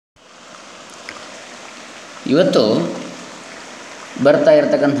ಇವತ್ತು ಬರ್ತಾ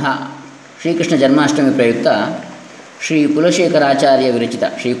ಇರತಕ್ಕಂಥ ಶ್ರೀಕೃಷ್ಣ ಜನ್ಮಾಷ್ಟಮಿ ಪ್ರಯುಕ್ತ ಶ್ರೀ ಕುಲಶೇಖರಾಚಾರ್ಯ ವಿರಚಿತ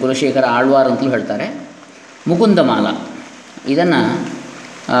ಶ್ರೀ ಕುಲಶೇಖರ ಆಳ್ವಾರ್ ಅಂತಲೂ ಹೇಳ್ತಾರೆ ಮುಕುಂದಮಾಲ, ಇದನ್ನು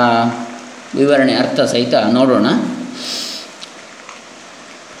ವಿವರಣೆ ಅರ್ಥ ಸಹಿತ ನೋಡೋಣ.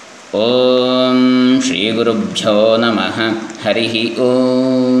 ಓಂ ಶ್ರೀ ಗುರುಭ್ಯೋ ನಮಃ. ಹರಿ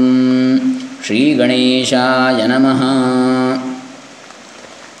ಓಂ ಶ್ರೀ ಗಣೇಶಾಯ ನಮಃ.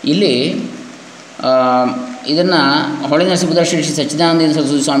 ಇಲ್ಲಿ ಇದನ್ನು ಹೊಳೆ ನರಸಿಂಹದ ಶ್ರೀ ಸಚ್ಚಿದಾನಂದ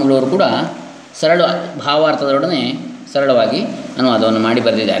ಸರಸ್ವತಿ ಸ್ವಾಮಿಗಳವರು ಕೂಡ ಸರಳ ಭಾವಾರ್ಥದೊಡನೆ ಸರಳವಾಗಿ ಅನುವಾದವನ್ನು ಮಾಡಿ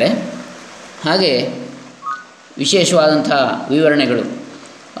ಬರೆದಿದ್ದಾರೆ. ಹಾಗೆ ವಿಶೇಷವಾದಂಥ ವಿವರಣೆಗಳು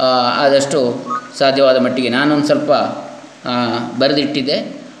ಆದಷ್ಟು ಸಾಧ್ಯವಾದ ಮಟ್ಟಿಗೆ ನಾನೊಂದು ಸ್ವಲ್ಪ ಬರೆದಿಟ್ಟಿದ್ದೆ,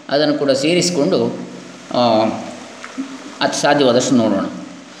 ಅದನ್ನು ಕೂಡ ಸೇರಿಸಿಕೊಂಡು ಅದು ಸಾಧ್ಯವಾದಷ್ಟು ನೋಡೋಣ.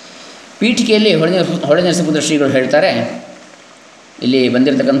 ಪೀಠಿಕೆಯಲ್ಲಿ ಹೊಳೆ ನರಸಿಂಹದ ಶ್ರೀಗಳು ಹೇಳ್ತಾರೆ, ಇಲ್ಲಿ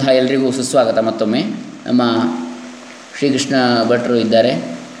ಬಂದಿರತಕ್ಕಂಥ ಎಲ್ಲರಿಗೂ ಸುಸ್ವಾಗತ. ಮತ್ತೊಮ್ಮೆ ನಮ್ಮ ಶ್ರೀಕೃಷ್ಣ ಭಟ್ರು ಇದ್ದಾರೆ,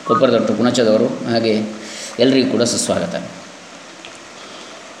 ಕೊಪ್ಪರದೊಟ್ಟು ಕುಣಚದವರು, ಹಾಗೆ ಎಲ್ಲರಿಗೂ ಕೂಡ ಸುಸ್ವಾಗತ.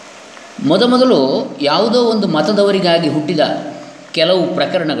 ಮೊದಮೊದಲು ಯಾವುದೋ ಒಂದು ಮತದವರಿಗಾಗಿ ಹುಟ್ಟಿದ ಕೆಲವು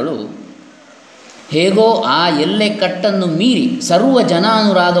ಪ್ರಕರಣಗಳು ಹೇಗೋ ಆ ಎಲ್ಲೆ ಕಟ್ಟನ್ನು ಮೀರಿ ಸರ್ವ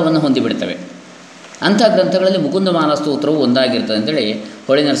ಜನಾನುರಾಗವನ್ನು ಹೊಂದಿಬಿಡ್ತವೆ. ಅಂಥ ಗ್ರಂಥಗಳಲ್ಲಿ ಮುಕುಂದಮಾಲಾ ಸ್ತೋತ್ರವು ಒಂದಾಗಿರ್ತದೆ ಅಂತೇಳಿ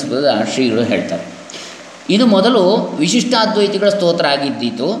ಹೊಳೆ ನರಸಿಂಹದ ಶ್ರೀಗಳು ಹೇಳ್ತಾರೆ. ಇದು ಮೊದಲು ವಿಶಿಷ್ಟಾದ್ವೈತಿಗಳ ಸ್ತೋತ್ರ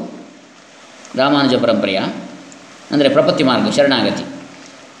ಆಗಿದ್ದೀತು, ರಾಮಾನುಜ ಪರಂಪರೆಯ ಅಂದರೆ ಪ್ರಪತ್ತಿ ಮಾರ್ಗ ಶರಣಾಗತಿ.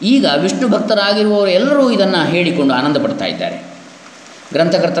 ಈಗ ವಿಷ್ಣು ಭಕ್ತರಾಗಿರುವವರು ಎಲ್ಲರೂ ಇದನ್ನು ಹೇಳಿಕೊಂಡು ಆನಂದ ಪಡ್ತಾ ಇದ್ದಾರೆ.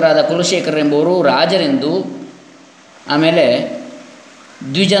 ಗ್ರಂಥಕರ್ತರಾದ ಕುಲಶೇಖರರೆಂಬುವರು ರಾಜರೆಂದು, ಆಮೇಲೆ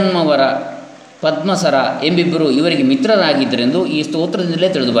ದ್ವಿಜನ್ಮವರ ಪದ್ಮಸರ ಎಂಬಿಬ್ಬರು ಇವರಿಗೆ ಮಿತ್ರರಾಗಿದ್ದರೆಂದು ಈ ಸ್ತೋತ್ರದಿಂದಲೇ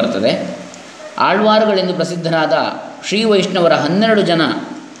ತಿಳಿದು ಬರ್ತದೆ. ಆಳ್ವಾರುಗಳೆಂದು ಪ್ರಸಿದ್ಧರಾದ ಶ್ರೀ ವೈಷ್ಣವರ 12 ಜನ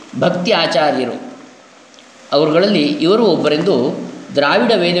ಭಕ್ತಿ ಆಚಾರ್ಯರು, ಅವರುಗಳಲ್ಲಿ ಇವರು ಒಬ್ಬರೆಂದು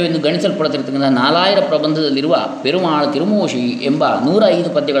ದ್ರಾವಿಡ ವೇದವೆಂದು ಗಣಿಸಲ್ಪಡುತ್ತಿರತಕ್ಕಂಥ 4000 ಪ್ರಬಂಧದಲ್ಲಿರುವ ಪೆರುಮಾಳ ತಿರುಮೋಶಿ ಎಂಬ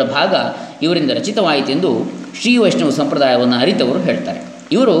 105 ಪದ್ಯಗಳ ಭಾಗ ಇವರಿಂದ ರಚಿತವಾಯಿತೆಂದು ಶ್ರೀ ವೈಷ್ಣವ ಸಂಪ್ರದಾಯವನ್ನು ಅರಿತವರು ಹೇಳ್ತಾರೆ.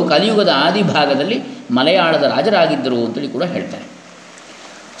 ಇವರು ಕಲಿಯುಗದ ಆದಿ ಭಾಗದಲ್ಲಿ ಮಲಯಾಳದ ರಾಜರಾಗಿದ್ದರು ಅಂತೇಳಿ ಕೂಡ ಹೇಳ್ತಾರೆ.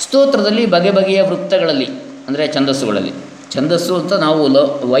 ಸ್ತೋತ್ರದಲ್ಲಿ ಬಗೆ ಬಗೆಯ ವೃತ್ತಗಳಲ್ಲಿ ಅಂದರೆ ಛಂದಸ್ಸುಗಳಲ್ಲಿ, ಛಂದಸ್ಸು ಅಂತ ನಾವು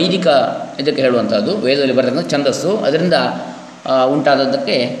ವೈದಿಕ ಇದಕ್ಕೆ ಹೇಳುವಂಥದ್ದು, ವೇದದಲ್ಲಿ ಬರ್ತಕ್ಕಂಥ ಛಂದಸ್ಸು, ಅದರಿಂದ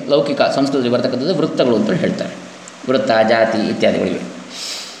ಉಂಟಾದದ್ದಕ್ಕೆ ಲೌಕಿಕ ಸಂಸ್ಕೃತದಲ್ಲಿ ಬರ್ತಕ್ಕಂಥದ್ದು ವೃತ್ತಗಳು ಅಂತೇಳಿ ಹೇಳ್ತಾರೆ. ವೃತ್ತ, ಜಾತಿ ಇತ್ಯಾದಿಗಳಿವೆ.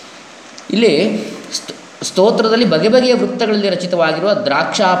 ಇಲ್ಲಿ ಸ್ತೋತ್ರದಲ್ಲಿ ಬಗೆ ಬಗೆಯ ವೃತ್ತಗಳಲ್ಲಿ ರಚಿತವಾಗಿರುವ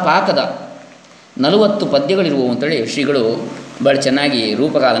ದ್ರಾಕ್ಷಾಪಾಕದ 40 ಪದ್ಯಗಳಿರುವವು ಅಂತೇಳಿ ಶ್ರೀಗಳು ಭಾಳ ಚೆನ್ನಾಗಿ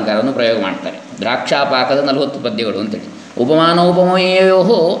ರೂಪಕಾಲಂಕಾರವನ್ನು ಪ್ರಯೋಗ ಮಾಡ್ತಾರೆ. ದ್ರಾಕ್ಷಾಪಾಕದ 40 ಪದ್ಯಗಳು ಅಂತೇಳಿ.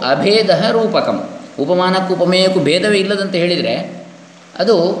 ಉಪಮಾನೋಪಮೇಯೋ ಅಭೇದ ರೂಪಕಂ, ಉಪಮಾನಕ್ಕೂ ಉಪಮೇಯಕ್ಕೂ ಭೇದವೇ ಇಲ್ಲದಂತೆ ಹೇಳಿದರೆ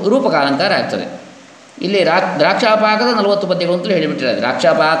ಅದು ರೂಪಕಾಲಂಕಾರ ಆಗ್ತದೆ. ಇಲ್ಲಿ ದ್ರಾಕ್ಷಾಪಾಕದ 40 ಪದ್ಯಗಳು ಅಂತಲೇ ಹೇಳಿಬಿಟ್ಟಿದ್ದಾರೆ.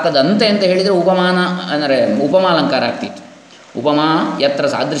 ದ್ರಾಕ್ಷಾಪಾಕದಂತೆ ಅಂತ ಹೇಳಿದರೆ ಉಪಮಾನ ಅಂದರೆ ಉಪಮಾಲಂಕಾರ ಆಗ್ತಿತ್ತು. ಉಪಮಾ ಯತ್ರ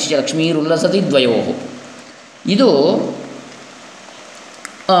ಸಾದೃಶ್ಯ ಲಕ್ಷ್ಮೀರುಲ್ಲಸತಿ ದ್ವಯೋ, ಇದು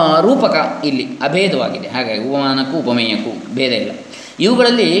ರೂಪಕ ಇಲ್ಲಿ ಅಭೇದವಾಗಿದೆ. ಹಾಗಾಗಿ ಉಪಮಾನಕ್ಕೂ ಉಪಮೇಯಕ್ಕೂ ಭೇದ ಇಲ್ಲ.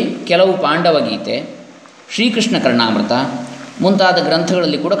 ಇವುಗಳಲ್ಲಿ ಕೆಲವು ಪಾಂಡವ ಗೀತೆ, ಶ್ರೀಕೃಷ್ಣ ಕರ್ಣಾಮೃತ ಮುಂತಾದ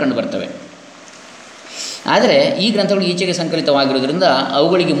ಗ್ರಂಥಗಳಲ್ಲಿ ಕೂಡ ಕಂಡುಬರ್ತವೆ. ಆದರೆ ಈ ಗ್ರಂಥಗಳು ಈಚೆಗೆ ಸಂಕಲಿತವಾಗಿರುವುದರಿಂದ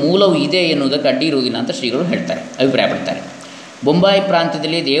ಅವುಗಳಿಗೆ ಮೂಲವು ಇದೆ ಎನ್ನುವುದಕ್ಕೆ ಅಡ್ಡಿ ಇರುವುದಿಲ್ಲ ಅಂತ ಶ್ರೀಗಳು ಹೇಳ್ತಾರೆ, ಅಭಿಪ್ರಾಯಪಡ್ತಾರೆ. ಬೊಂಬಾಯಿ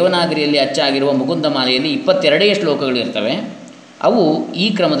ಪ್ರಾಂತ್ಯದಲ್ಲಿ ದೇವನಾಗರಿಯಲ್ಲಿ ಅಚ್ಚಾಗಿರುವ ಮುಕುಂದಮಾಲೆಯಲ್ಲಿ 22 ಶ್ಲೋಕಗಳಿರ್ತವೆ. ಅವು ಈ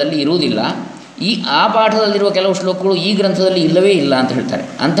ಕ್ರಮದಲ್ಲಿ ಇರುವುದಿಲ್ಲ. ಆ ಪಾಠದಲ್ಲಿರುವ ಕೆಲವು ಶ್ಲೋಕಗಳು ಈ ಗ್ರಂಥದಲ್ಲಿ ಇಲ್ಲವೇ ಇಲ್ಲ ಅಂತ ಹೇಳ್ತಾರೆ.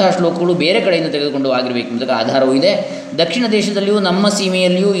 ಅಂತಹ ಶ್ಲೋಕಗಳು ಬೇರೆ ಕಡೆಯಿಂದ ತೆಗೆದುಕೊಂಡು ಆಗಿರಬೇಕೆಂಬುದಕ್ಕೆ ಆಧಾರವೂ ಇದೆ. ದಕ್ಷಿಣ ದೇಶದಲ್ಲಿಯೂ ನಮ್ಮ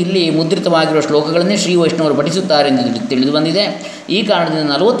ಸೀಮೆಯಲ್ಲಿಯೂ ಇಲ್ಲಿ ಮುದ್ರಿತವಾಗಿರುವ ಶ್ಲೋಕಗಳನ್ನೇ ಶ್ರೀ ವೈಷ್ಣವರು ಪಠಿಸುತ್ತಾರೆ ಎಂದು ತಿಳಿದು ಬಂದಿದೆ. ಈ ಕಾರಣದಿಂದ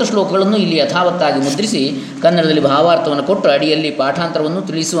 40 ಶ್ಲೋಕಗಳನ್ನು ಇಲ್ಲಿ ಯಥಾವತ್ತಾಗಿ ಮುದ್ರಿಸಿ ಕನ್ನಡದಲ್ಲಿ ಭಾವಾರ್ಥವನ್ನು ಕೊಟ್ಟು ಅಡಿಯಲ್ಲಿ ಪಾಠಾಂತರವನ್ನು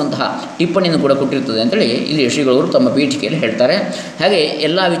ತಿಳಿಸುವಂತಹ ಟಿಪ್ಪಣಿಯನ್ನು ಕೂಡ ಕೊಟ್ಟಿರ್ತದೆ ಅಂತೇಳಿ ಇಲ್ಲಿ ಶ್ರೀಗಳವರು ತಮ್ಮ ಪೀಠಿಕೆಯಲ್ಲಿ ಹೇಳ್ತಾರೆ. ಹಾಗೆ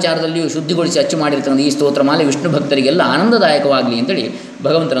ಎಲ್ಲ ವಿಚಾರದಲ್ಲಿಯೂ ಶುದ್ಧಿಗೊಳಿಸಿ ಅಚ್ಚು ಮಾಡಿರ್ತಕ್ಕಂಥ ಈ ಸ್ತೋತ್ರಮಾಲೆ ವಿಷ್ಣು ಭಕ್ತರಿಗೆಲ್ಲ ಆನಂದದಾಯಕವಾಗಲಿ ಅಂತೇಳಿ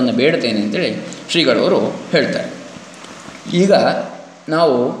ಭಗವಂತನನ್ನು ಬೇಡುತ್ತೇನೆ ಅಂತೇಳಿ ಶ್ರೀಗಳವರು ಹೇಳ್ತಾರೆ. ಈಗ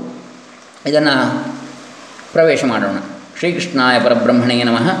ನಾವು ಇದನ್ನು ಪ್ರವೇಶ ಮಾಡೋಣ. ಶ್ರೀಕೃಷ್ಣಾಯ ಪರಬ್ರಹ್ಮಣೇ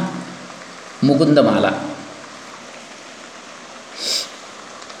ನಮಃ. ಮುಕುಂದಮಾಲಾ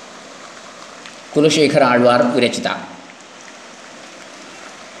ಕುಲಶೇಖರ ಆಳ್ವಾರ್ ವಿರಚಿತ.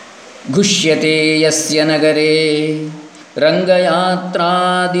 ಘುಷ್ಯತೆ ಯಸ್ಯ ನಗರೇ ರಂಗಯಾತ್ರಾ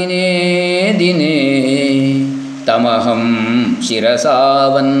ದಿನೇ ದಿನೇ ತಮಹಂ ಶಿರಸಾ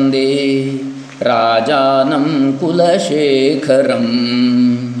ವಂದೇ ರಾಜಾನಂ ಕುಲಶೇಖರಂ.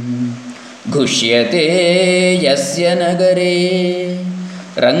 ಘುಷ್ಯತೆ ಯಸ್ಯ ನಗರೇ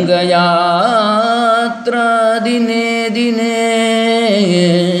ರಂಗಯಾತ್ರಾ ದಿನೇ ದಿನೇ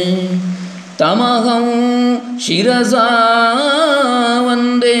ತಮಹಂ ಶಿರಸಾ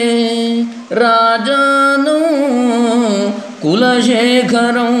ವಂದೇ ರಾಜಾನಂ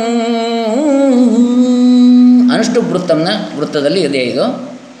ಕುಲಶೇಖರಂ. ಅನುಷ್ಠುಪ್ ವೃತ್ತಂನ ವೃತ್ತದಲ್ಲಿ ಇದೆ ಇದು.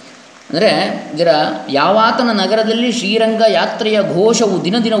 ಅಂದರೆ ಇದರ ಯಾವಾತನ ನಗರದಲ್ಲಿ ಶ್ರೀರಂಗ ಯಾತ್ರೆಯ ಘೋಷವು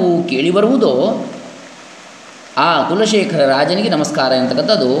ದಿನದಿನವೂ ಕೇಳಿಬರುವುದೋ ಆ ಕುಲಶೇಖರ ರಾಜನಿಗೆ ನಮಸ್ಕಾರ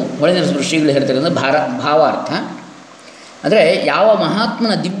ಅಂತಕ್ಕಂಥದ್ದು ಹೊಳೆನರಸಿಪುರ ಶ್ರೀಗಳು ಹೇಳ್ತಕ್ಕಂಥ ಭಾವಾರ್ಥ. ಅಂದರೆ ಯಾವ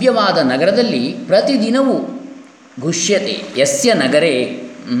ಮಹಾತ್ಮನ ದಿವ್ಯವಾದ ನಗರದಲ್ಲಿ ಪ್ರತಿದಿನವೂ ಘುಷ್ಯತೆ ಯಸ್ಯ ನಗರೇ,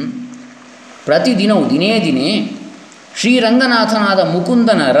 ಪ್ರತಿದಿನವೂ ದಿನೇ ದಿನೇ ಶ್ರೀರಂಗನಾಥನಾದ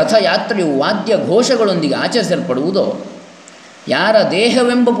ಮುಕುಂದನ ರಥಯಾತ್ರೆಯು ವಾದ್ಯ ಘೋಷಗಳೊಂದಿಗೆ ಆಚರಿಸಲ್ಪಡುವುದೋ, ಯಾರ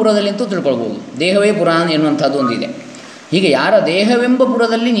ದೇಹವೆಂಬ ಪುರದಲ್ಲಿಂತೂ ತಿಳ್ಕೊಳ್ಬೋದು, ದೇಹವೇ ಪುರಾಣ ಎನ್ನುವಂಥದ್ದು ಒಂದಿದೆ. ಹೀಗೆ ಯಾರ ದೇಹವೆಂಬ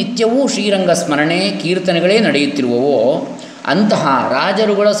ಪುರದಲ್ಲಿ ನಿತ್ಯವೂ ಶ್ರೀರಂಗ ಸ್ಮರಣೆ ಕೀರ್ತನೆಗಳೇ ನಡೆಯುತ್ತಿರುವವೋ ಅಂತಹ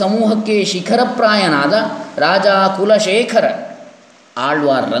ರಾಜರುಗಳ ಸಮೂಹಕ್ಕೆ ಶಿಖರಪ್ರಾಯನಾದ ರಾಜ ಕುಲಶೇಖರ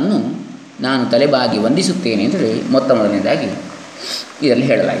ಆಳ್ವಾರರನ್ನು ನಾನು ತಲೆಬಾಗಿ ವಂದಿಸುತ್ತೇನೆ ಅಂತೇಳಿ ಮೊದಲನೇದಾಗಿ ಇದರಲ್ಲಿ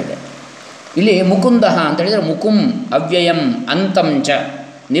ಹೇಳಲಾಗಿದೆ. ಇಲ್ಲಿ ಮುಕುಂದ ಅಂತೇಳಿದರೆ ಮುಕುಂ ಅವ್ಯಯಂ ಅಂತಂಚ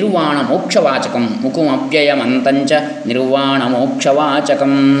ನಿರ್ವಾಣ ಮೋಕ್ಷವಾಚಕಂ, ಮುಕುಂ ಅವ್ಯಯಂ ಅಂತಂಚ ನಿರ್ವಾಣ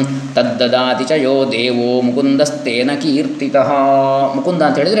ಮೋಕ್ಷವಾಚಕಂ ತದ್ದದಾತಿ ಚ ಯೋ ದೇವೋ ಮುಕುಂದಸ್ತೇನ ಕೀರ್ತಿತಃ. ಮುಕುಂದ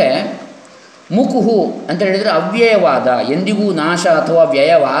ಅಂತ ಹೇಳಿದರೆ ಮುಕುಹು ಅಂತ ಹೇಳಿದರೆ ಅವ್ಯಯವಾದ, ಎಂದಿಗೂ ನಾಶ ಅಥವಾ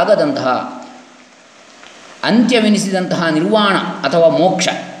ವ್ಯಯವಾಗದಂತಹ, ಅಂತ್ಯವೆನಿಸಿದಂತಹ ನಿರ್ವಾಣ ಅಥವಾ ಮೋಕ್ಷ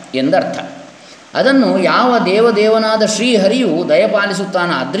ಎಂದರ್ಥ. ಅದನ್ನು ಯಾವ ದೇವದೇವನಾದ ಶ್ರೀಹರಿಯು ದಯಪಾಲಿಸುತ್ತಾನ,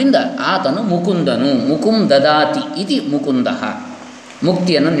 ಆದ್ದರಿಂದ ಆತನು ಮುಕುಂದನು. ಮುಕುಂ ದದಾತಿ ಇತಿ ಮುಕುಂದ,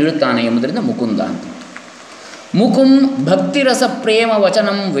 ಮುಕ್ತಿಯನ್ನು ನೀಡುತ್ತಾನೆ ಎಂಬುದರಿಂದ ಮುಕುಂದ ಅಂತ. ಮುಕುಂ ಭಕ್ತಿರಸ ಪ್ರೇಮ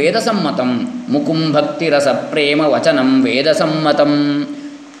ವಚನಂ ವೇದಸಮ್ಮತಂ, ಮುಕುಂ ಭಕ್ತಿರಸ ಪ್ರೇಮ ವಚನಂ ವೇದಸಮ್ಮತಂ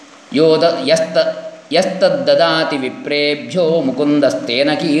ಯೋದ ಯಸ್ತದ್ದಾತಿ ವಿಪ್ರೇಭ್ಯೋ ಮುಕುಂದಸ್ತೇನ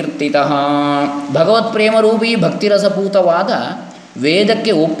ಕೀರ್ತಿತಃ. ಭಗವತ್ಪ್ರೇಮರೂಪಿ ಭಕ್ತಿರಸಪೂತವಾದ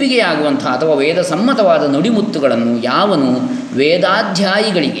ವೇದಕ್ಕೆ ಒಪ್ಪಿಗೆಯಾಗುವಂಥ ಅಥವಾ ವೇದ ಸಮ್ಮತವಾದ ನುಡಿಮುತ್ತುಗಳನ್ನು ಯಾವನು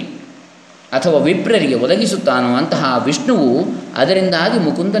ವೇದಾಧ್ಯಾಯಿಗಳಿಗೆ ಅಥವಾ ವಿಪ್ರರಿಗೆ ಒದಗಿಸುತ್ತಾನೋ ಅಂತಹ ವಿಷ್ಣುವು ಅದರಿಂದಾಗಿ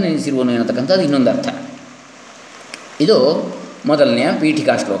ಮುಕುಂದನೆನಿಸಿರುವನು ಎನ್ನತಕ್ಕಂಥದ್ದು ಇನ್ನೊಂದು ಅರ್ಥ. ಇದು ಮೊದಲನೆಯ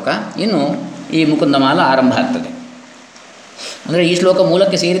ಪೀಠಿಕಾ ಶ್ಲೋಕ. ಇನ್ನು ಈ ಮುಕುಂದಮಾಲ ಆರಂಭ ಆಗ್ತದೆ. ಅಂದರೆ ಈ ಶ್ಲೋಕ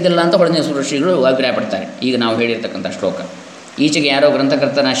ಮೂಲಕ್ಕೆ ಸೇರಿದಲ್ಲ ಅಂತ ಹೊಳೆನರಸಿಪುರ ಶ್ರೀಗಳು ಅಭಿಪ್ರಾಯಪಡ್ತಾರೆ. ಈಗ ನಾವು ಹೇಳಿರ್ತಕ್ಕಂಥ ಶ್ಲೋಕ ಈಚೆಗೆ ಯಾರೋ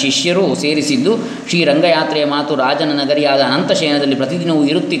ಗ್ರಂಥಕರ್ತನ ಶಿಷ್ಯರು ಸೇರಿಸಿದ್ದು ಶ್ರೀರಂಗಯಾತ್ರೆಯ ಮಾತು ರಾಜನ ನಗರಿಯಾದ ಅನಂತಶಯನದಲ್ಲಿ ಪ್ರತಿದಿನವೂ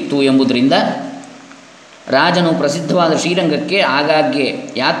ಇರುತ್ತಿತ್ತು ಎಂಬುದರಿಂದ ರಾಜನು ಪ್ರಸಿದ್ಧವಾದ ಶ್ರೀರಂಗಕ್ಕೆ ಆಗಾಗ್ಗೆ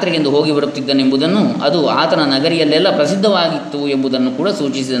ಯಾತ್ರೆಗೆಂದು ಹೋಗಿ ಬರುತ್ತಿದ್ದನೆಂಬುದನ್ನು, ಅದು ಆತನ ನಗರಿಯಲ್ಲೆಲ್ಲ ಪ್ರಸಿದ್ಧವಾಗಿತ್ತು ಎಂಬುದನ್ನು ಕೂಡ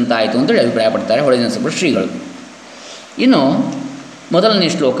ಸೂಚಿಸಿದಂತಾಯಿತು ಅಂತೇಳಿ ಅಭಿಪ್ರಾಯಪಡ್ತಾರೆ ಹೊಳೆನರಸಿಪುರ ಶ್ರೀಗಳು. ಇನ್ನು ಮೊದಲನೇ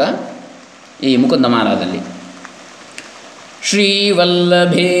ಶ್ಲೋಕ ಈ ಮುಕುಂದಮಾಲಾದಲ್ಲಿ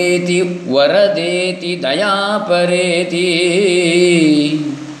ಶ್ರೀವಲ್ಲಭೇತಿ ವರದೇತಿ ದಯಾಪರೇತಿ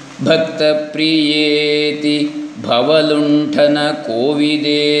ಭಕ್ತಪ್ರಿಯೇತಿ ಭವಲುಂಠನ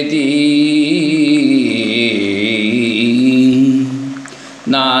ಕೋವಿದೇತಿ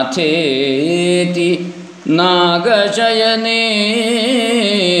ನಾಥೇತಿ ನಾಗಶಯನೇತಿ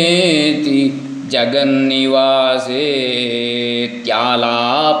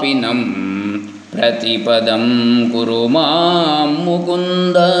ಜಗನ್ನಿವಾಸೇತ್ಯಾಲಾಪಿನಂ ಪ್ರತಿಪದಂ ಕುರು ಮಾಂ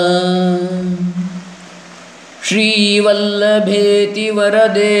ಮುಕುಂದ. ಶ್ರೀವಲ್ಲಭೇತಿ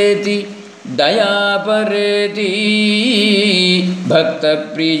ವರದೇತಿ ದಯಾಪರೇತಿ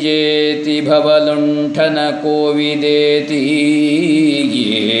ಭಕ್ತಪ್ರಿಯೇತಿ ಭವಲುಂಠನ ಕೋವಿದೇತಿ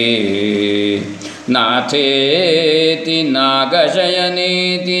ನಾಥೇತಿ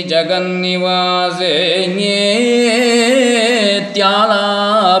ನಾಗಶಯನೇತಿ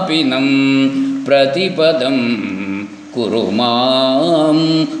ಜಗನ್ನಿವಾಸೇತ್ಯಾಲಾಪಿನಂ ಪ್ರತಿಪದಂ ಕುರು ಮಾಂ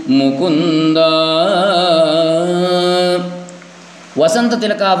ಮುಕುಂದ. ವಸಂತ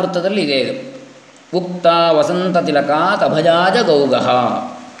ತಿಲಕಾವೃತ್ತದಲ್ಲಿ ಇದೆ ಇದು. ಉಕ್ತ ವಸಂತ ತಿಲಕಾತ್ ಅಭಜಾಜ ಗೌಗಃ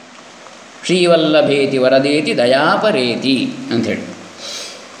ಶ್ರೀವಲ್ಲಭೇತಿ ವರದೇತಿ ದಯಾಪರೇತಿ ಅಂಥೇಳಿ.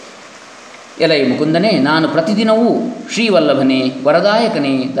 ಎಲೈ ಮುಕುಂದನೇ, ನಾನು ಪ್ರತಿದಿನವೂ ಶ್ರೀವಲ್ಲಭನೇ,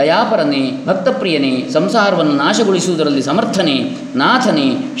 ವರದಾಯಕನೇ, ದಯಾಪರನೇ, ಭಕ್ತಪ್ರಿಯನೇ, ಸಂಸಾರವನ್ನು ನಾಶಗೊಳಿಸುವುದರಲ್ಲಿ ಸಮರ್ಥನೇ, ನಾಥನೇ,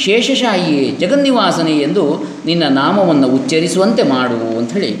 ಶೇಷಶಾಹಿಯೇ, ಜಗನ್ನಿವಾಸನೇ ಎಂದು ನಿನ್ನ ನಾಮವನ್ನು ಉಚ್ಚರಿಸುವಂತೆ ಮಾಡು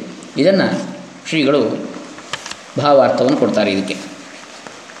ಅಂಥೇಳಿ ಇದನ್ನು ಶ್ರೀಗಳು ಭಾವಾರ್ಥವನ್ನು ಕೊಡ್ತಾರೆ ಇದಕ್ಕೆ.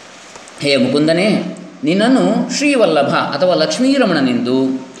 ಹೇ ಮುಕುಂದನೇ, ನಿನ್ನನ್ನು ಶ್ರೀವಲ್ಲಭ ಅಥವಾ ಲಕ್ಷ್ಮೀರಮಣನೆಂದು,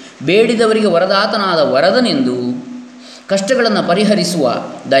 ಬೇಡಿದವರಿಗೆ ವರದಾತನಾದ ವರದನೆಂದು, ಕಷ್ಟಗಳನ್ನು ಪರಿಹರಿಸುವ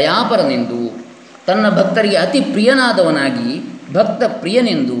ದಯಾಪರನೆಂದು, ತನ್ನ ಭಕ್ತರಿಗೆ ಅತಿ ಪ್ರಿಯನಾದವನಾಗಿ ಭಕ್ತ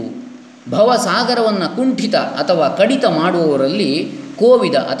ಪ್ರಿಯನೆಂದು, ಭವಸಾಗರವನ್ನು ಕುಂಠಿತ ಅಥವಾ ಕಡಿತ ಮಾಡುವವರಲ್ಲಿ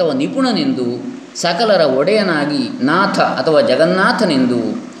ಕೋವಿದ ಅಥವಾ ನಿಪುಣನೆಂದು, ಸಕಲರ ಒಡೆಯನಾಗಿ ನಾಥ ಅಥವಾ ಜಗನ್ನಾಥನೆಂದು,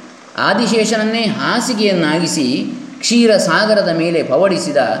 ಆದಿಶೇಷನನ್ನೇ ಹಾಸಿಗೆಯನ್ನಾಗಿಸಿ ಕ್ಷೀರಸಾಗರದ ಮೇಲೆ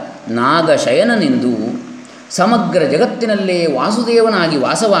ಪವಡಿಸಿದ ನಾಗಶಯನನೆಂದು, ಸಮಗ್ರ ಜಗತ್ತಿನಲ್ಲೇ ವಾಸುದೇವನಾಗಿ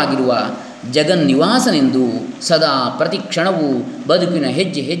ವಾಸವಾಗಿರುವ ಜಗನ್ನಿವಾಸನೆಂದು, ಸದಾ ಪ್ರತಿಕ್ಷಣವೂ ಬದುಕಿನ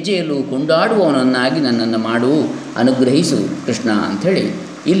ಹೆಜ್ಜೆ ಹೆಜ್ಜೆಯಲ್ಲೂ ಕೊಂಡಾಡುವವನನ್ನಾಗಿ ನನ್ನನ್ನು ಮಾಡು, ಅನುಗ್ರಹಿಸು ಕೃಷ್ಣ ಅಂಥೇಳಿ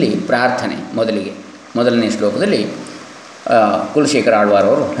ಇಲ್ಲಿ ಪ್ರಾರ್ಥನೆ ಮೊದಲಿಗೆ ಮೊದಲನೇ ಶ್ಲೋಕದಲ್ಲಿ ಕುಲಶೇಖರ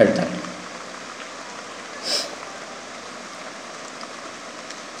ಆಳ್ವಾರವರು ಹೇಳ್ತಾರೆ.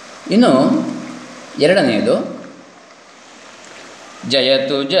 ಇನ್ನು ಎರಡನೆಯದು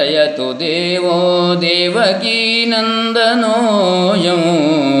ಜಯತು ಜಯತು ದೇವೋ ದೇವಕೀ ನಂದನೋಯಂ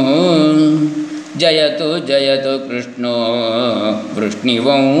ಜಯತು ಜಯತು ಕೃಷ್ಣೋ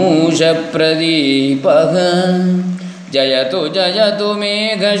ವೃಷ್ಣಿವಂಶ ಪ್ರದೀಪಃ ಜಯತು ಜಯತು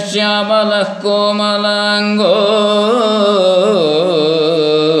ಮೇಘಶ್ಯಾಮಲಃ ಕೋಮಲಾಂಗೋ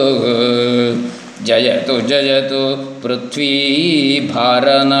ಜಯತು ಜಯತು ಪೃಥ್ವೀ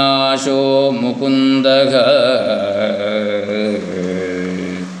ಭಾರನಾಶೋ ಮುಕುಂದಃ.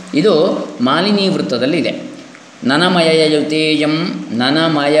 ಇದು ಮಾಲಿನಿ ವೃತ್ತದಲ್ಲಿದೆ. ನನಮಯಯುತೇಯಂ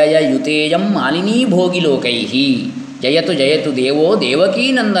ನನಮಯಯುತೇಯಂ ಮಾಲಿನೀ ಭೋಗಿಲೋಕೈ ಜಯತು ಜಯತು ದೇವೋ ದೇವಕೀ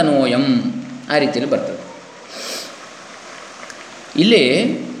ನಂದನೋಯಂ, ಆ ರೀತಿಯಲ್ಲಿ ಬರ್ತದೆ. ಇಲ್ಲಿ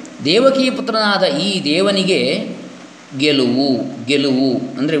ದೇವಕೀ ಪುತ್ರನಾದ ಈ ದೇವನಿಗೆ ಗೆಲುವು ಗೆಲುವು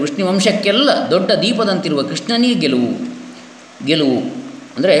ಅಂದರೆ ವಿಷ್ಣುವಂಶಕ್ಕೆಲ್ಲ ದೊಡ್ಡ ದೀಪದಂತಿರುವ ಕೃಷ್ಣನಿಗೆ ಗೆಲುವು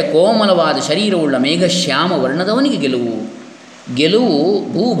ಅಂದರೆ ಕೋಮಲವಾದ ಶರೀರವುಳ್ಳ ಮೇಘಶ್ಯಾಮ ವರ್ಣದವನಿಗೆ ಗೆಲುವು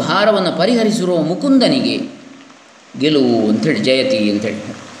ಭೂಭಾರವನ್ನು ಪರಿಹರಿಸಿರುವ ಮುಕುಂದನಿಗೆ ಗೆಲುವು ಅಂಥೇಳಿ ಜಯತಿ ಅಂಥೇಳಿ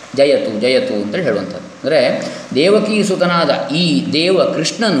ಜಯತು ಅಂತೇಳಿ ಹೇಳುವಂಥದ್ದು. ಅಂದರೆ ದೇವಕೀ ಸುತನಾದ ಈ ದೇವ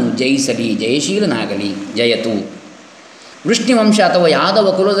ಕೃಷ್ಣನು ಜಯಿಸಲಿ, ಜಯಶೀಲನಾಗಲಿ. ಜಯತು ವೃಷ್ಣಿವಂಶ ಅಥವಾ ಯಾದವ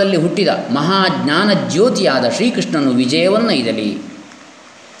ಕುಲದಲ್ಲಿ ಹುಟ್ಟಿದ ಮಹಾಜ್ಞಾನ ಜ್ಯೋತಿಯಾದ ಶ್ರೀಕೃಷ್ಣನು ವಿಜಯವನ್ನು ಇದಲಿ,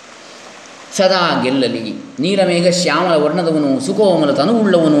 ಸದಾ ಗೆಲ್ಲಲಿ. ನೀಲಮೇಘ ಶ್ಯಾಮಲ ವರ್ಣದವನು ಸುಕೋಮಲ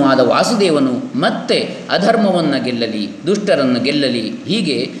ತನುವುಳ್ಳವನು ಆದ ವಾಸುದೇವನು ಮತ್ತೆ ಅಧರ್ಮವನ್ನು ಗೆಲ್ಲಲಿ, ದುಷ್ಟರನ್ನು ಗೆಲ್ಲಲಿ.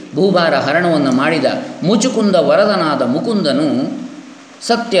 ಹೀಗೆ ಭೂಭಾರ ಹರಣವನ್ನು ಮಾಡಿದ ಮುಚುಕುಂದ ವರದನಾದ ಮುಕುಂದನು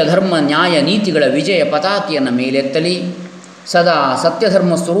ಸತ್ಯಧರ್ಮ ನ್ಯಾಯ ನೀತಿಗಳ ವಿಜಯ ಪತಾಕೆಯನ್ನು ಮೇಲೆತ್ತಲಿ. ಸದಾ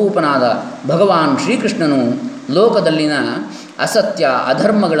ಸತ್ಯಧರ್ಮ ಸ್ವರೂಪನಾದ ಭಗವಾನ್ ಶ್ರೀಕೃಷ್ಣನು ಲೋಕದಲ್ಲಿನ ಅಸತ್ಯ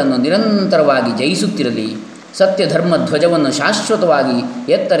ಅಧರ್ಮಗಳನ್ನು ನಿರಂತರವಾಗಿ ಜಯಿಸುತ್ತಿರಲಿ. ಸತ್ಯಧರ್ಮ ಧ್ವಜವನ್ನು ಶಾಶ್ವತವಾಗಿ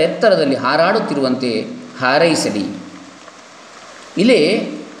ಎತ್ತರೆತ್ತರದಲ್ಲಿ ಹಾರಾಡುತ್ತಿರುವಂತೆ ಹಾರೈಸಲಿ. ಇಲ್ಲಿ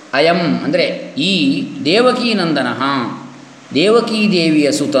ಅಯಂ ಅಂದರೆ ಈ ದೇವಕೀ ನಂದನಃ, ದೇವಕೀ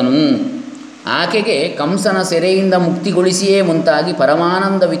ದೇವಿಯ ಸುತನು, ಆಕೆಗೆ ಕಂಸನ ಸೆರೆಯಿಂದ ಮುಕ್ತಿಗೊಳಿಸಿಯೇ ಮುಂತಾಗಿ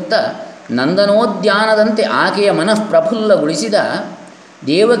ಪರಮಾನಂದವಿತ್ತ ನಂದನೋದ್ಯಾನದಂತೆ ಆಕೆಯ ಮನಃಪ್ರಫುಲ್ಲಗೊಳಿಸಿದ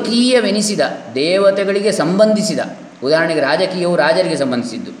ದೇವಕೀಯವೆನಿಸಿದ ದೇವತೆಗಳಿಗೆ ಸಂಬಂಧಿಸಿದ, ಉದಾಹರಣೆಗೆ ರಾಜಕೀಯವು ರಾಜರಿಗೆ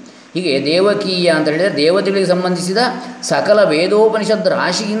ಸಂಬಂಧಿಸಿದ್ದು, ಹೀಗೆ ದೇವಕೀಯ ಅಂತ ಹೇಳಿದರೆ ದೇವತೆಗಳಿಗೆ ಸಂಬಂಧಿಸಿದ ಸಕಲ ವೇದೋಪನಿಷದ್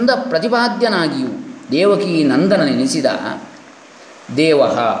ರಾಶಿಯಿಂದ ಪ್ರತಿಪಾದ್ಯನಾಗಿಯೂ ದೇವಕೀ ನಂದನನೆನಿಸಿದ ದೇವ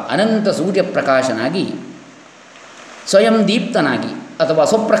ಅನಂತ ಸೂರ್ಯಪ್ರಕಾಶನಾಗಿ ಸ್ವಯಂ ದೀಪ್ತನಾಗಿ ಅಥವಾ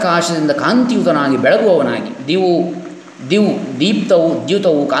ಸ್ವಪ್ರಕಾಶದಿಂದ ಕಾಂತಿಯುತನಾಗಿ ಬೆಳಗುವವನಾಗಿ ದಿವು ದೀಪ್ತವು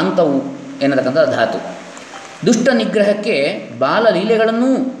ದ್ಯುತವು ಕಾಂತವು ಎನ್ನತಕ್ಕಂಥ ಧಾತು. ದುಷ್ಟ ನಿಗ್ರಹಕ್ಕೆ ಬಾಲಲೀಲೆಗಳನ್ನೂ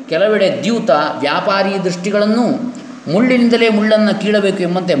ಕೆಲವೆಡೆ ದ್ಯೂತ ವ್ಯಾಪಾರಿ ದೃಷ್ಟಿಗಳನ್ನೂ ಮುಳ್ಳಿನಿಂದಲೇ ಮುಳ್ಳನ್ನು ಕೀಳಬೇಕು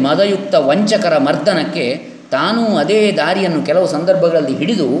ಎಂಬಂತೆ ಮದಯುಕ್ತ ವಂಚಕರ ಮರ್ದನಕ್ಕೆ ತಾನೂ ಅದೇ ದಾರಿಯನ್ನು ಕೆಲವು ಸಂದರ್ಭಗಳಲ್ಲಿ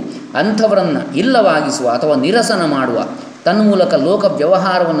ಹಿಡಿದು ಅಂಥವರನ್ನು ಇಲ್ಲವಾಗಿಸುವ ಅಥವಾ ನಿರಸನ ಮಾಡುವ, ತನ್ಮೂಲಕ ಲೋಕ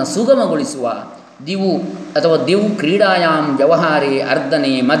ವ್ಯವಹಾರವನ್ನು ಸುಗಮಗೊಳಿಸುವ ದಿವು ಕ್ರೀಡಾಯಾಂ ವ್ಯವಹಾರೇ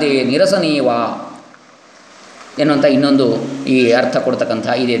ಅರ್ಧನೆ ಮದೆ ನಿರಸನೇವಾ ಎನ್ನುವಂಥ ಇನ್ನೊಂದು ಈ ಅರ್ಥ ಕೊಡ್ತಕ್ಕಂಥ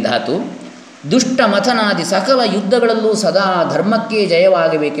ಇದೇ ಧಾತು. ದುಷ್ಟ ಮಥನಾದಿ ಸಕಲ ಯುದ್ಧಗಳಲ್ಲೂ ಸದಾ ಧರ್ಮಕ್ಕೆ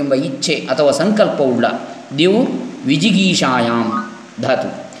ಜಯವಾಗಬೇಕೆಂಬ ಇಚ್ಛೆ ಅಥವಾ ಸಂಕಲ್ಪವುಳ್ಳ ದಿವು ವಿಜಿಗೀಷಾಯಾಂ ಧಾತು.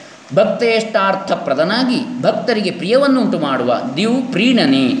 ಭಕ್ತೇಷ್ಟಾರ್ಥಪ್ರದನಾಗಿ ಭಕ್ತರಿಗೆ ಪ್ರಿಯವನ್ನುಂಟು ಮಾಡುವ ದಿವು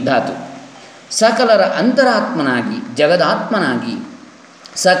ಪ್ರೀಣನೆ ಧಾತು. ಸಕಲರ ಅಂತರಾತ್ಮನಾಗಿ ಜಗದಾತ್ಮನಾಗಿ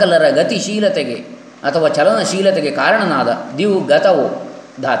ಸಕಲರ ಗತಿಶೀಲತೆಗೆ ಅಥವಾ ಚಲನಶೀಲತೆಗೆ ಕಾರಣನಾದ ದಿವು ಗತವೋ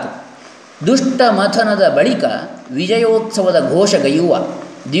ಧಾತು. ದುಷ್ಟ ಮಥನದ ಬಳಿಕ ವಿಜಯೋತ್ಸವದ ಘೋಷಗೈಯುವ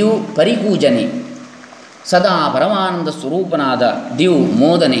ದಿವು ಪರಿಪೂಜನೆ. ಸದಾ ಪರಮಾನಂದ ಸ್ವರೂಪನಾದ ದಿವು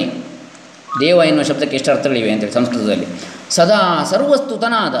ಮೋದನೆ. ದೇವ ಎನ್ನುವ ಶಬ್ದಕ್ಕೆ ಎಷ್ಟು ಅರ್ಥಗಳಿವೆ ಅಂತೇಳಿ ಸಂಸ್ಕೃತದಲ್ಲಿ. ಸದಾ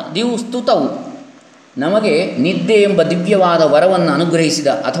ಸರ್ವಸ್ತುತನಾದ ದಿವು ಸ್ತುತವು. ನಮಗೆ ನಿದ್ದೆ ಎಂಬ ದಿವ್ಯವಾದ ವರವನ್ನು ಅನುಗ್ರಹಿಸಿದ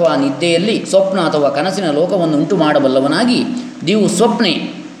ಅಥವಾ ನಿದ್ದೆಯಲ್ಲಿ ಸ್ವಪ್ನ ಅಥವಾ ಕನಸಿನ ಲೋಕವನ್ನು ಉಂಟು ಮಾಡಬಲ್ಲವನಾಗಿ ದಿವು ಸ್ವಪ್ನೆ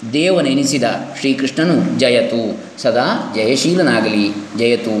ದೇವನೆನಿಸಿದ ಶ್ರೀಕೃಷ್ಣನು ಜಯತು ಸದಾ ಜಯಶೀಲನಾಗಲಿ,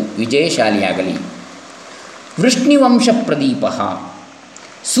 ಜಯತು ವಿಜಯಶಾಲಿಯಾಗಲಿ. ವೃಷ್ಣಿವಂಶ ಪ್ರದೀಪ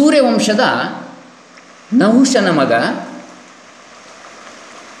ಸೂರ್ಯವಂಶದ ನಹುಷನ ಮಗ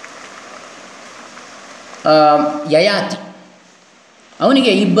ಯಯಾತಿ.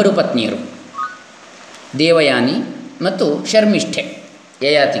 ಅವನಿಗೆ ಇಬ್ಬರು ಪತ್ನಿಯರು, ದೇವಯಾನಿ ಮತ್ತು ಶರ್ಮಿಷ್ಠೆ.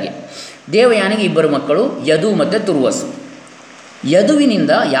 ಯಯಾತಿಗೆ ದೇವಯಾನಿಗೆ ಇಬ್ಬರು ಮಕ್ಕಳು, ಯದು ಮತ್ತು ತುರ್ವಸು.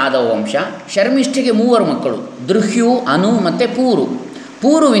 ಯದುವಿನಿಂದ ಯಾದವ ವಂಶ. ಶರ್ಮಿಷ್ಠೆಗೆ ಮೂವರು ಮಕ್ಕಳು, ದೃಹ್ಯು, ಅನು ಮತ್ತು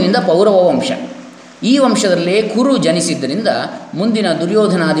ಪೂರುವಿನಿಂದ ಪೌರವ ವಂಶ. ಈ ವಂಶದಲ್ಲೇ ಕುರು ಜನಿಸಿದ್ದರಿಂದ ಮುಂದಿನ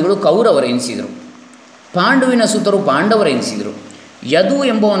ದುರ್ಯೋಧನಾದಿಗಳು ಕೌರವರೆನಿಸಿದರು. ಪಾಂಡುವಿನ ಸುತರು ಪಾಂಡವರೆನಿಸಿದರು. ಯದು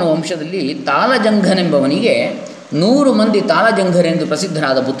ಎಂಬವನ ವಂಶದಲ್ಲಿ ತಾಲಜಂಘನೆಂಬವನಿಗೆ 100 ಮಂದಿ ತಾಲಜಂಘರೆಂದು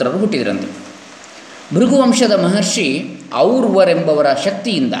ಪ್ರಸಿದ್ಧರಾದ ಪುತ್ರರು ಹುಟ್ಟಿದರಂತೆ. ಭೃಗುವಂಶದ ಮಹರ್ಷಿ ಔರ್ವರೆಂಬವರ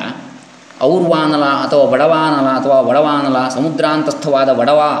ಶಕ್ತಿಯಿಂದ ಔರ್ವಾನಲ ಅಥವಾ ಬಡವಾನಲ ಅಥವಾ ಬಡವಾನಲ, ಸಮುದ್ರಾಂತಸ್ಥವಾದ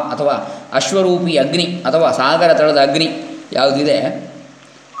ಬಡವ ಅಥವಾ ಅಶ್ವರೂಪಿ ಅಗ್ನಿ ಅಥವಾ ಸಾಗರ ತಳದ ಅಗ್ನಿ ಯಾವುದಿದೆ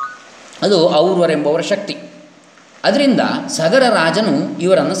ಅದು ಔರ್ವರೆಂಬವರ ಶಕ್ತಿ. ಅದರಿಂದ ಸಗರ ರಾಜನು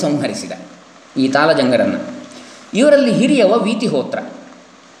ಇವರನ್ನು ಸಂಹರಿಸಿದ, ಈ ತಾಲಜಂಗರನ್ನು. ಇವರಲ್ಲಿ ಹಿರಿಯವ ವೀತಿಹೋತ್ರ,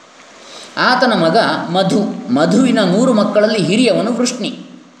 ಆತನ ಮಗ ಮಧು. ಮಧುವಿನ 100 ಮಕ್ಕಳಲ್ಲಿ ಹಿರಿಯವನು ವೃಷ್ಣಿ.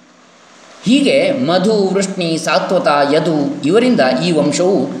 ಹೀಗೆ ಮಧು, ವೃಷ್ಣಿ, ಸಾತ್ವತ, ಯದು ಇವರಿಂದ ಈ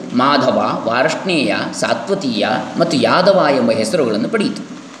ವಂಶವು ಮಾಧವ, ವಾರ್ಷ್ಣೇಯ, ಸಾತ್ವತೀಯ ಮತ್ತು ಯಾದವ ಎಂಬ ಹೆಸರುಗಳನ್ನು ಪಡೆಯಿತು.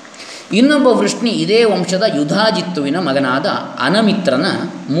 ಇನ್ನೊಬ್ಬ ವೃಷ್ಣಿ ಇದೇ ವಂಶದ ಯುಧಾಜಿತ್ತುವಿನ ಮಗನಾದ ಅನಮಿತ್ರನ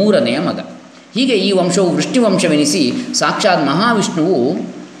 3ನೆಯ ಮಗ. ಹೀಗೆ ಈ ವಂಶವು ವೃಷ್ಟಿವಂಶವೆನಿಸಿ ಸಾಕ್ಷಾತ್ ಮಹಾವಿಷ್ಣುವು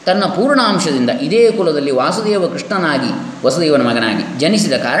ತನ್ನ ಪೂರ್ಣಾಂಶದಿಂದ ಇದೇ ಕುಲದಲ್ಲಿ ವಾಸುದೇವ ಕೃಷ್ಣನಾಗಿ ವಸುದೇವನ ಮಗನಾಗಿ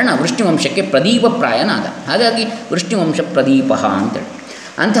ಜನಿಸಿದ ಕಾರಣ ವೃಷ್ಣಿವಂಶಕ್ಕೆ ಪ್ರದೀಪಪ್ರಾಯನಾದ. ಹಾಗಾಗಿ ವೃಷ್ಣಿವಂಶ ಪ್ರದೀಪ ಅಂತೇಳಿ.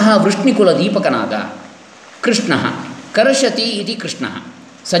 ಅಂತಹ ವೃಷ್ಣಿಕುಲ ದೀಪಕನಾದ ಕೃಷ್ಣ ಕರ್ಷತಿ ಇತಿ ಕೃಷ್ಣ,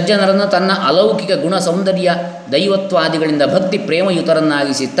 ಸಜ್ಜನರನ್ನು ತನ್ನ ಅಲೌಕಿಕ ಗುಣ ಸೌಂದರ್ಯ ದೈವತ್ವಾದಿಗಳಿಂದ ಭಕ್ತಿ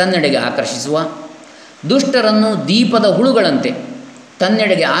ಪ್ರೇಮಯುತರನ್ನಾಗಿಸಿ ತನ್ನೆಡೆಗೆ ಆಕರ್ಷಿಸುವ, ದುಷ್ಟರನ್ನು ದೀಪದ ಹುಳುಗಳಂತೆ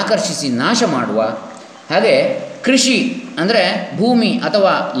ತನ್ನೆಡೆಗೆ ಆಕರ್ಷಿಸಿ ನಾಶ ಮಾಡುವ. ಹಾಗೆ ಕೃಷಿ ಅಂದರೆ ಭೂಮಿ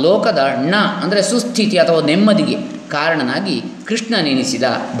ಅಥವಾ ಲೋಕದ ಣ ಅಂದರೆ ಸುಸ್ಥಿತಿ ಅಥವಾ ನೆಮ್ಮದಿಗೆ ಕಾರಣನಾಗಿ ಕೃಷ್ಣನೆನಿಸಿದ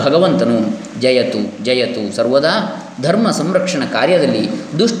ಭಗವಂತನು ಜಯತು ಜಯತು ಸರ್ವದಾ ಧರ್ಮ ಸಂರಕ್ಷಣ ಕಾರ್ಯದಲ್ಲಿ,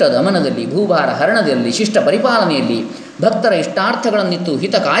 ದುಷ್ಟ ದಮನದಲ್ಲಿ, ಭೂಭಾರ ಹರಣದಲ್ಲಿ, ಶಿಷ್ಟ ಪರಿಪಾಲನೆಯಲ್ಲಿ, ಭಕ್ತರ ಇಷ್ಟಾರ್ಥಗಳನ್ನಿತ್ತು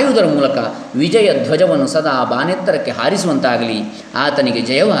ಹಿತ ಕಾಯುವುದರ ಮೂಲಕ ವಿಜಯ ಧ್ವಜವನ್ನು ಸದಾ ಬಾನೆತ್ತರಕ್ಕೆ ಹಾರಿಸುವಂತಾಗಲಿ, ಆತನಿಗೆ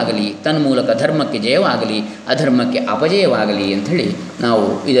ಜಯವಾಗಲಿ, ತನ್ಮೂಲಕ ಧರ್ಮಕ್ಕೆ ಜಯವಾಗಲಿ, ಅಧರ್ಮಕ್ಕೆ ಅಪಜಯವಾಗಲಿ ಅಂಥೇಳಿ ನಾವು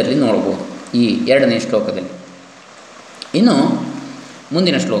ಇದರಲ್ಲಿ ನೋಡ್ಬೋದು ಈ 2ನೇ ಶ್ಲೋಕದಲ್ಲಿ. ಇನ್ನು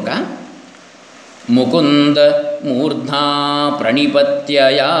ಮುಂದಿನ ಶ್ಲೋಕ ಮುಕುಂದ ಮೂರ್ಧ್ನಾ ಪ್ರಣಿಪತ್ಯ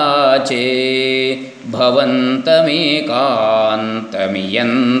ಯಾಚೆ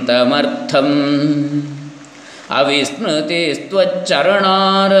ಭವಂತಮೇಕಾಂತಮಿಯಂತಮರ್ಥಂ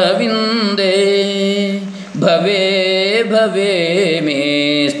ಅವಿಸ್ಮೃತಿಸ್ತ್ವಚ್ಚರಣಾರವಿಂದೇ ಭವೇ ಭವೇ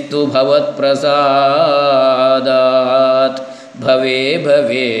ಮೇಸ್ತು ಭವತ್ಪ್ರಸಾದಾತ್ ಭವೇ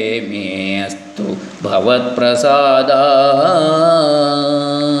ಭವೇ ಮೇಸ್ತು ಭವತ್ಪ್ರಸಾದಾತ್.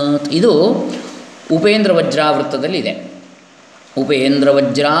 ಇದು ಉಪೇಂದ್ರ ವಜ್ರಾವೃತ್ತದಲ್ಲಿದೆ. ಉಪೇಂದ್ರ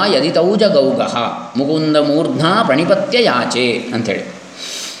ವಜ್ರ ಯದಿತೌಜ ಗೌಗಃ ಮುಕುಂದ ಮೂರ್ಧ್ನಾ ಪ್ರಣಿಪತ್ಯ ಯಾಚೆ ಅಂಥೇಳಿ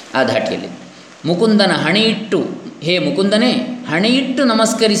ಆ ಧಾಟಿಯಲ್ಲಿ ಮುಕುಂದನ ಹಣೆಯಿಟ್ಟು, ಹೇ ಮುಕುಂದನೇ ಹಣೆಯಿಟ್ಟು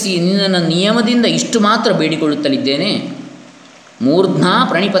ನಮಸ್ಕರಿಸಿ ನಿನ್ನ ನಿಯಮದಿಂದ ಇಷ್ಟು ಮಾತ್ರ ಬೇಡಿಕೊಳ್ಳುತ್ತಲಿದ್ದೇನೆ. ಮೂರ್ಧ್ನಾ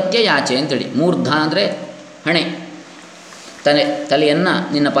ಪ್ರಣಿಪತ್ಯ ಯಾಚೆ ಅಂತೇಳಿ. ಮೂರ್ಧ ಅಂದರೆ ಹಣೆ, ತಲೆಯನ್ನು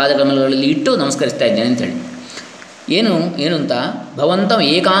ನಿನ್ನ ಪಾದಕಮಲಗಳಲ್ಲಿ ಇಟ್ಟು ನಮಸ್ಕರಿಸ್ತಾ ಇದ್ದೇನೆ ಅಂಥೇಳಿ. ಏನು ಅಂತ ಭವಂತಂ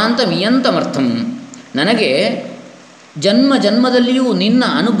ಏಕಾಂತ ಮಿಯಂತಮರ್ಥಂ, ನನಗೆ ಜನ್ಮ ಜನ್ಮದಲ್ಲಿಯೂ ನಿನ್ನ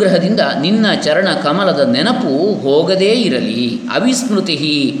ಅನುಗ್ರಹದಿಂದ ನಿನ್ನ ಚರಣ ಕಮಲದ ನೆನಪು ಹೋಗದೇ ಇರಲಿ. ಅವಿಸ್ಮೃತಿ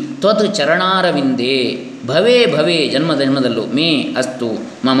ತ್ವತ್ ಚರಣಾರವಿಂದೇ ಭವೇ ಭವೇ ಜನ್ಮ ಜನ್ಮದಲ್ಲೂ ಮೇ ಅಸ್ತು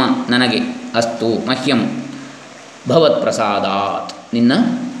ಮಮ ನನಗೆ ಅಸ್ತು ಮಹ್ಯಂ ಭವತ್ ಪ್ರಸಾದಾತ್ ನಿನ್ನ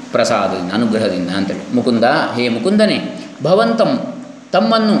ಪ್ರಸಾದದಿಂದ ಅನುಗ್ರಹದಿಂದ ಅಂತೇಳಿ. ಮುಕುಂದ ಹೇ ಮುಕುಂದನೇ ಭವಂತಂ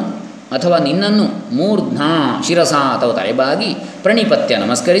ತಮ್ಮನ್ನು ಅಥವಾ ನಿನ್ನನ್ನು ಮೂರ್ಧ್ನಾ ಶಿರಸ ಅಥವಾ ತಲೆಬಾಗಿ ಪ್ರಣಿಪತ್ಯ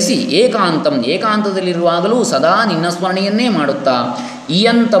ನಮಸ್ಕರಿಸಿ ಏಕಾಂತಂ ಏಕಾಂತದಲ್ಲಿರುವಾಗಲೂ ಸದಾ ನಿನ್ನ ಸ್ಮರಣೆಯನ್ನೇ ಮಾಡುತ್ತಾ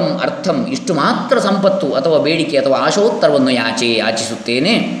ಇಯಂತಂ ಅರ್ಥಂ ಇಷ್ಟು ಮಾತ್ರ ಸಂಪತ್ತು ಅಥವಾ ಬೇಡಿಕೆ ಅಥವಾ ಆಶೋತ್ತರವನ್ನು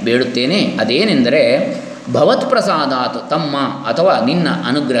ಯಾಚಿಸುತ್ತೇನೆ ಬೇಡುತ್ತೇನೆ. ಅದೇನೆಂದರೆ ಭವತ್ಪ್ರಸಾದಾತ್ ತಮ್ಮ ಅಥವಾ ನಿನ್ನ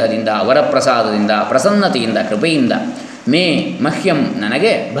ಅನುಗ್ರಹದಿಂದ ವರಪ್ರಸಾದದಿಂದ ಪ್ರಸನ್ನತೆಯಿಂದ ಕೃಪೆಯಿಂದ ಮೇ ಮಹ್ಯಂ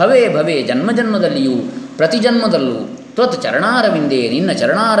ನನಗೆ ಭವೇ ಭವೇ ಜನ್ಮಜನ್ಮದಲ್ಲಿಯೂ ಪ್ರತಿಜನ್ಮದಲ್ಲೂ ತ್ವತ್ ಚರಣಾರವಿಂದೇ ನಿನ್ನ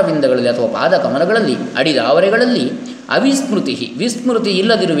ಚರಣಾರವಿಂದಗಳಲ್ಲಿ ಅಥವಾ ಪಾದಕಮಲಗಳಲ್ಲಿ ಅಡಿದಾವರೆಗಳಲ್ಲಿ ಅವಿಸ್ಮೃತಿ ವಿಸ್ಮೃತಿ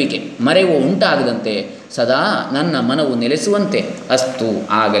ಇಲ್ಲದಿರುವಿಕೆ ಮರೆವು ಉಂಟಾಗದಂತೆ ಸದಾ ನನ್ನ ಮನವು ನೆಲೆಸುವಂತೆ ಅಸ್ತು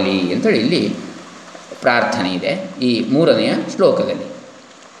ಆಗಲಿ ಅಂತೇಳಿ ಇಲ್ಲಿ ಪ್ರಾರ್ಥನೆ ಇದೆ ಈ 3ನೆಯ ಶ್ಲೋಕದಲ್ಲಿ.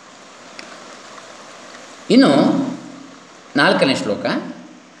 ಇನ್ನು 4ನೇ ಶ್ಲೋಕ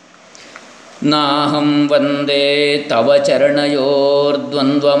ನಾಹಂ ವಂದೇ ತವ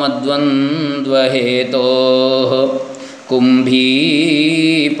ಚರಣಯೋರ್ದ್ವಂದ್ವಮದ್ವಂದ್ವಹೇತೋಃ ಕುಂಭೀಪಾಕಂ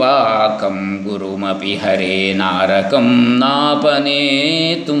ಗುರುಮಪಿ ಹರೇ ನಾರಕಂ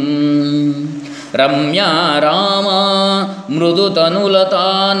ನಾಪನೇತುಂ ರಮ್ಯಾ ರಾಮ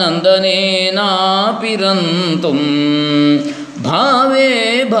ಮೃದುತನುಲತಾನಂದನೇನಾಪಿರಂತುಂ ಭಾವೇ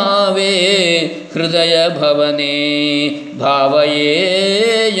ಭಾವೇ ಹೃದಯ ಭವನೇ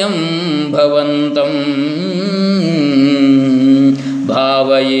ಭಾವಯೇಯಂ ಭವಂತಂ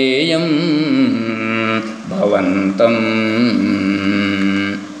ಭಾವಯೇಯಂ ಭವಂತಂ.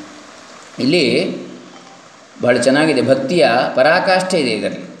 ಇಲ್ಲಿ ಬಹಳ ಚೆನ್ನಾಗಿದೆ, ಭಕ್ತಿಯ ಪರಾಕಾಷ್ಠೆ ಇದೆ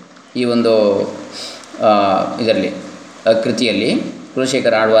ಇದರಲ್ಲಿ. ಈ ಒಂದು ಇದರಲ್ಲಿ ಕೃತಿಯಲ್ಲಿ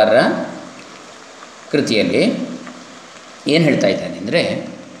ಕುಲಶೇಖರ ಆಳ್ವಾರರ ಕೃತಿಯಲ್ಲಿ ಏನು ಹೇಳ್ತಾ ಇದ್ದಾನೆ ಅಂದರೆ,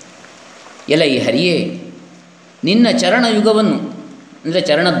 ಎಲ ಈ ಹರಿಯೇ ನಿನ್ನ ಚರಣಯುಗವನ್ನು ಅಂದರೆ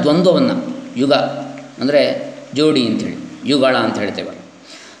ಚರಣದ್ವಂದ್ವವನ್ನು ಯುಗ ಅಂದರೆ ಜೋಡಿ ಅಂಥೇಳಿ, ಯುಗಳ ಅಂತ ಹೇಳ್ತೇವೆ.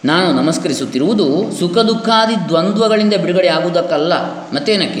 ನಾನು ನಮಸ್ಕರಿಸುತ್ತಿರುವುದು ಸುಖ ದುಃಖಾದಿ ದ್ವಂದ್ವಗಳಿಂದ ಬಿಡುಗಡೆ ಆಗುವುದಕ್ಕಲ್ಲ,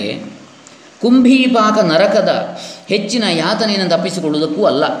 ಮತ್ತೇನಕ್ಕೆ? ಕುಂಭೀಪಾಕ ನರಕದ ಹೆಚ್ಚಿನ ಯಾತನೆಯನ್ನು ತಪ್ಪಿಸಿಕೊಳ್ಳುವುದಕ್ಕೂ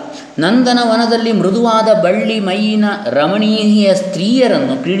ಅಲ್ಲ, ನಂದನವನದಲ್ಲಿ ಮೃದುವಾದ ಬಳ್ಳಿ ಮೈಯಿನ ರಮಣೀಯ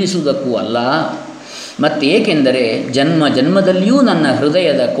ಸ್ತ್ರೀಯರನ್ನು ಕ್ರೀಡಿಸುವುದಕ್ಕೂ ಅಲ್ಲ, ಮತ್ತೇಕೆಂದರೆ ಜನ್ಮ ಜನ್ಮದಲ್ಲಿಯೂ ನನ್ನ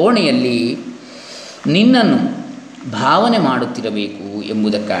ಹೃದಯದ ಕೋಣೆಯಲ್ಲಿ ನಿನ್ನನ್ನು ಭಾವನೆ ಮಾಡುತ್ತಿರಬೇಕು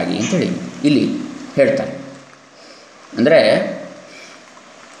ಎಂಬುದಕ್ಕಾಗಿ ಅಂತೇಳಿ ಇಲ್ಲಿ ಹೇಳ್ತಾರೆ. ಅಂದರೆ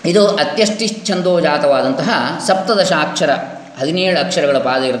ಇದು ಅತ್ಯಷ್ಟಿಚ್ಛಂದೋಜಾತವಾದಂತಹ ಸಪ್ತದಶಾಕ್ಷರ 17 ಅಕ್ಷರಗಳ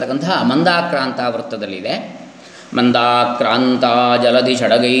ಪಾದ ಇರತಕ್ಕಂತಹ ಮಂದಾಕ್ರಾಂತ ವೃತ್ತದಲ್ಲಿದೆ. ಮಂದಾಕ್ರಾಂತ ಜಲಧಿ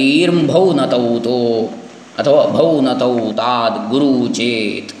ಷಡಗೈರ್ಭೌನತೌತೋ ಅಥವಾ ಭೌನತೌ ತಾದ್ ಗುರು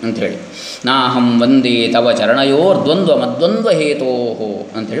ಚೇತ್ ಅಂಥೇಳಿ, ನಾಹಂ ವಂದೇ ತವ ಚರಣಯೋರ್ದ್ವಂದ್ವ ಮದ್ವಂದ್ವ ಹೇತೋ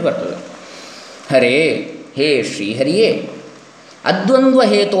ಅಂಥೇಳಿ ಬರ್ತದೆ. ಹರೇ, ಹೇ ಶ್ರೀಹರಿಯೇ, ಅದ್ವಂದ್ವ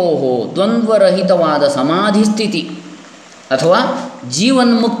ಹೇತೋ, ದ್ವಂದ್ವರಹಿತವಾದ ಸಮಾಧಿ ಸ್ಥಿತಿ ಅಥವಾ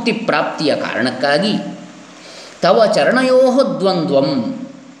ಜೀವನ್ಮುಕ್ತಿ ಪ್ರಾಪ್ತಿಯ ಕಾರಣಕ್ಕಾಗಿ ತವ ಚರಣಯೋ ದ್ವಂದ್ವಂ,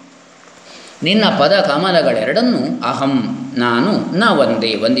 ನಿನ್ನ ಪದ ಕಮಲಗಳೆರಡನ್ನು ಅಹಂ ನಾನು ನ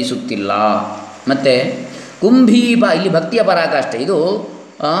ವಂದೇ ವಂದಿಸುತ್ತಿಲ್ಲ. ಮತ್ತು ಕುಂಭೀಪ ಇಲ್ಲಿ ಭಕ್ತಿಯ ಪರಾಕಾಷ್ಠೆ, ಇದು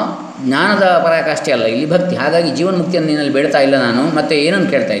ಜ್ಞಾನದ ಪರಾಕಾಷ್ಠೆ ಅಲ್ಲ, ಇಲ್ಲಿ ಭಕ್ತಿ. ಹಾಗಾಗಿ ಜೀವನ್ಮುಕ್ತಿಯನ್ನು ನಿನ್ನಲ್ಲಿ ಬೇಡ್ತಾ ಇಲ್ಲ ನಾನು. ಮತ್ತು ಏನನ್ನು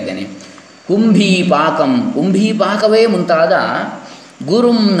ಕೇಳ್ತಾ ಇದ್ದೇನೆ? ಕುಂಭೀಪಾಕಂ, ಕುಂಭೀಪಾಕವೇ ಮುಂತಾದ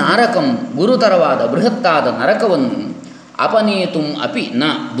ಗುರುಂ ನಾರಕಂ, ಗುರುತರವಾದ ಬೃಹತ್ತಾದ ನರಕವನ್ನು ಅಪನೇತುಂ ಅಪಿ ನ,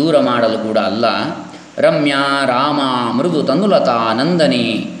 ದೂರ ಮಾಡಲು ಕೂಡ ಅಲ್ಲ. ರಮ್ಯಾ ರಾಮ ಮೃದು ತನುಲತಾ ನಂದನೆ,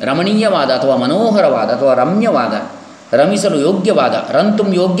 ರಮಣೀಯವಾದ ಅಥವಾ ಮನೋಹರವಾದ ಅಥವಾ ರಮ್ಯವಾದ, ರಮಿಸಲು ಯೋಗ್ಯವಾದ, ರಂತುಂ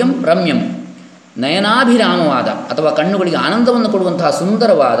ಯೋಗ್ಯಂ ರಮ್ಯಂ, ನಯನಾಭಿರಾಮವಾದ ಅಥವಾ ಕಣ್ಣುಗಳಿಗೆ ಆನಂದವನ್ನು ಕೊಡುವಂತಹ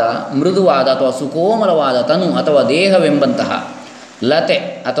ಸುಂದರವಾದ, ಮೃದುವಾದ ಅಥವಾ ಸುಕೋಮಲವಾದ ತನು ಅಥವಾ ದೇಹವೆಂಬಂತಹ ಲತೆ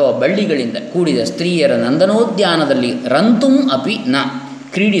ಅಥವಾ ಬಳ್ಳಿಗಳಿಂದ ಕೂಡಿದ ಸ್ತ್ರೀಯರ ನಂದನೋದ್ಯಾನದಲ್ಲಿ ರಂತುಂ ಅಪಿ ನ,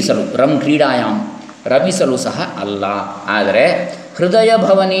 ಕ್ರೀಡಿಸಲು, ರಂ ಕ್ರೀಡಾಯಾಮ್, ರಮಿಸಲು ಸಹ ಅಲ್ಲ. ಆದರೆ ಹೃದಯ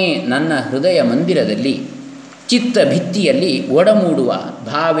ಭವನೇ, ನನ್ನ ಹೃದಯ ಮಂದಿರದಲ್ಲಿ, ಚಿತ್ತ ಭಿತ್ತಿಯಲ್ಲಿ ಒಡಮೂಡುವ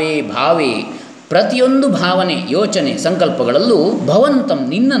ಭಾವೇ ಭಾವೇ, ಪ್ರತಿಯೊಂದು ಭಾವನೆ, ಯೋಚನೆ, ಸಂಕಲ್ಪಗಳಲ್ಲೂ ಭವಂತಂ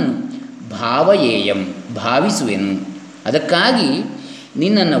ನಿನ್ನನ್ನು ಭಾವಯೇಯಂ ಭಾವಿಸುವೆನು, ಅದಕ್ಕಾಗಿ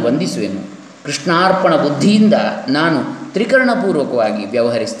ನಿನ್ನನ್ನು ವಂದಿಸುವೆನು. ಕೃಷ್ಣಾರ್ಪಣ ಬುದ್ಧಿಯಿಂದ ನಾನು ತ್ರಿಕರಣಪೂರ್ವಕವಾಗಿ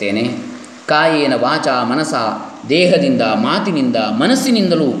ವ್ಯವಹರಿಸ್ತೇನೆ. ಕಾಯೇನ ವಾಚ ಮನಸ, ದೇಹದಿಂದ ಮಾತಿನಿಂದ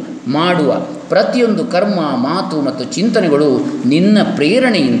ಮನಸ್ಸಿನಿಂದಲೂ ಮಾಡುವ ಪ್ರತಿಯೊಂದು ಕರ್ಮ, ಮಾತು ಮತ್ತು ಚಿಂತನೆಗಳು ನಿನ್ನ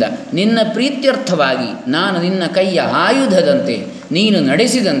ಪ್ರೇರಣೆಯಿಂದ, ನಿನ್ನ ಪ್ರೀತ್ಯರ್ಥವಾಗಿ ನಾನು ನಿನ್ನ ಕೈಯ ಆಯುಧದಂತೆ ನೀನು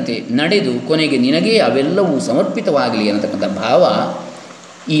ನಡೆಸಿದಂತೆ ನಡೆದು ಕೊನೆಗೆ ನಿನಗೇ ಅವೆಲ್ಲವೂ ಸಮರ್ಪಿತವಾಗಲಿ ಅನ್ನತಕ್ಕಂಥ ಭಾವ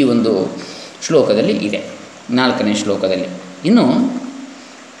ಈ ಒಂದು ಶ್ಲೋಕದಲ್ಲಿ ಇದೆ, 4ನೇ ಶ್ಲೋಕದಲ್ಲಿ. ಇನ್ನು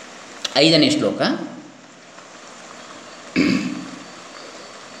 5ನೇ ಶ್ಲೋಕ.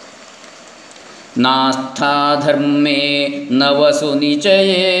 ನಾಸ್ಥಾ ಧರ್ಮೇ ನವಸು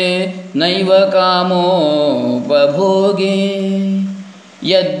ನಿಚಯೇ ನೈವ ಕಾಮೋಪಭೋಗೇ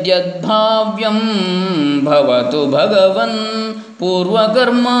ಯದ್ಯದ್ಭಾವ್ಯಂ ಭವತು ಭಗವನ್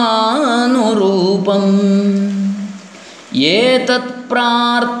ಪೂರ್ವಕರ್ಮಾನುರೂಪಂ ಏತತ್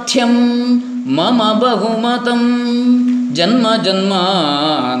ಪ್ರಾರ್ಥ್ಯಂ ಮಮ ಬಹುಮತಂ ಜನ್ಮ ಜನ್ಮಾಂತರೇಪಿ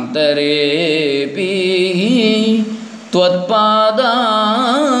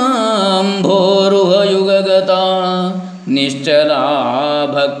ತ್ವತ್ಪಾದಾಂಭೋರುಹಯುಗಗತಾ ನಿಶ್ಚಲಾ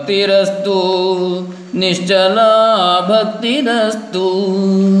ಭಕ್ತಿರಸ್ತು, ನಿಶ್ಚಲಾ ಭಕ್ತಿರಸ್ತು.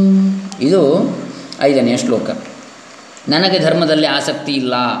 ಇದು 5ನೇ ಶ್ಲೋಕ. ನನಗೆ ಧರ್ಮದಲ್ಲಿ ಆಸಕ್ತಿ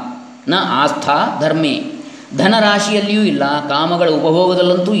ಇಲ್ಲ, ನ ಆಸ್ಥಾ ಧರ್ಮೇ, ಧನರಾಶಿಯಲ್ಲಿಯೂ ಇಲ್ಲ, ಕಾಮಗಳ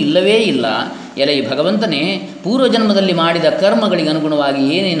ಉಪಭೋಗದಲ್ಲಂತೂ ಇಲ್ಲವೇ ಇಲ್ಲ. ಎಲೆ ಈ ಭಗವಂತನೇ, ಪೂರ್ವಜನ್ಮದಲ್ಲಿ ಮಾಡಿದ ಕರ್ಮಗಳಿಗೆ ಅನುಗುಣವಾಗಿ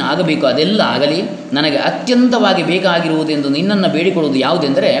ಏನೇನು ಆಗಬೇಕು ಅದೆಲ್ಲ ಆಗಲಿ. ನನಗೆ ಅತ್ಯಂತವಾಗಿ ಬೇಕಾಗಿರುವುದೆಂದು ನಿನ್ನನ್ನು ಬೇಡಿಕೊಳ್ಳುವುದು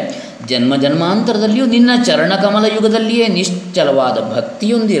ಯಾವುದೆಂದರೆ, ಜನ್ಮ ಜನ್ಮಾಂತರದಲ್ಲಿಯೂ ನಿನ್ನ ಚರಣಕಮಲ ಯುಗದಲ್ಲಿಯೇ ನಿಶ್ಚಲವಾದ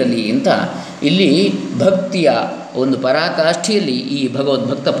ಭಕ್ತಿಯೊಂದಿರಲಿ ಅಂತ ಇಲ್ಲಿ ಭಕ್ತಿಯ ಒಂದು ಪರಾಕಾಷ್ಠೆಯಲ್ಲಿ ಈ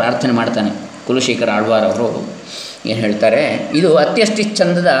ಭಗವದ್ಭಕ್ತ ಪ್ರಾರ್ಥನೆ ಮಾಡ್ತಾನೆ. ಕುಲಶೇಖರ ಆಳ್ವಾರ್ ಅವರು ಏನು ಹೇಳ್ತಾರೆ, ಇದು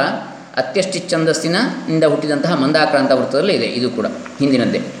ಅತ್ಯಷ್ಟಿಚ್ಛಂದಸ್ಸಿನ ಇಂದ ಹುಟ್ಟಿದಂತಹ ಮಂದಾಕ್ರಾಂತ ವೃತ್ತದಲ್ಲಿ ಇದೆ. ಇದು ಕೂಡ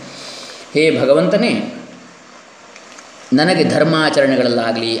ಹಿಂದಿನದ್ದೇ. ಹೇ ಭಗವಂತನೇ, ನನಗೆ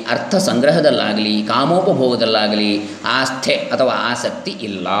ಧರ್ಮಾಚರಣೆಗಳಲ್ಲಾಗಲಿ, ಅರ್ಥ ಸಂಗ್ರಹದಲ್ಲಾಗಲಿ, ಕಾಮೋಪಭೋಗದಲ್ಲಾಗಲಿ ಆಸ್ಥೆ ಅಥವಾ ಆಸಕ್ತಿ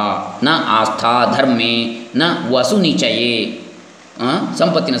ಇಲ್ಲ. ನ ಆಸ್ಥಾ ಧರ್ಮೇ ನ ವಸು ನಿಚಯೇ,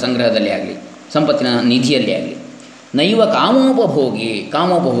 ಸಂಪತ್ತಿನ ಸಂಗ್ರಹದಲ್ಲಿ ಆಗಲಿ, ಸಂಪತ್ತಿನ ನಿಧಿಯಲ್ಲಿ ಆಗಲಿ. ನೈವ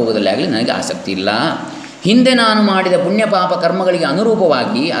ಕಾಮೋಪಭೋಗದಲ್ಲಿ ಆಗಲಿ ನನಗೆ ಆಸಕ್ತಿ ಇಲ್ಲ. ಹಿಂದೆ ನಾನು ಮಾಡಿದ ಪುಣ್ಯ ಪಾಪ ಕರ್ಮಗಳಿಗೆ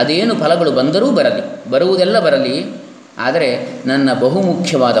ಅನುರೂಪವಾಗಿ ಅದೇನು ಫಲಗಳು ಬಂದರೂ ಬರುವುದೆಲ್ಲ ಬರಲಿ. ಆದರೆ ನನ್ನ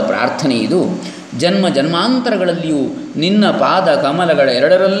ಬಹುಮುಖ್ಯವಾದ ಪ್ರಾರ್ಥನೆ ಇದು, ಜನ್ಮ ಜನ್ಮಾಂತರಗಳಲ್ಲಿಯೂ ನಿನ್ನ ಪಾದ ಕಮಲಗಳ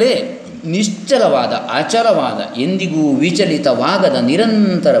ಎರಡರಲ್ಲೇ ನಿಶ್ಚಲವಾದ, ಅಚಲವಾದ, ಎಂದಿಗೂ ವಿಚಲಿತವಾಗದ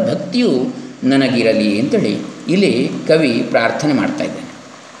ನಿರಂತರ ಭಕ್ತಿಯು ನನಗಿರಲಿ ಅಂತೇಳಿ ಇಲ್ಲಿ ಕವಿ ಪ್ರಾರ್ಥನೆ ಮಾಡ್ತಾ ಇದ್ದಾನೆ.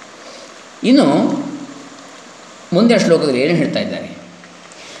 ಇನ್ನು ಮುಂದಿನ ಶ್ಲೋಕದಲ್ಲಿ ಏನು ಹೇಳ್ತಾ ಇದ್ದಾರೆ?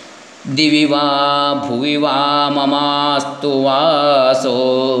 ದಿವಿ ವಾ ಭುವಿ ವಾ ಮಮಾಸ್ತು ವಾಸೋ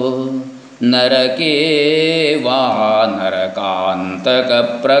ನರಕೇ ವಾ ನರಕಾಂತಕ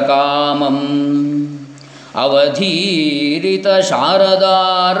ಪ್ರಕಾಮಂ ಅವಧೀರಿತ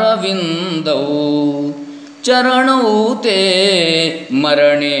ಶಾರದಾರವಿಂದೌ ಚರಣೌ ತೇ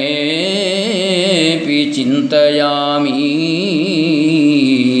ಮರಣೇಪಿ ಚಿಂತಯಾಮಿ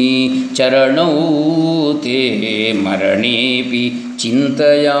ಚರಣೌ ತೇ ಮರಣೇಪಿ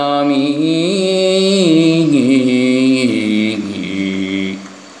ಚಿಂತಯಾಮಿ.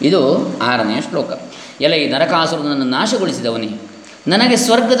 ಇದು 6ನೆಯ ಶ್ಲೋಕ. ಎಲೆ ಈ ನರಕಾಸುರನನ್ನು ನಾಶಗೊಳಿಸಿದವನೇ, ನನಗೆ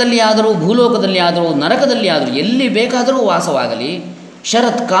ಸ್ವರ್ಗದಲ್ಲಿ ಆದರೂ ಭೂಲೋಕದಲ್ಲಿ ಆದರೂ ನರಕದಲ್ಲಿ ಆದರೂ ಎಲ್ಲಿ ಬೇಕಾದರೂ ವಾಸವಾಗಲಿ,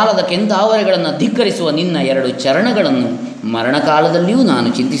 ಶರತ್ಕಾಲದ ಕೆಂದಾವರೆಗಳನ್ನು ಧಿಕ್ಕರಿಸುವ ನಿನ್ನ 2 ಚರಣಗಳನ್ನು ಮರಣಕಾಲದಲ್ಲಿಯೂ ನಾನು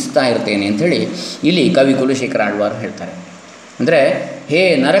ಚಿಂತಿಸ್ತಾ ಇರ್ತೇನೆ ಅಂಥೇಳಿ ಇಲ್ಲಿ ಕವಿ ಕುಲಶೇಖರ ಆಳ್ವಾರ್ ಹೇಳ್ತಾರೆ. ಅಂದರೆ ಹೇ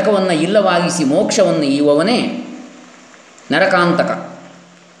ನರಕವನ್ನು ಇಲ್ಲವಾಗಿಸಿ ಮೋಕ್ಷವನ್ನು ಈವವನೇ ನರಕಾಂತಕ.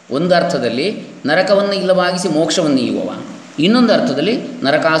 ಒಂದು ಅರ್ಥದಲ್ಲಿ ನರಕವನ್ನು ಇಲ್ಲವಾಗಿಸಿ ಮೋಕ್ಷವನ್ನು ಈವವ, ಇನ್ನೊಂದು ಅರ್ಥದಲ್ಲಿ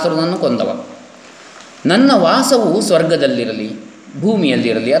ನರಕಾಸುರನನ್ನು ಕೊಂದವ. ನನ್ನ ವಾಸವು ಸ್ವರ್ಗದಲ್ಲಿರಲಿ,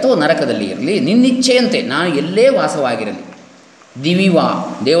 ಭೂಮಿಯಲ್ಲಿರಲಿ ಅಥವಾ ನರಕದಲ್ಲಿ ಇರಲಿ, ನಿನ್ನಿಚ್ಛೆಯಂತೆ ನಾನು ಎಲ್ಲೇ ವಾಸವಾಗಿರಲಿ. ದಿವಿವಾ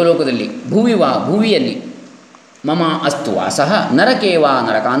ದೇವಲೋಕದಲ್ಲಿ, ಭುವಿವಾ ಭುವಿಯಲ್ಲಿ, ಮಮ ಅಸ್ತು ವಾಸಃ ನರಕೇ ವಾ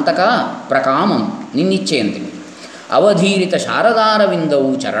ನರಕಾಂತಕ ಪ್ರಕಾಮಂ ನಿನ್ನಿಚ್ಛೆಯಂತೆ. ಅವಧೀರಿತ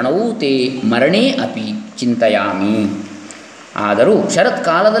ಶಾರದಾರವಿಂದವು ಚರಣವೂ ತೇ ಮರಣೇ ಅಪಿ ಚಿಂತಯಾಮಿ. ಆದರೂ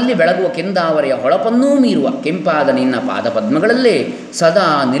ಶರತ್ಕಾಲದಲ್ಲಿ ಬೆಳಗುವ ಕೆಂದಾವರೆಯ ಹೊಳಪನ್ನೂ ಮೀರುವ ಕೆಂಪಾದ ನಿನ್ನ ಪಾದಪದ್ಮಗಳಲ್ಲೇ ಸದಾ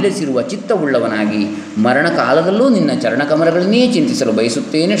ನೆಲೆಸಿರುವ ಚಿತ್ತವುಳ್ಳವನಾಗಿ ಮರಣಕಾಲದಲ್ಲೂ ನಿನ್ನ ಚರಣಕಮಲಗಳನ್ನೇ ಚಿಂತಿಸಲು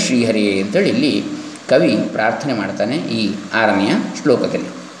ಬಯಸುತ್ತೇನೆ ಶ್ರೀಹರಿಯೇ ಅಂತೇಳಿ ಇಲ್ಲಿ ಕವಿ ಪ್ರಾರ್ಥನೆ ಮಾಡ್ತಾನೆ ಈ 6ನೆಯ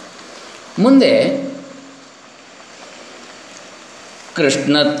ಶ್ಲೋಕದಲ್ಲಿ. ಮುಂದೆ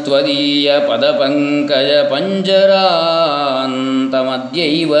ಕೃಷ್ಣತ್ವದೀಯ ಪದಪಂಕಜ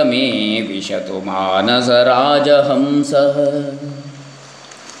ಪಂಜರಾಂತಮದ್ಯೈವ ಮೇ ವಿಶತು ಮಾನಸ ರಾಜಹಂಸಃ.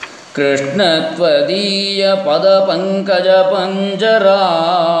 ಕೃಷ್ಣತ್ವದೀಯ ಪದಪಂಕಜ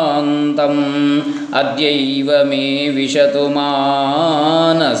ಪಂಜರಾಂತಂ ಅದ್ಯೈವ ಮೇ ವಿಶತು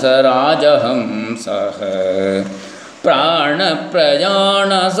ಮಾನಸ ರಾಜಹಂಸಃ.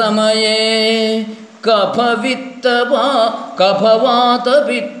 ಪ್ರಾಣಪ್ರಯಾಣ ಸಮಯೇ ಕಫವಾತಪಿತ್ತೈಃ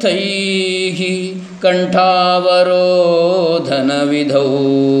ಕಂಠಾವರೋಧನವಿಧೌ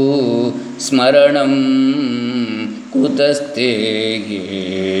ಸ್ಮರಣಂ ಕುತಸ್ತೆ.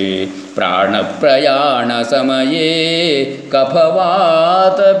 ಪ್ರಾಣಪ್ರಯಾಣ ಸಮಯೇ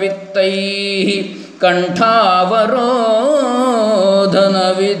ಕಫವಾತಪಿತ್ತೈಃ ಕಂಠಾವರೋಧನವಿಧೌ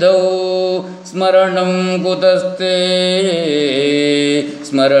ಸ್ಮರಣಂ ಕುತಸ್ತೆ.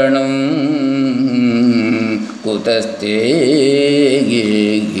 ಸ್ಮರಣಂ ಕುತಸ್ತೆ.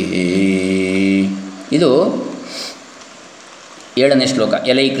 ಇದು 7ನೇ ಶ್ಲೋಕ.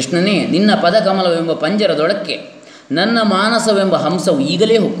 ಎಲೈ ಕೃಷ್ಣನೇ, ನಿನ್ನ ಪದಕಮಲವೆಂಬ ಪಂಜರದೊಳಕ್ಕೆ ನನ್ನ ಮಾನಸವೆಂಬ ಹಂಸವು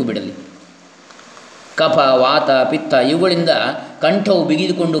ಈಗಲೇ ಹೊಕ್ಕು ಬಿಡಲಿ. ಕಫ ವಾತ ಪಿತ್ತ ಇವುಗಳಿಂದ ಕಂಠವು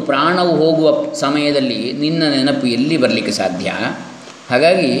ಬಿಗಿದುಕೊಂಡು ಪ್ರಾಣವು ಹೋಗುವ ಸಮಯದಲ್ಲಿ ನಿನ್ನ ನೆನಪು ಎಲ್ಲಿ ಬರಲಿಕ್ಕೆ ಸಾಧ್ಯ?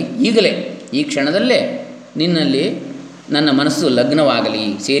 ಹಾಗಾಗಿ ಈಗಲೇ ಈ ಕ್ಷಣದಲ್ಲೇ ನಿನ್ನಲ್ಲಿ ನನ್ನ ಮನಸ್ಸು ಲಗ್ನವಾಗಲಿ,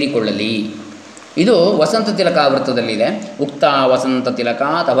 ಸೇರಿಕೊಳ್ಳಲಿ. ಇದು ವಸಂತ ತಿಲಕಾವೃತ್ತದಲ್ಲಿದೆ. ಉಕ್ತ ವಸಂತ ತಿಲಕ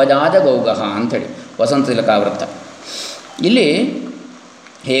ತವಜಾಜ ಗೌಗಹ ಅಂಥೇಳಿ ವಸಂತ ತಿಲಕಾವೃತ್ತ. ಇಲ್ಲಿ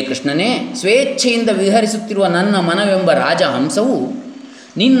ಹೇ ಕೃಷ್ಣನೇ, ಸ್ವೇಚ್ಛೆಯಿಂದ ವಿಹರಿಸುತ್ತಿರುವ ನನ್ನ ಮನವೆಂಬ ರಾಜಹಂಸವು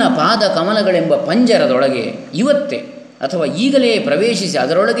ನಿನ್ನ ಪಾದ ಕಮಲಗಳೆಂಬ ಪಂಜರದೊಳಗೆ ಇವತ್ತೇ ಅಥವಾ ಈಗಲೇ ಪ್ರವೇಶಿಸಿ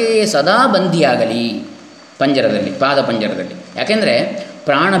ಅದರೊಳಗೆ ಸದಾ ಬಂಧಿಯಾಗಲಿ. ಪಂಜರದಲ್ಲಿ, ಪಾದ ಪಂಜರದಲ್ಲಿ. ಯಾಕೆಂದರೆ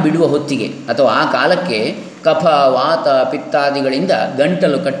ಪ್ರಾಣ ಬಿಡುವ ಹೊತ್ತಿಗೆ ಅಥವಾ ಆ ಕಾಲಕ್ಕೆ ಕಫ ವಾತ ಪಿತ್ತಾದಿಗಳಿಂದ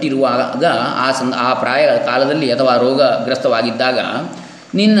ಗಂಟಲು ಕಟ್ಟಿರುವಾಗ ಆ ಪ್ರಾಯ ಕಾಲದಲ್ಲಿ ಅಥವಾ ರೋಗಗ್ರಸ್ತವಾಗಿದ್ದಾಗ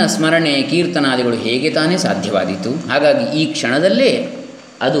ನಿನ್ನ ಸ್ಮರಣೆ ಕೀರ್ತನಾದಿಗಳು ಹೇಗೆ ತಾನೇ ಸಾಧ್ಯವಾದೀತು? ಹಾಗಾಗಿ ಈ ಕ್ಷಣದಲ್ಲೇ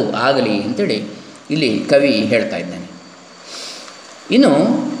ಅದು ಆಗಲಿ ಅಂತೇಳಿ ಇಲ್ಲಿ ಕವಿ ಹೇಳ್ತಾ ಇದ್ದಾನೆ. ಇನ್ನು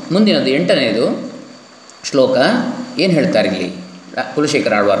ಮುಂದಿನದು 8ನೇದು ಶ್ಲೋಕ ಏನು ಹೇಳ್ತಾರೆ ಇಲ್ಲಿ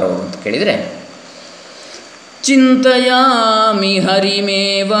ಕುಲಶೇಖರ ಆಳ್ವಾರ್ ಅವರು ಅಂತ ಕೇಳಿದರೆ, ಚಿಂತಯಾಮಿ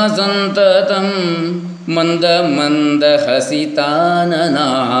ಹರಿಮೇವ ಸಂತತಂ ಮಂದ ಮಂದ ಹಸಿತಾನನಾಂಬುಜಂ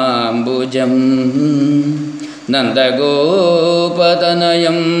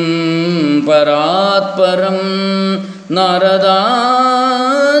ನಂದಗೋಪತನಯಂ ಪರಾತ್ಪರಂ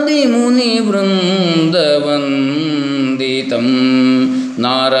ನಾರದಾದಿಮುನಿವೃಂದವಂದಿತಂ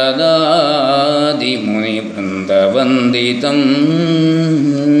ನಾರದಾದಿಮುನಿವೃಂದವಂದಿತಂ.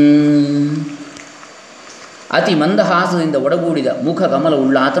 ಅತಿ ಮಂದಹಾಸದಿಂದ ಒಡಗೂಡಿದ ಮುಖ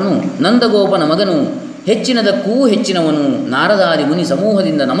ಕಮಲವುಳ್ಳಾತನು ನಂದಗೋಪನ ಮಗನು, ಹೆಚ್ಚಿನದಕ್ಕೂ ಹೆಚ್ಚಿನವನು, ನಾರದಾದಿ ಮುನಿ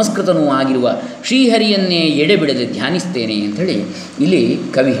ಸಮೂಹದಿಂದ ನಮಸ್ಕೃತನೂ ಆಗಿರುವ ಶ್ರೀಹರಿಯನ್ನೇ ಎಡೆಬಿಡದೆ ಧ್ಯಾನಿಸ್ತೇನೆ ಅಂಥೇಳಿ ಇಲ್ಲಿ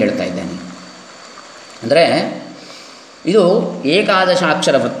ಕವಿ ಹೇಳ್ತಾ ಇದ್ದಾನೆ. ಅಂದರೆ ಇದು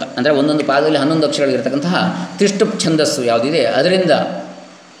ಏಕಾದಶಾಕ್ಷರ ವೃತ್ತ, ಅಂದರೆ ಒಂದೊಂದು ಪಾದದಲ್ಲಿ 11 ಅಕ್ಷರಗಳಿರ್ತಕ್ಕಂತಹ ತ್ರಿಷ್ಟುಪ್ ಛಂದಸ್ಸು ಯಾವುದಿದೆ ಅದರಿಂದ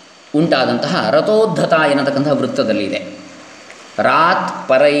ಉಂಟಾದಂತಹ ರಥೋದ್ಧತ ಎನ್ನತಕ್ಕಂತಹ ವೃತ್ತದಲ್ಲಿ ಇದೆ. ರಾತ್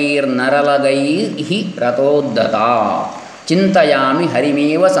ಪರೈರ್ನರಲಗೈಹಿ ರಥೋದ್ಧತ ಚಿಂತಯಾಮಿ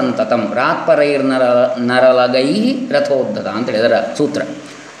ಹರಿಮೇವ ಸಂತತಂ. ರಾತ್ ನರಲಗೈಹಿ ರಥೋದ್ಧತ ಅಂತೇಳಿ ಅದರ ಸೂತ್ರ.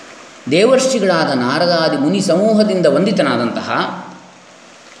 ದೇವರ್ಷಿಗಳಾದ ನಾರದಾದಿ ಮುನಿ ಸಮೂಹದಿಂದ ವಂದಿತನಾದಂತಹ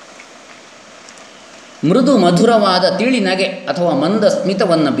ಮೃದು ಮಧುರವಾದ ತಿಳಿನಗೆ ಅಥವಾ ಮಂದ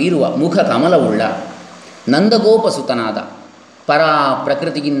ಸ್ಮಿತವನ್ನು ಬೀರುವ ಮುಖ ಕಮಲವುಳ್ಳ ನಂದಗೋಪಸುತನಾದ ಪರಾ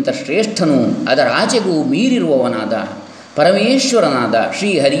ಪ್ರಕೃತಿಗಿಂತ ಶ್ರೇಷ್ಠನೂ ಅದರಾಚೆಗೂ ಮೀರಿರುವವನಾದ ಪರಮೇಶ್ವರನಾದ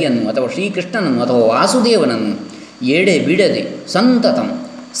ಶ್ರೀಹರಿಯನ್ನು ಅಥವಾ ಶ್ರೀಕೃಷ್ಣನನ್ನು ಅಥವಾ ವಾಸುದೇವನನ್ನು ಎಡೆ ಬಿಡದೆ ಸಂತತಂ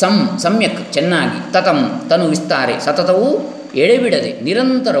ಸಮ್ಯಕ್ ಚೆನ್ನಾಗಿ ತತಂ ತನು ವಿಸ್ತಾರೆ ಸತತವೂ ಎಡೆಬಿಡದೆ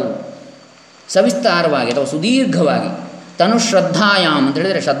ನಿರಂತರವೂ ಸವಿಸ್ತಾರವಾಗಿ ಅಥವಾ ಸುದೀರ್ಘವಾಗಿ ತನು ಶ್ರದ್ಧಾಯಾಮ್ ಅಂತ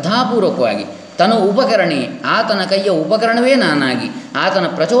ಹೇಳಿದರೆ ಶ್ರದ್ಧಾಪೂರ್ವಕವಾಗಿ ತನು ಉಪಕರಣೆ ಆತನ ಕೈಯ ಉಪಕರಣವೇ ನಾನಾಗಿ ಆತನ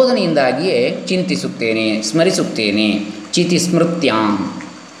ಪ್ರಚೋದನೆಯಿಂದಾಗಿಯೇ ಚಿಂತಿಸುತ್ತೇನೆ ಸ್ಮರಿಸುತ್ತೇನೆ. ಚಿತಿ ಸ್ಮೃತ್ಯಾಂ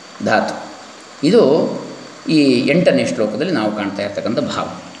ಧಾತು. ಇದು ಈ 8ನೇ ಶ್ಲೋಕದಲ್ಲಿ ನಾವು ಕಾಣ್ತಾ ಇರ್ತಕ್ಕಂಥ ಭಾವ.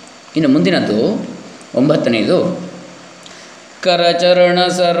 ಇನ್ನು ಮುಂದಿನದ್ದು 9ನೇದು ಕರಚರಣ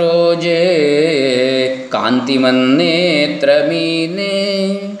ಸರೋಜೆ ಕಾಂತಿಮನ್ನೇತ್ರಮೀನೆ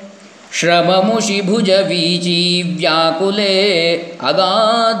ಶ್ರಮಮುಷಿ ಭುಜ ವೀಚಿ ವ್ಯಾಕುಲೆ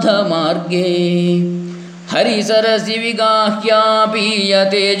ಅಗಾಧ ಮಾರ್ಗೇ ಹರಿಸರಸಿ ವಿಗಾಹ್ಯಾಪೀಯ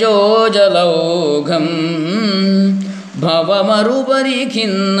ತೇಜೋ ಜಲೌಘಂ ಭವಮರುಪರಿ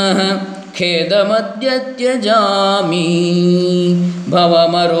ಖಿನ್ನಃ ಖೇದಮದ್ಯ ತ್ಯಜಾಮಿ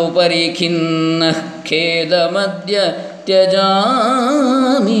ಭವಮರುಪರಿ ಖಿನ್ನಃ ಖೇದಮದ್ಯ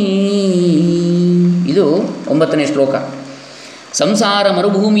ತ್ಯಜಾಮಿ. ಇದು 9ನೇ ಶ್ಲೋಕ. ಸಂಸಾರ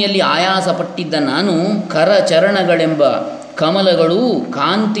ಮರುಭೂಮಿಯಲ್ಲಿ ಆಯಾಸಪಟ್ಟಿದ್ದ ನಾನು ಕರಚರಣಗಳೆಂಬ ಕಮಲಗಳೂ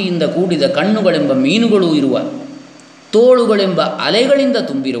ಕಾಂತಿಯಿಂದ ಕೂಡಿದ ಕಣ್ಣುಗಳೆಂಬ ಮೀನುಗಳೂ ಇರುವ ತೋಳುಗಳೆಂಬ ಅಲೆಗಳಿಂದ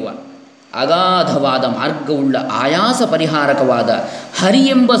ತುಂಬಿರುವ ಅಗಾಧವಾದ ಮಾರ್ಗವುಳ್ಳ ಆಯಾಸ ಪರಿಹಾರಕವಾದ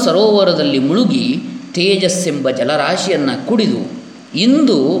ಹರಿಯೆಂಬ ಸರೋವರದಲ್ಲಿ ಮುಳುಗಿ ತೇಜಸ್ಸೆಂಬ ಜಲರಾಶಿಯನ್ನು ಕುಡಿದು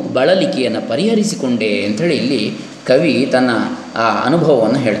ಇಂದು ಬಳಲಿಕೆಯನ್ನು ಪರಿಹರಿಸಿಕೊಂಡೆ ಅಂಥೇಳಿ ಇಲ್ಲಿ ಕವಿ ತನ್ನ ಆ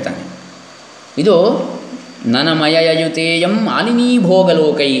ಅನುಭವವನ್ನು ಹೇಳ್ತಾನೆ. ಇದು ನನಮಯಯುತೇಯಂ ಮಾಲಿನೀ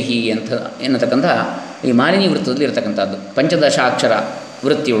ಭೋಗಲೋಕೈಹಿ ಅಂತ ಎನ್ನತಕ್ಕಂಥ ಈ ಮಾಲಿನಿ ವೃತ್ತದಲ್ಲಿ ಇರತಕ್ಕಂಥದ್ದು. ಪಂಚದಶಾಕ್ಷರ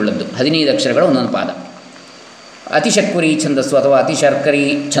ವೃತ್ತಿಯುಳ್ಳದ್ದು, 15 ಅಕ್ಷರಗಳ ಒಂದೊಂದು ಪಾದ. ಅತಿಶರ್ಕರಿ ಛಂದಸ್ಸು ಅಥವಾ ಅತಿಶರ್ಕರಿ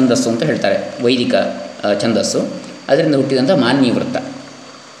ಛಂದಸ್ಸು ಅಂತ ಹೇಳ್ತಾರೆ, ವೈದಿಕ ಛಂದಸ್ಸು. ಅದರಿಂದ ಹುಟ್ಟಿದಂಥ ಮಾಲಿನಿ ವೃತ್ತ.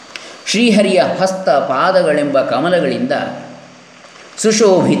 ಶ್ರೀಹರಿಯ ಹಸ್ತ ಪಾದಗಳೆಂಬ ಕಮಲಗಳಿಂದ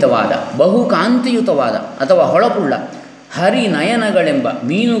ಸುಶೋಭಿತವಾದ ಬಹುಕಾಂತಿಯುತವಾದ ಅಥವಾ ಹೊಳಪುಳ್ಳ ಹರಿನಯನಗಳೆಂಬ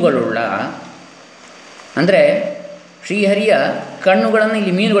ಮೀನುಗಳುಳ್ಳ, ಅಂದರೆ ಶ್ರೀಹರಿಯ ಕಣ್ಣುಗಳನ್ನು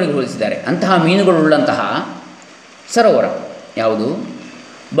ಇಲ್ಲಿ ಮೀನುಗಳಿಗೆ ಹೋಲಿಸಿದ್ದಾರೆ. ಅಂತಹ ಮೀನುಗಳುಳ್ಳಂತಹ ಸರೋವರ ಯಾವುದು?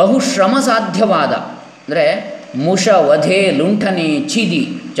 ಬಹುಶ್ರಮ ಸಾಧ್ಯವಾದ, ಅಂದರೆ ಮುಷ ವಧೆ ಲುಂಠನೆ ಛಿದಿ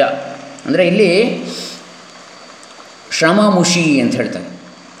ಚ, ಅಂದರೆ ಇಲ್ಲಿ ಶ್ರಮಮುಷಿ ಅಂತ ಹೇಳ್ತಾರೆ.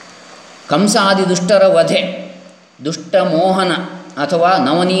 ಕಂಸಾದಿ ದುಷ್ಟರ ವಧೆ, ದುಷ್ಟ ಮೋಹನ ಅಥವಾ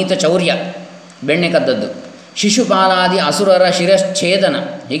ನವನೀತ ಚೌರ್ಯ, ಬೆಣ್ಣೆ ಕದ್ದದ್ದು. ಶಿಶುಪಾಲಾದಿ ಅಸುರರ ಶಿರಶ್ಛೇದನ,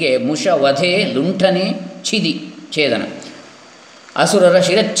 ಹೀಗೆ ಮುಷ ವಧೆ ಲುಂಠನೆ ಛಿದಿ ಛೇದನ, ಅಸುರರ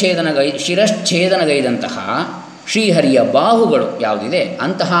ಶಿರಶ್ಛೇದನಗೈದಂತಹ ಶ್ರೀಹರಿಯ ಬಾಹುಗಳು ಯಾವುದಿದೆ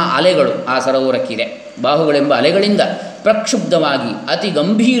ಅಂತಹ ಅಲೆಗಳು ಆ ಸರೋವರಕ್ಕಿದೆ. ಬಾಹುಗಳೆಂಬ ಅಲೆಗಳಿಂದ ಪ್ರಕ್ಷುಬ್ಧವಾಗಿ ಅತಿ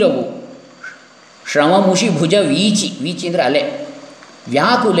ಗಂಭೀರವು ಶ್ರಮಮುಷಿ ಭುಜ ವೀಚಿ, ವೀಚಿ ಅಂದರೆ ಅಲೆ,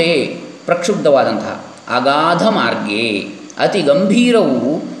 ವ್ಯಾಕುಲೆ ಪ್ರಕ್ಷುಬ್ಧವಾದಂತಹ, ಅಗಾಧ ಮಾರ್ಗೇ ಅತಿ ಗಂಭೀರವೂ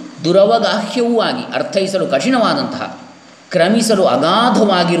ದುರವಗಾಹ್ಯವೂ ಆಗಿ ಅರ್ಥೈಸಲು ಕಠಿಣವಾದಂತಹ, ಕ್ರಮಿಸಲು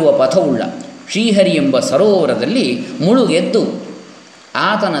ಅಗಾಧವಾಗಿರುವ ಪಥವುಳ್ಳ ಶ್ರೀಹರಿ ಎಂಬ ಸರೋವರದಲ್ಲಿ ಮುಳುಗೆದ್ದು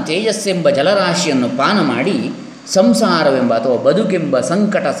ಆತನ ತೇಜಸ್ಸೆಂಬ ಜಲರಾಶಿಯನ್ನು ಪಾನ ಮಾಡಿ ಸಂಸಾರವೆಂಬ ಅಥವಾ ಬದುಕೆಂಬ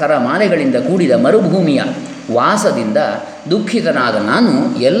ಸಂಕಟ ಸರಮಾಲೆಗಳಿಂದ ಕೂಡಿದ ಮರುಭೂಮಿಯ ವಾಸದಿಂದ ದುಃಖಿತನಾದ ನಾನು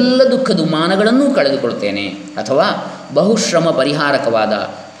ಎಲ್ಲ ದುಃಖ ದುಮ್ಮಾನಗಳನ್ನೂ ಕಳೆದುಕೊಳ್ತೇನೆ. ಅಥವಾ ಬಹುಶ್ರಮ ಪರಿಹಾರಕವಾದ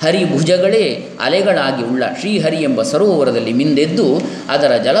ಹರಿಭುಜಗಳೇ ಅಲೆಗಳಾಗಿ ಉಳ್ಳ ಶ್ರೀಹರಿ ಎಂಬ ಸರೋವರದಲ್ಲಿ ಮಿಂದೆದ್ದು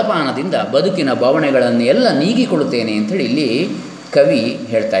ಅದರ ಜಲಪಾನದಿಂದ ಬದುಕಿನ ಬವಣೆಗಳನ್ನು ಎಲ್ಲ ನೀಗಿಕೊಳ್ಳುತ್ತೇನೆ ಅಂಥೇಳಿ ಇಲ್ಲಿ ಕವಿ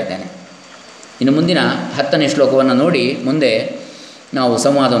ಹೇಳ್ತಾ ಇದ್ದಾನೆ. ಇನ್ನು ಮುಂದಿನ 10ನೇ ಶ್ಲೋಕವನ್ನು ನೋಡಿ ಮುಂದೆ ನಾವು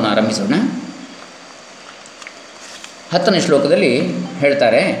ಸಂವಾದವನ್ನು ಆರಂಭಿಸೋಣ. 10ನೇ ಶ್ಲೋಕದಲ್ಲಿ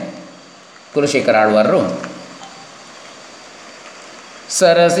ಹೇಳ್ತಾರೆ ಕುಲಶೇಖರ ಆಳ್ವಾರರು,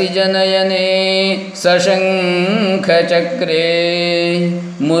 ಸರಸಿ ಜನಯನೇ ಸಶಂಖಚಕ್ರೇ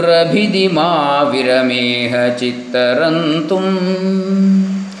ಮುರಭಿದಿ ಮಾವಿರಮೇಹ ಚಿತ್ತರಂತುಂ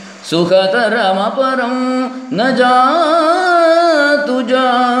ಸುಖತರಮಪರಂ ನ ಜಾತು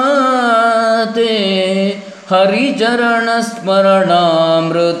ಜಾತೆ ಹರಿಚರಣ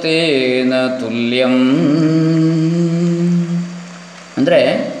ಸ್ಮರಣಾಮೃತೇನ ತುಲ್ಯಂ. ಅಂದರೆ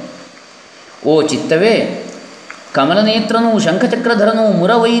ಓ ಚಿತ್ತವೇ, ಕಮಲನೇತ್ರನೂ ಶಂಖಚಕ್ರಧರನೂ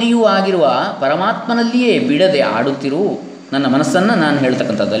ಮುರವೈರಿಯೂ ಆಗಿರುವ ಪರಮಾತ್ಮನಲ್ಲಿಯೇ ಬಿಡದೆ ಆಡುತ್ತಿರು. ನನ್ನ ಮನಸ್ಸನ್ನು ನಾನು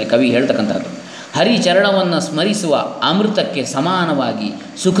ಹೇಳ್ತಕ್ಕಂಥದ್ದು, ಅಲ್ಲಿ ಕವಿ ಹೇಳ್ತಕ್ಕಂಥದ್ದು ಹರಿಚರಣವನ್ನು ಸ್ಮರಿಸುವ ಅಮೃತಕ್ಕೆ ಸಮಾನವಾಗಿ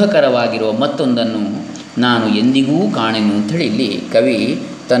ಸುಖಕರವಾಗಿರುವ ಮತ್ತೊಂದನ್ನು ನಾನು ಎಂದಿಗೂ ಕಾಣೆನು ಅಂಥೇಳಿ ಇಲ್ಲಿ ಕವಿ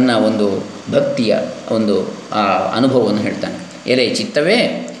ತನ್ನ ಒಂದು ಭಕ್ತಿಯ ಒಂದು ಅನುಭವವನ್ನು ಹೇಳ್ತಾನೆ. ಎಲೆ ಚಿತ್ತವೇ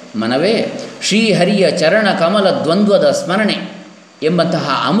ಮನವೇ ಶ್ರೀಹರಿಯ ಚರಣ ಕಮಲ ದ್ವಂದ್ವದ ಸ್ಮರಣೆ ಎಂಬಂತಹ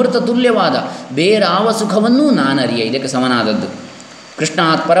ಅಮೃತ ತುಲ್ಯವಾದ ಬೇರಾವ ಸುಖವನ್ನೂ ನಾನರಿಯೆ, ಇದಕ್ಕೆ ಸಮನಾದದ್ದು.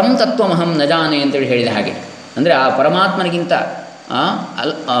 ಕೃಷ್ಣಾತ್ ಪರಂ ತತ್ವಮಹಂ ನ ಜಾನೆ ಅಂತೇಳಿ ಹೇಳಿದ ಹಾಗೆ, ಅಂದರೆ ಆ ಪರಮಾತ್ಮನಿಗಿಂತ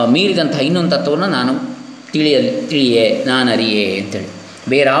ಮೀರಿದಂಥ ಇನ್ನೊಂದು ತತ್ವವನ್ನು ನಾನು ತಿಳಿಯೇ ನಾನರಿಯೇ ಅಂತೇಳಿ,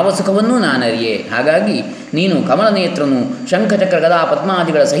 ಬೇರಾವ ಸುಖವನ್ನೂ ನಾನರಿಯೇ. ಹಾಗಾಗಿ ನೀನು ಕಮಲನೇತ್ರನು ಶಂಖಚಕ್ರ ಗದಾ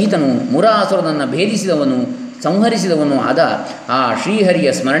ಪದ್ಮಾದಿಗಳ ಸಹಿತನು ಮುರಾಸುರನನ್ನು ಭೇದಿಸಿದವನು ಸಂಹರಿಸಿದವನು ಆದ ಆ ಶ್ರೀಹರಿಯ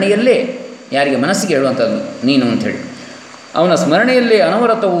ಸ್ಮರಣೆಯಲ್ಲೇ, ಯಾರಿಗೆ ಮನಸ್ಸಿಗೆ ಹೇಳುವಂಥದ್ದು ನೀನು ಅಂಥೇಳಿ, ಅವನ ಸ್ಮರಣೆಯಲ್ಲೇ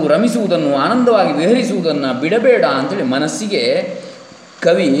ಅನವರತವು ರಮಿಸುವುದನ್ನು ಆನಂದವಾಗಿ ವಿಹರಿಸುವುದನ್ನು ಬಿಡಬೇಡ ಅಂಥೇಳಿ ಮನಸ್ಸಿಗೆ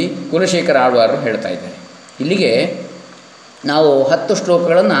ಕವಿ ಕುಲಶೇಖರ ಆಳ್ವಾರರು ಹೇಳ್ತಾ ಇದ್ದಾರೆ. ಇಲ್ಲಿಗೆ ನಾವು 10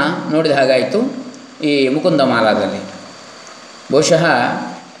 ಶ್ಲೋಕಗಳನ್ನು ನೋಡಿದ ಹಾಗಾಯಿತು ಈ ಮುಕುಂದ ಮಾಲಾದಲ್ಲಿ. ಬಹುಶಃ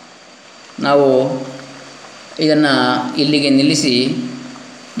ನಾವು ಇದನ್ನು ಇಲ್ಲಿಗೆ ನಿಲ್ಲಿಸಿ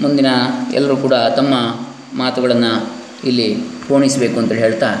ಮುಂದಿನ ಎಲ್ಲರೂ ಕೂಡ ತಮ್ಮ ಮಾತುಗಳನ್ನು ಇಲ್ಲಿ ಪೋಣಿಸಬೇಕು ಅಂತೇಳಿ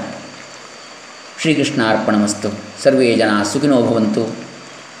ಹೇಳ್ತಾ, ಶ್ರೀಕೃಷ್ಣ ಅರ್ಪಣಮಸ್ತು. ಸರ್ವೇ ಜನ ಸುಖಿನೋ ಭವಂತು.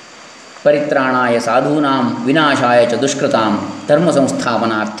 ಪರಿತ್ರಾಣಾಯ ಸಾಧೂನಾಂ ವಿನಾಶಾಯ ಚ ದುಷ್ಕೃತಾಂ ಧರ್ಮ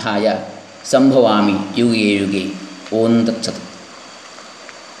ಸಂಸ್ಥಾಪನಾರ್ಥಾಯ ಸಂಭವಾಮಿ ಯುಗೆ ಯುಗೆ. ಓಂ ತತ್ಸತ್.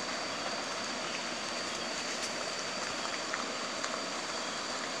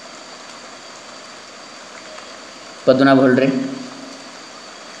 ಪದ್ಮನಾಭ ಹೊಳ್ರಿ.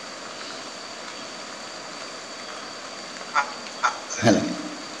 ಹಲೋ.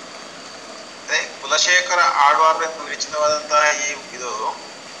 ಕುಲಶೇಖರ ಆಳ್ವಾರ್ ವಿರಚಿತವಾದಂತಹ ಇದು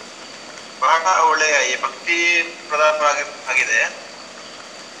ಬಹಳ ಒಳ್ಳೆಯ ಈ ಭಕ್ತಿ ಪ್ರಧಾನವಾಗಿದೆ.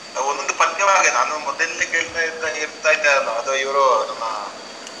 ಒಂದೊಂದು ಪದ್ಯವಾಗಿದೆ. ನಾನು ಮೊದಲನೇ ಇರ್ತಾ ಇದ್ದೆ ಅದು ಇವರು ನಮ್ಮ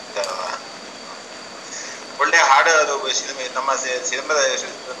ಒಳ್ಳೆ ಹಾಡು, ಅದು ನಮ್ಮ ಸಿನಿಮಾದ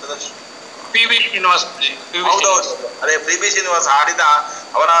ಹೌದೌದು, ಅದೇ ಪಿ ಬಿ ಶ್ರೀನಿವಾಸ್ ಹಾಡಿದ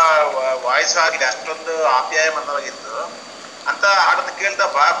ಅವರ ವಾಯ್ಸ್ ಆಗಲಿ ಅಷ್ಟೊಂದು ಆಪ್ಯಾಯಮಾನವಾಗಿತ್ತು. ಅಂತ ಹಾಡನ್ನು ಕೇಳ್ತಾ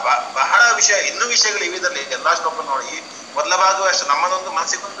ಬಹಳ ವಿಷಯ, ಇನ್ನೂ ವಿಷಯಗಳು ಇವಿದಲ್ಲಿ ಎಲ್ಲಾ ಶ್ಲೋಕ ನೋಡಿ. ಮೊದಲ ಭಾಗ ಅಷ್ಟು ನಮ್ಮದೊಂದು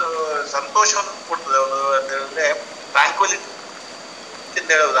ಮನಸ್ಸಿಗೊಂದು ಸಂತೋಷವನ್ನು ಕೊಡ್ತದೆ. ಅಂತ ಹೇಳಿದ್ರೆ ಟ್ರಾಂಕ್ವಿಲಿಟಿ ಅಂತ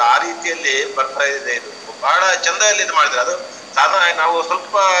ಹೇಳೋದು ಆ ರೀತಿಯಲ್ಲಿ ಬರ್ತಾ ಇದೆ. ಇದು ಬಹಳ ಚಂದಲ್ಲಿ ಇದು ಮಾಡಿದ್ರೆ, ಅದು ಸಾಧಾರಣ ನಾವು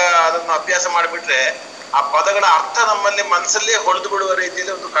ಸ್ವಲ್ಪ ಅದನ್ನು ಅಭ್ಯಾಸ ಮಾಡಿಬಿಟ್ರೆ ಆ ಪದಗಳ ಅರ್ಥ ನಮ್ಮಲ್ಲಿ ಮನಸ್ಸಲ್ಲೇ ಹೊಡೆದು ಬಿಡುವ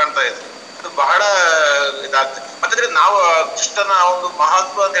ರೀತಿಯಲ್ಲಿ ಒಂದು ಕಾಣ್ತಾ ಇದೆ. ಅದು ಬಹಳ ಇದಾಗ್ತದೆ. ಮತ್ತೆ ನಾವು ಕೃಷ್ಣನ ಒಂದು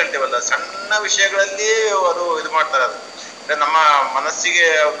ಮಹತ್ವ ಅಂತ ಹೇಳ್ತೇವಲ್ಲ, ಸಣ್ಣ ವಿಷಯಗಳಲ್ಲಿ ಅದು ಇದು ಮಾಡ್ತಾರೆ. ಅದು ನಮ್ಮ ಮನಸ್ಸಿಗೆ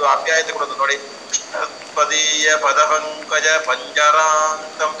ಒಂದು ಆಪ್ಯಾಯತೆ ಕೊಡೋದು ನೋಡಿ. ಕೃಷ್ಣ ಪದೀಯ ಪದಪಂಕಜ ಪಂಜರ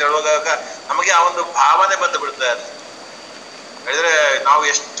ಅಂತ ಹೇಳುವಾಗ ನಮಗೆ ಆ ಒಂದು ಭಾವನೆ ಬಂದು ಬಿಡುತ್ತೆ. ಅದು ಹೇಳಿದ್ರೆ ನಾವು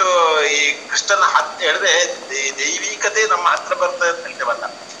ಎಷ್ಟು ಈ ಕೃಷ್ಣನ ಹೇಳಿದ್ರೆ ದೈವಿಕತೆ ನಮ್ಮ ಹತ್ರ ಬರ್ತದೆ ಅಂತ ಹೇಳ್ತೇವಲ್ಲ,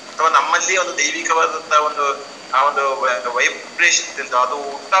 ಅಥವಾ ನಮ್ಮಲ್ಲಿ ಒಂದು ದೈವಿಕವಾದಂತಹ ಒಂದು ಆ ಒಂದು ವೈಬ್ರೇಷನ್ ಅದು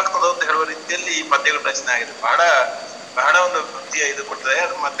ಉಂಟಾಗ್ತದೆ ಅಂತ ಹೇಳುವ ರೀತಿಯಲ್ಲಿ ಈ ಪದ್ಯಗಳು ರಚನೆ ಆಗಿದೆ. ಬಹಳ ಬಹಳ ಒಂದು ಭಕ್ತಿಯ ಇದು ಕೊಡ್ತದೆ.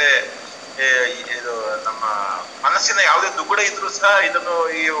 ಅದು ಮತ್ತೆ ಇದು ನಮ್ಮ ಮನಸ್ಸಿನ ಯಾವುದೇ ದುಗುಡ ಇದ್ರೂ ಸಹ ಇದನ್ನು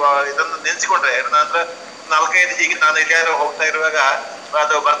ನೆನೆಸಿಕೊಂಡ್ರೆ, ಅಂದ್ರೆ 4-5 ಹೀಗೆ ನಾನು ಎಲ್ಲಿಯಾದ್ರೂ ಹೋಗ್ತಾ ಇರುವಾಗ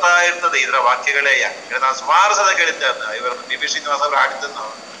ಅದು ಬರ್ತಾ ಇರ್ತದೆ ಇದರ ವಾಕ್ಯಗಳೇ. ನಾನು ಸುಮಾರು ಸಲ ಕೇಳಿದ್ದೆ ಅದನ್ನ, ಇವರ ಪಿ ಬಿ ಶ್ರೀನಿವಾಸ್ ಅವರು ಹಾಡಿದ್ದನ್ನು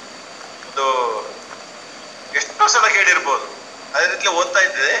ಅದು ಎಷ್ಟೋ ಸಲ ಕೇಳಿರ್ಬೋದು. ಅದೇ ರೀತಿ ಓದ್ತಾ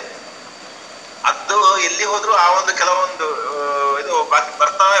ಇದ್ದೆ. ಅದು ಎಲ್ಲಿ ಹೋದ್ರು ಆ ಒಂದು ಕೆಲವೊಂದು ಇದು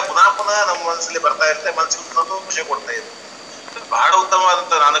ಬರ್ತಾ ಪುನಃ ನಮ್ಮ ಮನಸ್ಸಲ್ಲಿ ಬರ್ತಾ ಇರುತ್ತೆ. ಮನಸ್ಸಿಗೆ ಸಂತೋಷ ಕೊಡ್ತಾ ಇದೆ. ಬಹಳ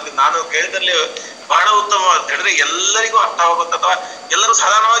ಉತ್ತಮವಾದಂತ ನಾನು ಕೇಳಿದಲ್ಲಿ ಬಹಳ ಉತ್ತಮ ಅಂತ ಹೇಳಿದ್ರೆ ಎಲ್ಲರಿಗೂ ಅರ್ಥ ಆಗುತ್ತೆ, ಅಥವಾ ಎಲ್ಲರೂ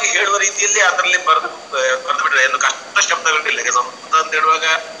ಸಾಧಾರಣವಾಗಿ ಹೇಳುವ ರೀತಿಯಲ್ಲಿ ಅದರಲ್ಲಿ ಬರೆದು ಬಿಟ್ರೆ ಏನು ಕಷ್ಟ ಶಬ್ದಗಳಿಲ್ಲ. ಸ್ವಂತ ಅಂತ ಹೇಳುವಾಗ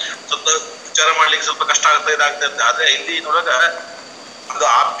ಸ್ವಲ್ಪ ಉಚ್ಚಾರ ಮಾಡ್ಲಿಕ್ಕೆ ಸ್ವಲ್ಪ ಕಷ್ಟ ಆಗ್ತಾ ಇದಾಗ್ತದೆ. ಆದ್ರೆ ಇಲ್ಲಿ ನೋಡುವಾಗ ಅದು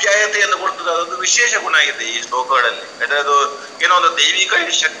ಆಪ್ಯಾಯತೆಯನ್ನು ಕೊಡ್ತದೆ. ಅದೊಂದು ವಿಶೇಷ ಗುಣ ಆಗಿದೆ ಈ ಶ್ಲೋಕಗಳಲ್ಲಿ. ಯಾಕಂದ್ರೆ ಅದು ಏನೋ ಒಂದು ದೈವಿಕ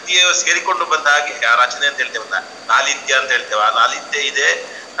ಶಕ್ತಿಯ ಸೇರಿಕೊಂಡು ಬಂದ ಹಾಗೆ ಆ ರಚನೆ ಅಂತ ಹೇಳ್ತೇವಲ್ಲ, ಲಾಲಿತ್ಯ ಅಂತ ಹೇಳ್ತೇವೆ. ಆ ಲಾಲಿತ್ಯ ಇದೆ,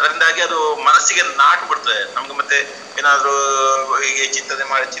 ಅದರಿಂದಾಗಿ ಅದು ಮನಸ್ಸಿಗೆ ನಾಟು ಬಿಡ್ತದೆ ನಮ್ಗೆ. ಮತ್ತೆ ಏನಾದ್ರು ಹೀಗೆ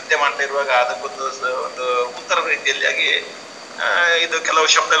ಚಿಂತೆ ಮಾಡ್ತಾ ಇರುವಾಗ ಅದಕ್ಕೊಂದು ಒಂದು ಉತ್ತರ ರೀತಿಯಲ್ಲಿ ಆಗಿ ಇದು ಕೆಲವು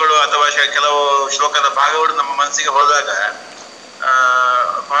ಶಬ್ದಗಳು ಅಥವಾ ಕೆಲವು ಶ್ಲೋಕದ ಭಾಗಗಳು ನಮ್ಮ ಮನಸ್ಸಿಗೆ ಹೋದಾಗ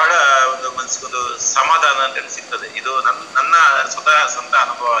ಬಹಳ ಒಂದು ಮನಸ್ಸಿಗೊಂದು ಸಮಾಧಾನ ಅಂತ ಹೇಳಿ ಸಿಗ್ತದೆ. ಇದು ನನ್ನ ಸ್ವತಃ ಸ್ವಂತ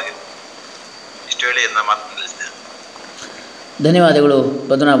ಅನುಭವ ಆಗಿದೆ. ಇಷ್ಟು ಹೇಳಿ ನನ್ನ ಮಾತು ನಿಲ್ಲಿಸ್ತೇನೆ. ಧನ್ಯವಾದಗಳು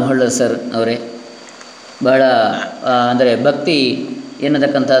ಪದ್ಮನಾಭ ಹೊಳ್ಳ ಸರ್ ಅವರೇ. ಬಹಳ ಅಂದರೆ ಭಕ್ತಿ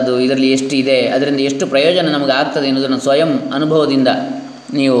ಎನ್ನತಕ್ಕಂಥದ್ದು ಇದರಲ್ಲಿ ಎಷ್ಟು ಇದೆ, ಅದರಿಂದ ಎಷ್ಟು ಪ್ರಯೋಜನ ನಮಗೆ ಆಗ್ತದೆ ಎನ್ನುವುದನ್ನು ಸ್ವಯಂ ಅನುಭವದಿಂದ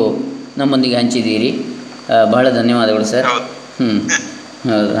ನೀವು ನಮ್ಮೊಂದಿಗೆ ಹಂಚಿದ್ದೀರಿ. ಬಹಳ ಧನ್ಯವಾದಗಳು ಸರ್.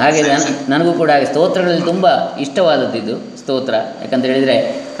 ಹೌದು, ಹಾಗೆ ನನಗೂ ಕೂಡ ಹಾಗೆ ಸ್ತೋತ್ರಗಳಲ್ಲಿ ತುಂಬ ಇಷ್ಟವಾದದ್ದು ಇದು ಸ್ತೋತ್ರ. ಯಾಕಂತ ಹೇಳಿದರೆ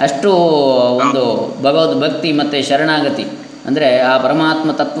ಅಷ್ಟು ಒಂದು ಭಗವದ್ ಭಕ್ತಿ ಮತ್ತು ಶರಣಾಗತಿ ಅಂದರೆ ಆ ಪರಮಾತ್ಮ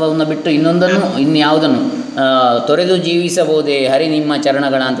ತತ್ವವನ್ನು ಬಿಟ್ಟು ಇನ್ನೊಂದನ್ನು ಇನ್ಯಾವುದನ್ನು ತೊರೆದು ಜೀವಿಸಬಹುದೇ ಹರಿ ನಿಮ್ಮ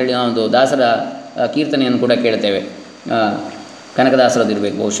ಚರಣಗಳ ಅಂತೇಳಿ ನಾವೊಂದು ದಾಸರ ಕೀರ್ತನೆಯನ್ನು ಕೂಡ ಕೇಳ್ತೇವೆ.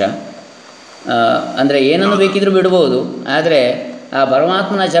 ಕನಕದಾಸರದಿರಬೇಕು ಬಹುಶಃ. ಅಂದರೆ ಏನನ್ನು ಬೇಕಿದ್ರೂ ಬಿಡ್ಬೋದು, ಆದರೆ ಆ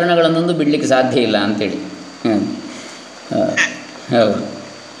ಪರಮಾತ್ಮನ ಚರಣಗಳನ್ನೊಂದು ಬಿಡಲಿಕ್ಕೆ ಸಾಧ್ಯ ಇಲ್ಲ ಅಂಥೇಳಿ. ಹೌದು,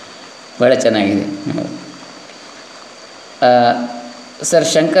 ಭಾಳ ಚೆನ್ನಾಗಿದೆ. ಸರ್,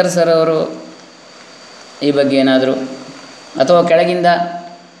 ಶಂಕರ್ ಸರ್ ಅವರು ಈ ಬಗ್ಗೆ ಏನಾದರೂ, ಅಥವಾ ಕೆಳಗಿಂದ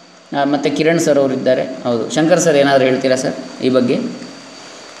ಮತ್ತು ಕಿರಣ್ ಸರ್ ಅವರು ಇದ್ದಾರೆ. ಹೌದು, ಶಂಕರ್ ಸರ್ ಏನಾದರೂ ಹೇಳ್ತೀರಾ ಸರ್ ಈ ಬಗ್ಗೆ?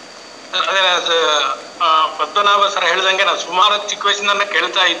 ಅದೇ ಪದ್ಮನಾಭ ಸರ್ ಹೇಳ್ದಂಗೆ ನಾನು ಸುಮಾರು ಚಿಕ್ಕ ವಯಸ್ಸಿನ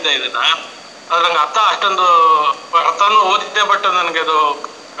ಕೇಳ್ತಾ ಇದ್ದೆ ಇದನ್ನ. ಅದ್ರ ನಂಗೆ ಅಷ್ಟೊಂದು ಅರ್ಥನೂ ಓದಿದ್ದೆ, ಬಟ್ ನನಗೆ ಅದು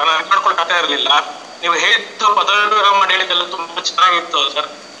ಮಾಡ್ಕೊಳಕ್ ಇರಲಿಲ್ಲ. ನೀವು ಹೇಳಿದ್ದು ಪದವಿಯೋಗ ಮಾಡಿ ಹೇಳಿದ್ದೆಲ್ಲ ತುಂಬಾ ಚೆನ್ನಾಗಿತ್ತು ಸರ್.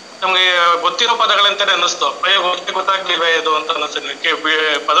 ನಮ್ಗೆ ಗೊತ್ತಿರೋ ಪದಗಳಂತಾನೆ ಅನ್ನಿಸ್ತು, ಗೊತ್ತಾಗ್ಲಿಲ್ವೇ ಇದು ಅಂತ ಅನ್ನಿಸ್ತು.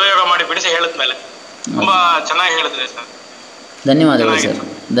 ಪದವಿಯೋಗ ಮಾಡಿ ಬಿಡಿಸಿ ಹೇಳಿದ್ಮೇಲೆ ತುಂಬಾ ಚೆನ್ನಾಗಿ ಹೇಳಿದ್ರಿ ಸರ್. ಧನ್ಯವಾದಗಳು ಸರ್,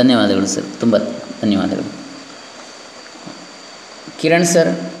 ಧನ್ಯವಾದಗಳು ಸರ್, ತುಂಬ ಧನ್ಯವಾದಗಳು. ಕಿರಣ್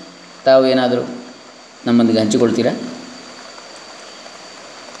ಸರ್, ತಾವು ಏನಾದರೂ ನಮ್ಮೊಂದಿಗೆ ಹಂಚಿಕೊಳ್ತೀರಾ?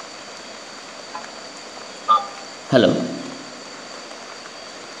 ಹಲೋ,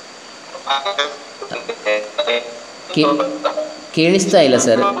 ಕೇಳಿಸ್ತಾ ಇಲ್ಲ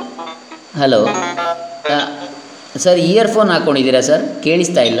ಸರ್. ಹಲೋ ಸರ್, ಇಯರ್ಫೋನ್ ಹಾಕ್ಕೊಂಡಿದ್ದೀರಾ ಸರ್?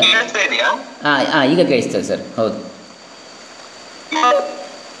 ಕೇಳಿಸ್ತಾ ಇಲ್ಲ. ಹಾಂ, ಈಗ ಕೇಳಿಸ್ತದೆ ಸರ್. ಹೌದು,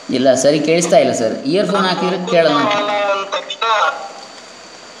 ಇಲ್ಲ ಸರಿ ಕೇಳಿಸ್ತಾ ಇಲ್ಲ ಸರ್. ಇಯರ್ಫೋನ್ ಹಾಕಿದ್ರೆ ಕೇಳೋಣ.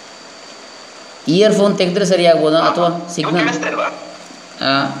 ಇಯರ್ಫೋನ್ ತೆಗೆದ್ರೆ ಸರಿ ಆಗ್ಬೋದಾ, ಅಥವಾ ಸಿಗ್ನಲ್?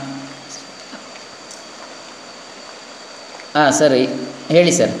 ಹಾಂ ಸರಿ,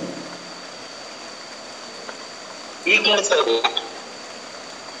 ಹೇಳಿ ಸರ್.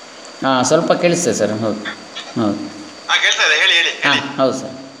 ಹಾಂ, ಸ್ವಲ್ಪ ಕೇಳಿಸ್ತದೆ ಸರ್. ಹೌದು ಹೌದು, ಹಾಂ ಹೌದು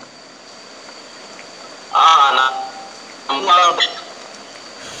ಸರ್.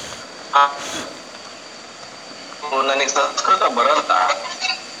 ನನಗೆ ಸಂಸ್ಕೃತ ಬರಲ್ಲ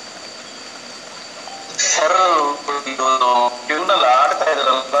ಸರ್. ಟ್ಯೂನಲ್ಲಿ ಆಡ್ತಾ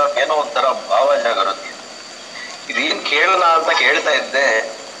ಇದ್ರಲ್ಲ, ಏನೋ ಒಂಥರ ಭಾವ ಜಾಗೃತಿ. ಇದೇನ್ ಕೇಳೋಣ ಅಂತ ಕೇಳ್ತಾ ಇದ್ದೆ.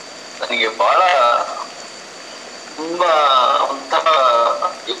 ನನಗೆ ಬಹಳ ತುಂಬಾ ಒಂಥರ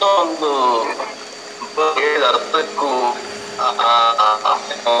ಏನೋ ಒಂದು ಹೇಳಿದ ಅರ್ಥಕ್ಕೂ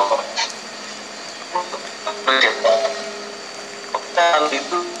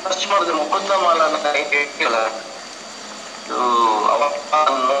ಇದು ಸರ್ಚ್ ಮಾಡಿದ್ರೆ ಮುಕುಂದ ಮಾಲನ ಕೇಳಿಲ್ಲ.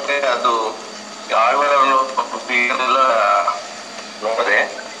 ಅದು ಆಳ್ವಾರೆಲ್ಲ ನೋಡಿದೆ,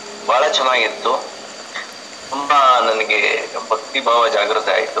 ಬಹಳ ಚೆನ್ನಾಗಿತ್ತು. ತುಂಬಾ ನನಗೆ ಭಕ್ತಿ ಭಾವ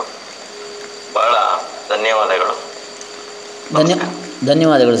ಜಾಗೃತಿ ಆಯಿತು. ಬಹಳ ಧನ್ಯವಾದಗಳು.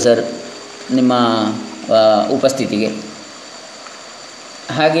 ಧನ್ಯವಾದಗಳು ಸರ್ ನಿಮ್ಮ ಉಪಸ್ಥಿತಿಗೆ.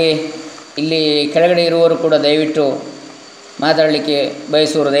 ಹಾಗೆ ಇಲ್ಲಿ ಕೆಳಗಡೆ ಇರುವವರು ಕೂಡ ದಯವಿಟ್ಟು ಮಾತಾಡಲಿಕ್ಕೆ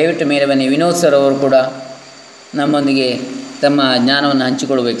ಬಯಸುವವರು ದಯವಿಟ್ಟು ಮೇಲೆ ಬನ್ನಿ. ವಿನೋದ್ ಸರ್ ಅವರು ಕೂಡ ನಮ್ಮೊಂದಿಗೆ ತಮ್ಮ ಜ್ಞಾನವನ್ನು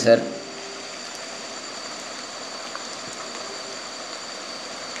ಹಂಚಿಕೊಳ್ಬೇಕು ಸರ್.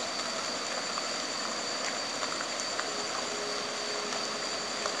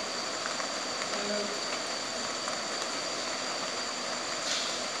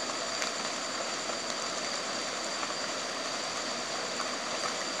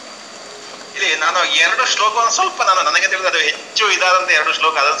 ನಾನು ಎರಡು ಶ್ಲೋಕ ಸ್ವಲ್ಪ ನನಗೆ ತಿಳಿದ ಹೆಚ್ಚು ಇದಾದಂತ ಎರಡು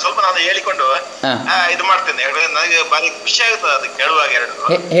ಶ್ಲೋಕ ಅದನ್ನು ಸ್ವಲ್ಪ ನಾನು ಹೇಳಿಕೊಂಡು ಇದು ಮಾಡ್ತೇನೆ. ನನಗೆ ಬಾರಿ ಖುಷಿ ಆಗುತ್ತದೆ ಅದು ಕೇಳುವಾಗ.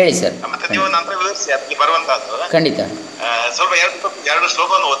 ಹೇಳಿ ಸರ್. ಮತ್ತೆ ನೀವು ನಂತರ ವಿವರಿಸಿ ಅದಕ್ಕೆ ಬರುವಂತಹದ್ದು. ಖಂಡಿತ. ಸ್ವಲ್ಪ ಎರಡು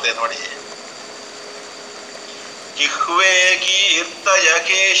ಶ್ಲೋಕವನ್ನು ಓದ್ತೇನೆ ನೋಡಿ. ಜಿಹ್ವೇ ಕೀರ್ತಯ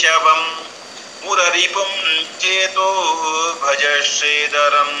ಕೇಶವಂ ಮುರರಿಪುಂ ಚೇತೋ ಭಜ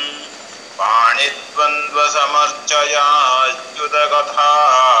ಶ್ರೀಧರಂ ಪಾಣಿದ್ವಂದ್ವ ಸಮರ್ಚಯಾಚ್ಯುತ ಕಥಾ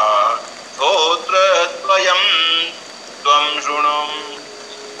ಸ್ತೋತ್ರದ್ವಯಂ ತ್ವಂ ಶೃಣು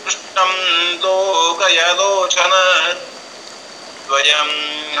ಕೃಷ್ಣಂ ಲೋಕಯಲೋಚನ ದ್ವಯಂ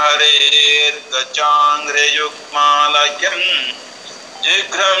ಹರೇರ್ಗಚಾಂಗ್ರ್ಯಯುಗ್ಮಾಲಯಂ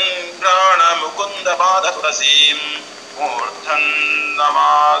ಜಿಘ್ರಂ ಪ್ರಾಣ ಮುಕುಂದ ಪಾದ ತುಳಸೀಂ ಮೂರ್ಧನ್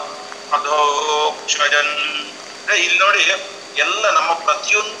ನಮಾಧೋಕ್ಷಜನ್. ಇಲ್ಲಿ ನೋಡಿ, ಎಲ್ಲ ನಮ್ಮ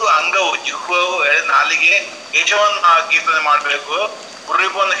ಪ್ರತಿಯೊಂದು ಅಂಗವು, ಜಿಹ್ವವು, ನಾಲಿಗೆ, ಕೇಶವನ್ನ ಕೀರ್ತನೆ ಮಾಡಬೇಕು,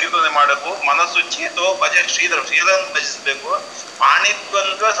 ಪುರ್ರಿಪವನ್ನು ಕೀರ್ತನೆ ಮಾಡಬೇಕು, ಮನಸ್ಸು ಚೇತೋ ಭಜ ಶ್ರೀಧರ, ಶ್ರೀಧರನ್ನು ಭಜಿಸಬೇಕು.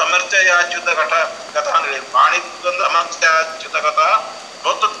 ಪಾಣಿದ್ವಂದ್ವ ಸಮರ್ಥಯಾಚ್ಯುತ ಕಥಾ ಅಂತ ಹೇಳಿ, ಪಾಣಿದ್ವಂದ್ವ ಸಮರ್ಥಯಾಚ್ಯುತ ಕಥಾ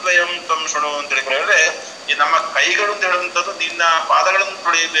ಸ್ತೋತ್ರದ್ವಯಂ ತ್ವಂ ಶೃಣು ಅಂತ ಹೇಳಿದ್ರೆ, ಈ ನಮ್ಮ ಕೈಗಳು ಅಂತ ಹೇಳುವಂಥದ್ದು ನಿನ್ನ ಪಾದಗಳನ್ನು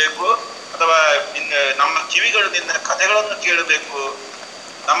ತೊಳೆಯಬೇಕು, ಅಥವಾ ನಮ್ಮ ಕಿವಿಗಳು ನಿನ್ನ ಕಥೆಗಳನ್ನು ಕೇಳಬೇಕು,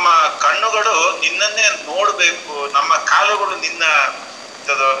 ನಮ್ಮ ಕಣ್ಣುಗಳು ನಿನ್ನನ್ನೇ ನೋಡಬೇಕು, ನಮ್ಮ ಕಾಲುಗಳು ನಿನ್ನ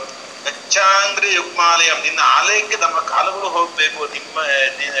ಗಚ್ಚಾಂಗ್ರಿ ಯುಗ್ಮಾಲಯಂ, ನಿನ್ನ ಆಲಯಕ್ಕೆ ನಮ್ಮ ಕಾಲುಗಳು ಹೋಗ್ಬೇಕು,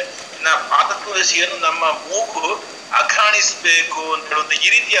 ನಿನ್ನ ಪಾದತುಳಸಿಯನ್ನು ನಮ್ಮ ಮೂಗು ಅಘಾಣಿಸ್ಬೇಕು ಅಂತ ಹೇಳುವಂತ ಈ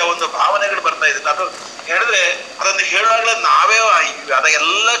ರೀತಿಯ ಒಂದು ಭಾವನೆಗಳು ಬರ್ತಾ ಇದೆ. ಅದು ಹೇಳಿದ್ರೆ ಅದನ್ನು ಹೇಳುವಾಗಲೇ ನಾವೇ ಅದ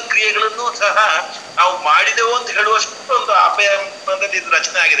ಎಲ್ಲ ಕ್ರಿಯೆಗಳನ್ನು ಸಹ ನಾವು ಮಾಡಿದೆವು ಅಂತ ಹೇಳುವಷ್ಟು ಒಂದು ಆಪ್ಯಾಯದಲ್ಲಿ ಇದು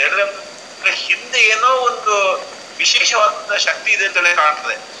ರಚನೆ ಆಗಿದೆ. ಹೇಳಿದ್ರೆ ಹಿಂದೆ ಏನೋ ಒಂದು ವಿಶೇಷವಾದ ಶಕ್ತಿ ಇದೆ ಅಂತ ಹೇಳಿ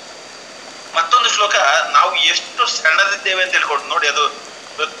ಕಾಣ್ತದೆ. ಮತ್ತೊಂದು ಶ್ಲೋಕ, ನಾವು ಎಷ್ಟು ಸಣ್ಣದಿದ್ದೇವೆ ಅಂತ ಹೇಳ್ಕೊಂಡು ನೋಡಿ, ಅದು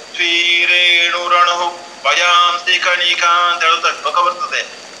ಪೃಥ್ವೀರೇಣುರಣು ಭಯಾಂತಿ ಕಣಿಕಾ ಅಂತ ಹೇಳುತ್ತ ಶ್ಲೋಕ ಬರ್ತದೆ.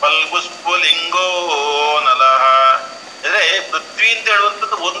 ಫಲ್ಗುಸ್ಫುಲಿಂಗೋ ನಲಹ ಅಂದ್ರೆ ಪೃಥ್ವಿ ಅಂತ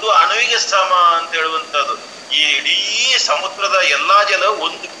ಹೇಳುವಂಥದ್ದು ಒಂದು ಅಣುವಿಗೆ ಸಮ ಅಂತ ಹೇಳುವಂಥದ್ದು. ಈ ಇಡೀ ಸಮುದ್ರದ ಎಲ್ಲಾ ಜಲ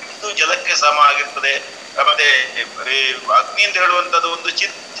ಒಂದು ಬಿಂದು ಜಲಕ್ಕೆ ಸಮ ಆಗಿರ್ತದೆ. ಮತ್ತೆ ಅಗ್ನಿ ಅಂತ ಹೇಳುವಂಥದ್ದು ಒಂದು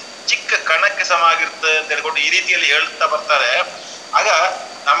ಚಿಕ್ಕ ಕಣಕ್ಕೆ ಸಮ ಆಗಿರ್ತದೆ ಅಂತ ಹೇಳ್ಕೊಂಡು ಈ ರೀತಿಯಲ್ಲಿ ಹೇಳ್ತಾ ಬರ್ತಾರೆ. ಆಗ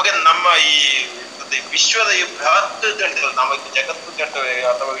ನಮಗೆ ನಮ್ಮ ಈ ವಿಶ್ವದ ಈ ಬೃಹತ್ ಅಂತ ಹೇಳ್ತೀವಲ್ಲ, ನಮಗೆ ಜಗತ್ತು ಕೇಳ್ತೇವೆ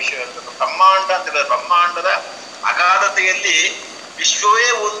ಅಥವಾ ವಿಶ್ವ ಬ್ರಹ್ಮಾಂಡ ಅಂತ ಹೇಳಿದ್ರೆ ಬ್ರಹ್ಮಾಂಡದ ಅಗಾಧತೆಯಲ್ಲಿ ವಿಶ್ವವೇ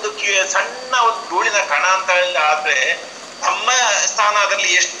ಒಂದು ಸಣ್ಣ ಒಂದು ಧೂಳಿನ ಕಣ ಅಂತ ಹೇಳಿ ಆದ್ರೆ ನಮ್ಮ ಸ್ಥಾನ ಅದರಲ್ಲಿ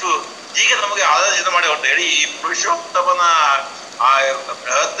ಎಷ್ಟು ಈಗ ನಮಗೆ ಆಲೋಚನೆ ಮಾಡಿ ಹೊರಟು ಹೇಳಿ ಈ ಪುರುಷೋತ್ತಮನ ಆ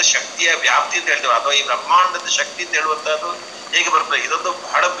ಬೃಹತ್ ಶಕ್ತಿಯ ವ್ಯಾಪ್ತಿ ಅಂತ ಹೇಳ್ತೇವೆ ಅಥವಾ ಈ ಬ್ರಹ್ಮಾಂಡದ ಶಕ್ತಿ ಅಂತ ಹೇಳುವಂತಹದ್ದು ಹೇಗೆ ಬರ್ತದೆ. ಇದೊಂದು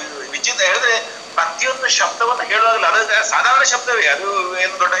ಬಹಳ ವಿಚಿತ್ರ. ಹೇಳಿದ್ರೆ ಪ್ರತಿಯೊಂದು ಶಬ್ದವನ್ನು ಹೇಳುವಾಗಲ್ಲ ಅದು ಸಾಧಾರಣ ಶಬ್ದವೇ, ಅದು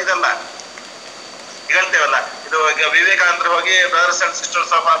ಏನು ದೊಡ್ಡ ಇದಲ್ಲ. ಹೇಳ್ತೇವಲ್ಲ, ಇದು ಈಗ ವಿವೇಕಾನಂದರು ಹೋಗಿ brothers and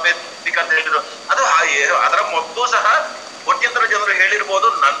sisters of America ಅಂತ ಹೇಳಿದ್ರು, ಅದು ಅದರ ಮೊದಲು ಸಹ ಕೋಟ್ಯಂತರ ಜನರು ಹೇಳಿರ್ಬೋದು,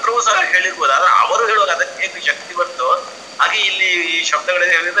 ನಂತರವೂ ಸಹ ಹೇಳಿರ್ಬೋದು. ಆದ್ರೆ ಅವರು ಹೇಳುವಾಗ ಅದಕ್ಕೆ ಹೇಗೆ ಶಕ್ತಿ ಬಂತು ಹಾಗೆ ಇಲ್ಲಿ ಈ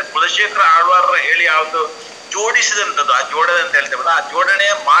ಶಬ್ದಗಳಿಗೆ ಹೇಳಿದ್ರೆ ಕುಲಶೇಖರ ಆಳ್ವಾರರ ಹೇಳಿ ಯಾವುದು ಜೋಡಿಸಿದಂಥದ್ದು, ಆ ಜೋಡಣೆ ಅಂತ ಹೇಳ್ತೇವಲ್ಲ, ಆ ಜೋಡಣೆ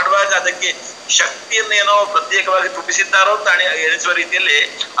ಮಾಡುವಾಗ ಅದಕ್ಕೆ ಶಕ್ತಿಯನ್ನು ಏನೋ ಪ್ರತ್ಯೇಕವಾಗಿ ತುಟಿಸಿದ್ದಾರೋ ಅಂತ ಎನಿಸುವ ರೀತಿಯಲ್ಲಿ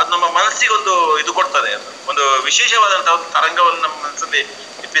ಅದು ನಮ್ಮ ಮನಸ್ಸಿಗೆ ಒಂದು ಇದು ಕೊಡ್ತದೆ. ಒಂದು ವಿಶೇಷವಾದಂತಹ ಒಂದು ತರಂಗವನ್ನು ನಮ್ಮ ಮನಸ್ಸಲ್ಲಿ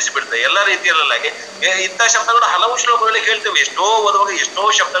ಬಿಡ್ತದೆ ಎಲ್ಲ ರೀತಿಯಲ್ಲ. ಇಂಥ ಶಬ್ದಗಳು ಹಲವು ಶ್ಲೋಕಗಳಲ್ಲಿ ಕೇಳ್ತೇವೆ. ಎಷ್ಟೋ ಓದುವಾಗ ಎಷ್ಟೋ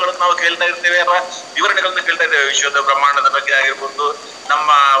ಶಬ್ದಗಳನ್ನು ನಾವು ಕೇಳ್ತಾ ಇರ್ತೇವೆ ಅಥವಾ ವಿವರಣೆಗಳನ್ನು ಕೇಳ್ತಾ ಇರ್ತೇವೆ. ವಿಶ್ವದ ಬ್ರಹ್ಮಾಂಡದ ಬಗ್ಗೆ ಆಗಿರ್ಬೋದು, ನಮ್ಮ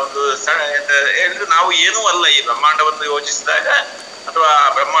ಒಂದು ಹೇಳಿದ್ರೆ ನಾವು ಏನೂ ಅಲ್ಲ ಈ ಬ್ರಹ್ಮಾಂಡವನ್ನು ಯೋಚಿಸಿದಾಗ ಅಥವಾ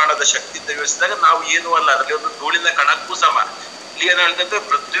ಬ್ರಹ್ಮಾಂಡದ ಶಕ್ತಿ ಅಂತ ಯೋಚಿಸಿದಾಗ ನಾವು ಏನೂ ಅಲ್ಲ, ಅದರಲ್ಲಿ ಒಂದು ಧೂಳಿನ ಕಣಕ್ಕೂ ಸಮ. ಇಲ್ಲಿ ಏನು ಹೇಳ್ತಂದ್ರೆ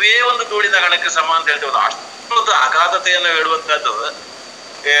ಪೃಥ್ವಿಯೇ ಒಂದು ಧೂಳಿನ ಕಣಕ್ಕೆ ಸಮ ಅಂತ ಹೇಳ್ತೇವೆ. ಅಷ್ಟೊಂದು ಅಗಾಧತೆಯನ್ನು ಹೇಳುವಂತಹದ್ದು,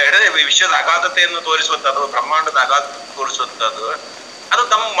 ವಿಶ್ವದ ಅಗಾಧತೆಯನ್ನು ತೋರಿಸುವಂತಹದ್ದು, ಬ್ರಹ್ಮಾಂಡದ ಅಗಾಧತೆ ತೋರಿಸುವಂತಹದ್ದು, ಅದು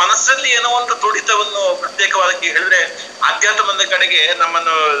ನಮ್ಮ ಮನಸ್ಸಲ್ಲಿ ಏನೋ ಒಂದು ತುಡಿತವನ್ನು ಪ್ರತ್ಯೇಕವಾಗಿ ಹೇಳಿದ್ರೆ ಆಧ್ಯಾತ್ಮದ ಕಡೆಗೆ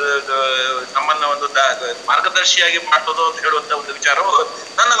ನಮ್ಮನ್ನು ಒಂದು ಮಾರ್ಗದರ್ಶಿಯಾಗಿ ಮಾಡೋದು ಅಂತ ಹೇಳುವಂತ ಒಂದು ವಿಚಾರವು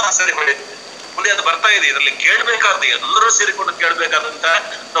ನನ್ನ ಮನಸ್ಸಲ್ಲಿ ಹೊಳೆಯುತ್ತೆ. ಮುಂದೆ ಅದು ಬರ್ತಾ ಇದೆ. ಇದರಲ್ಲಿ ಕೇಳ್ಬೇಕಾದ ಎಲ್ಲರೂ ಸೇರಿಕೊಂಡು ಕೇಳ್ಬೇಕಾದಂತ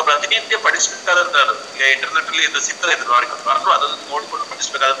ನಾವು ಪ್ರತಿನಿತ್ಯ ಪಡಿಸ್ಬೇಕಾದಂತದ್ದು ಇಂಟರ್ನೆಟ್ ಅಲ್ಲಿ ಇದು ಸಿಗ್ತದೆ, ಇದು ಮಾಡಿಕೊಂಡು ಅದನ್ನು ನೋಡಿಕೊಂಡು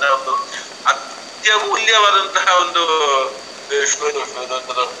ಪಡಿಸ್ಬೇಕಾದಂತಹ ಒಂದು ಅತ್ಯಮೂಲ್ಯವಾದಂತಹ ಒಂದು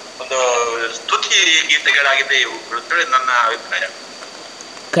ಒಂದು ಸ್ತುತಿ ಗೀತೆಗಳಾಗಿದೆ ಇವು ಅಂತೇಳಿ ನನ್ನ ಅಭಿಪ್ರಾಯ.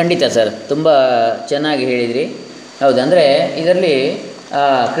 ಖಂಡಿತ ಸರ್, ತುಂಬ ಚೆನ್ನಾಗಿ ಹೇಳಿದ್ರಿ. ಹೌದು, ಅಂದರೆ ಇದರಲ್ಲಿ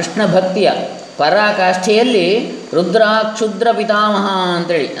ಕೃಷ್ಣ ಭಕ್ತಿಯ ಪರಾಕಾಷ್ಠೆಯಲ್ಲಿ ರುದ್ರ ಕ್ಷುದ್ರ ಪಿತಾಮಹ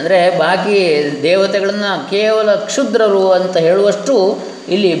ಅಂತೇಳಿ, ಅಂದರೆ ಬಾಕಿ ದೇವತೆಗಳನ್ನು ಕೇವಲ ಕ್ಷುದ್ರರು ಅಂತ ಹೇಳುವಷ್ಟು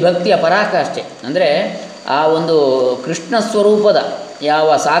ಇಲ್ಲಿ ಭಕ್ತಿಯ ಪರಾಕಾಷ್ಠೆ. ಅಂದರೆ ಆ ಒಂದು ಕೃಷ್ಣ ಸ್ವರೂಪದ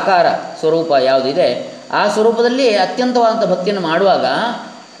ಯಾವ ಸಾಕಾರ ಸ್ವರೂಪ ಯಾವುದಿದೆ ಆ ಸ್ವರೂಪದಲ್ಲಿ ಅತ್ಯಂತವಾದಂಥ ಭಕ್ತಿಯನ್ನು ಮಾಡುವಾಗ,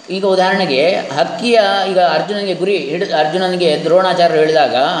 ಈಗ ಉದಾಹರಣೆಗೆ ಹಕ್ಕಿಯ, ಈಗ ಅರ್ಜುನನಿಗೆ ದ್ರೋಣಾಚಾರ್ಯರು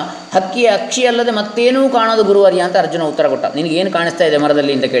ಹೇಳಿದಾಗ ಹಕ್ಕಿಯ ಅಕ್ಷಿ ಅಲ್ಲದೆ ಮತ್ತೇನೂ ಕಾಣೋದು ಗುರುವರ್ಯ ಅಂತ ಅರ್ಜುನ ಉತ್ತರ ಕೊಟ್ಟ. ನಿನಗೇನು ಕಾಣಿಸ್ತಾ ಇದೆ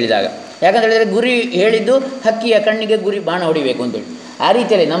ಮರದಲ್ಲಿ ಅಂತ ಕೇಳಿದಾಗ, ಯಾಕಂತ ಹೇಳಿದರೆ ಗುರಿ ಹೇಳಿದ್ದು ಹಕ್ಕಿಯ ಕಣ್ಣಿಗೆ ಗುರಿ ಬಾಣ ಹೊಡಿಬೇಕು ಅಂತೇಳಿ. ಆ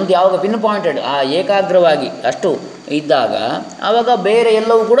ರೀತಿಯಲ್ಲಿ ನಮ್ಮದು ಯಾವಾಗ ಪಿನ್ ಪಾಯಿಂಟೆಡ್ ಆ ಏಕಾಗ್ರವಾಗಿ ಅಷ್ಟು ಇದ್ದಾಗ ಆವಾಗ ಬೇರೆ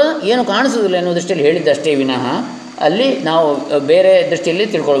ಎಲ್ಲವೂ ಕೂಡ ಏನು ಕಾಣಿಸೋದಿಲ್ಲ ಎನ್ನುವ ದೃಷ್ಟಿಯಲ್ಲಿ ಹೇಳಿದ್ದಷ್ಟೇ ವಿನಃ ಅಲ್ಲಿ ನಾವು ಬೇರೆ ದೃಷ್ಟಿಯಲ್ಲಿ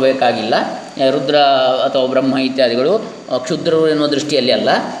ತಿಳ್ಕೊಳ್ಬೇಕಾಗಿಲ್ಲ. ರುದ್ರ ಅಥವಾ ಬ್ರಹ್ಮ ಇತ್ಯಾದಿಗಳು ಕ್ಷುದ್ರರು ಎನ್ನುವ ದೃಷ್ಟಿಯಲ್ಲಿ ಅಲ್ಲ.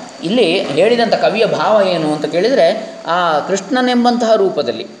 ಇಲ್ಲಿ ಹೇಳಿದಂಥ ಕವಿಯ ಭಾವ ಏನು ಅಂತ ಕೇಳಿದರೆ, ಆ ಕೃಷ್ಣನೆಂಬಂತಹ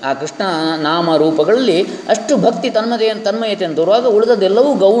ರೂಪದಲ್ಲಿ, ಆ ಕೃಷ್ಣ ನಾಮ ರೂಪಗಳಲ್ಲಿ ಅಷ್ಟು ಭಕ್ತಿ ತನ್ಮಯತೆಯನ್ನು ತೋರುವಾಗ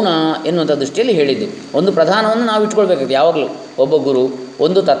ಉಳಿದದೆಲ್ಲವೂ ಗೌಣ ಎನ್ನುವಂಥ ದೃಷ್ಟಿಯಲ್ಲಿ ಹೇಳಿದ್ದು. ಒಂದು ಪ್ರಧಾನವನ್ನು ನಾವು ಇಟ್ಕೊಳ್ಬೇಕಾಗುತ್ತೆ ಯಾವಾಗಲೂ. ಒಬ್ಬ ಗುರು,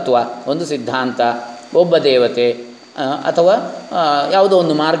 ಒಂದು ತತ್ವ, ಒಂದು ಸಿದ್ಧಾಂತ, ಒಬ್ಬ ದೇವತೆ ಅಥವಾ ಯಾವುದೋ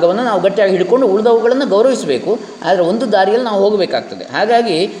ಒಂದು ಮಾರ್ಗವನ್ನು ನಾವು ಗಟ್ಟಿಯಾಗಿ ಹಿಡ್ಕೊಂಡು ಉಳಿದವುಗಳನ್ನು ಗೌರವಿಸಬೇಕು. ಆದರೆ ಒಂದು ದಾರಿಯಲ್ಲಿ ನಾವು ಹೋಗಬೇಕಾಗ್ತದೆ.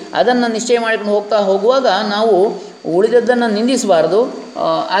 ಹಾಗಾಗಿ ಅದನ್ನು ನಿಶ್ಚಯ ಮಾಡಿಕೊಂಡು ಹೋಗುವಾಗ ನಾವು ಉಳಿದದ್ದನ್ನು ನಿಂದಿಸಬಾರ್ದು.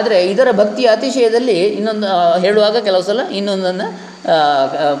 ಆದರೆ ಇದರ ಭಕ್ತಿಯ ಅತಿಶಯದಲ್ಲಿ ಇನ್ನೊಂದು ಹೇಳುವಾಗ ಕೆಲವು ಸಲ ಇನ್ನೊಂದನ್ನು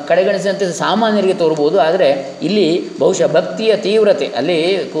ಕಡೆಗಣಿಸಿದಂತೆ ಸಾಮಾನ್ಯರಿಗೆ ತೋರ್ಬೋದು. ಆದರೆ ಇಲ್ಲಿ ಬಹುಶಃ ಭಕ್ತಿಯ ತೀವ್ರತೆ ಅಲ್ಲಿ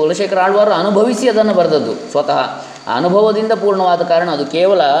ಕುಲಶೇಖರ ಆಳ್ವಾರು ಅನುಭವಿಸಿ ಅದನ್ನು ಬರೆದದ್ದು. ಸ್ವತಃ ಅನುಭವದಿಂದ ಪೂರ್ಣವಾದ ಕಾರಣ ಅದು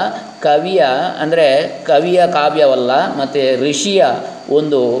ಕೇವಲ ಕವಿಯ ಕಾವ್ಯವಲ್ಲ, ಮತ್ತು ಋಷಿಯ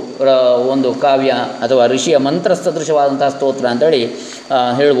ಒಂದು ಕಾವ್ಯ ಅಥವಾ ಋಷಿಯ ಮಂತ್ರಸದೃಶವಾದಂತಹ ಸ್ತೋತ್ರ ಅಂತೇಳಿ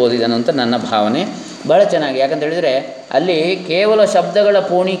ಹೇಳ್ಬೋದು ಇದನ್ನು ಅಂತ ನನ್ನ ಭಾವನೆ. ಬಹಳ ಚೆನ್ನಾಗಿ, ಯಾಕಂತ ಹೇಳಿದರೆ ಅಲ್ಲಿ ಕೇವಲ ಶಬ್ದಗಳ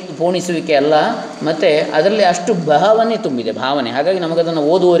ಪೋಣಿಸುವಿಕೆ ಅಲ್ಲ, ಮತ್ತು ಅದರಲ್ಲಿ ಅಷ್ಟು ಭಾವನೆ ತುಂಬಿದೆ, ಭಾವನೆ. ಹಾಗಾಗಿ ನಮಗದನ್ನು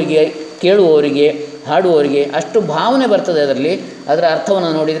ಓದುವವರಿಗೆ ಕೇಳುವವರಿಗೆ ಹಾಡುವವರಿಗೆ ಅಷ್ಟು ಭಾವನೆ ಬರ್ತದೆ ಅದರಲ್ಲಿ. ಅದರ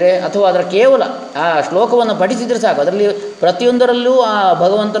ಅರ್ಥವನ್ನು ನೋಡಿದರೆ ಅಥವಾ ಅದರ ಕೇವಲ ಆ ಶ್ಲೋಕವನ್ನು ಪಠಿಸಿದರೆ ಸಾಕು, ಅದರಲ್ಲಿ ಪ್ರತಿಯೊಂದರಲ್ಲೂ ಆ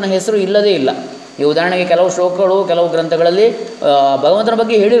ಭಗವಂತನ ಹೆಸರು ಇಲ್ಲದೇ ಇಲ್ಲ. ಈ ಉದಾಹರಣೆಗೆ ಕೆಲವು ಶ್ಲೋಕಗಳು ಕೆಲವು ಗ್ರಂಥಗಳಲ್ಲಿ ಭಗವಂತನ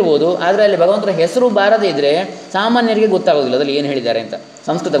ಬಗ್ಗೆ ಹೇಳಿರ್ಬೋದು, ಆದರೆ ಅಲ್ಲಿ ಭಗವಂತನ ಹೆಸರು ಬಾರದೇ ಇದ್ದರೆ ಸಾಮಾನ್ಯರಿಗೆ ಗೊತ್ತಾಗೋದಿಲ್ಲ ಅದರಲ್ಲಿ ಏನು ಹೇಳಿದ್ದಾರೆ ಅಂತ,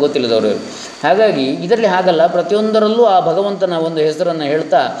 ಸಂಸ್ಕೃತ ಗೊತ್ತಿಲ್ಲದವರು. ಹಾಗಾಗಿ ಇದರಲ್ಲಿ ಹಾಗಲ್ಲ, ಪ್ರತಿಯೊಂದರಲ್ಲೂ ಆ ಭಗವಂತನ ಒಂದು ಹೆಸರನ್ನು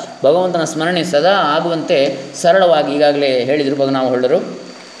ಹೇಳ್ತಾ ಭಗವಂತನ ಸ್ಮರಣೆ ಸದಾ ಆಗುವಂತೆ ಸರಳವಾಗಿ ಈಗಾಗಲೇ ಹೇಳಿದರು ಪದ್ಮನಾಭ ಹೊಳ್ಳರು.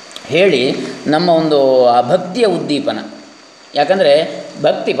 ಹೇಳಿ ನಮ್ಮ ಒಂದು ಆ ಭಕ್ತಿಯ ಉದ್ದೀಪನ. ಯಾಕಂದರೆ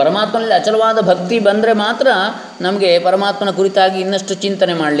ಭಕ್ತಿ ಪರಮಾತ್ಮನಲ್ಲಿ ಅಚಲವಾದ ಭಕ್ತಿ ಬಂದರೆ ಮಾತ್ರ ನಮಗೆ ಪರಮಾತ್ಮನ ಕುರಿತಾಗಿ ಇನ್ನಷ್ಟು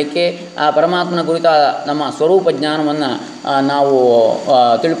ಚಿಂತನೆ ಮಾಡಲಿಕ್ಕೆ, ಆ ಪರಮಾತ್ಮನ ಕುರಿತ ನಮ್ಮ ಸ್ವರೂಪ ಜ್ಞಾನವನ್ನು ನಾವು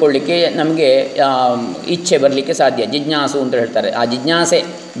ತಿಳ್ಕೊಳ್ಳಿಕ್ಕೆ ನಮಗೆ ಇಚ್ಛೆ ಬರಲಿಕ್ಕೆ ಸಾಧ್ಯ. ಜಿಜ್ಞಾಸು ಅಂತ ಹೇಳ್ತಾರೆ. ಆ ಜಿಜ್ಞಾಸೆ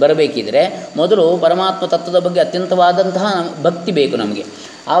ಬರಬೇಕಿದ್ರೆ ಮೊದಲು ಪರಮಾತ್ಮ ತತ್ವದ ಬಗ್ಗೆ ಅತ್ಯಂತವಾದಂತಹ ಭಕ್ತಿ ಬೇಕು ನಮಗೆ.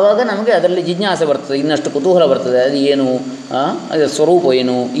 ಆವಾಗ ನಮಗೆ ಅದರಲ್ಲಿ ಜಿಜ್ಞಾಸೆ ಬರ್ತದೆ, ಇನ್ನಷ್ಟು ಕುತೂಹಲ ಬರ್ತದೆ. ಅದು ಏನು, ಅದರ ಸ್ವರೂಪ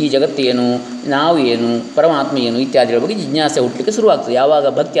ಏನು, ಈ ಜಗತ್ತು ಏನು, ನಾವು ಏನು, ಪರಮಾತ್ಮ ಏನು ಇತ್ಯಾದಿಗಳ ಬಗ್ಗೆ ಜಿಜ್ಞಾಸೆ ಹುಟ್ಟಲಿಕ್ಕೆ ಶುರುವಾಗ್ತದೆ. ಯಾವಾಗ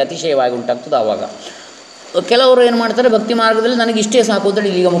ಭಕ್ತಿ ಅತಿಶಯವಾಗಿ ಉಂಟಾಗ್ತದೆ ಆವಾಗ. ಕೆಲವರು ಏನು ಮಾಡ್ತಾರೆ, ಭಕ್ತಿ ಮಾರ್ಗದಲ್ಲಿ ನನಗೆ ಇಷ್ಟೇ ಸಾಕು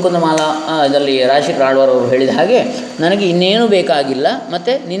ಅಂತೇಳಿ, ಈಗ ಮುಕುಂದಮಾಲಾ ಇದರಲ್ಲಿ ರಾಜಶೇಖರ ಆಳ್ವಾರ್ ಅವರು ಹೇಳಿದ ಹಾಗೆ ನನಗೆ ಇನ್ನೇನು ಬೇಕಾಗಿಲ್ಲ,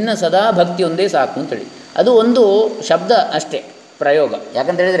 ಮತ್ತು ನಿನ್ನ ಸದಾ ಭಕ್ತಿ ಒಂದೇ ಸಾಕು ಅಂತೇಳಿ. ಅದು ಒಂದು ಶಬ್ದ ಅಷ್ಟೇ, ಪ್ರಯೋಗ.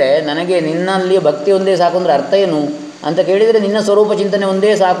 ಯಾಕಂತೇಳಿದರೆ ನನಗೆ ನಿನ್ನಲ್ಲಿ ಭಕ್ತಿ ಒಂದೇ ಸಾಕು ಅಂದರೆ ಅರ್ಥ ಏನು ಅಂತ ಕೇಳಿದರೆ, ನಿನ್ನ ಸ್ವರೂಪ ಚಿಂತನೆ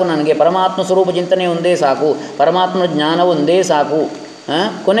ಒಂದೇ ಸಾಕು ನನಗೆ, ಪರಮಾತ್ಮ ಸ್ವರೂಪ ಚಿಂತನೆ ಒಂದೇ ಸಾಕು, ಪರಮಾತ್ಮನ ಜ್ಞಾನ ಒಂದೇ ಸಾಕು,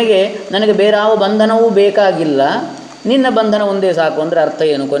 ಕೊನೆಗೆ ನನಗೆ ಬೇರಾವ ಬಂಧನವೂ ಬೇಕಾಗಿಲ್ಲ, ನಿನ್ನ ಬಂಧನ ಒಂದೇ ಸಾಕು ಅಂದರೆ ಅರ್ಥ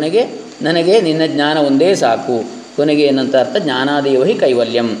ಏನು? ಕೊನೆಗೆ ನನಗೆ ನಿನ್ನ ಜ್ಞಾನ ಒಂದೇ ಸಾಕು. ಕೊನೆಗೆ ಏನಂತ ಅರ್ಥ? ಜ್ಞಾನಾದೇವಹಿ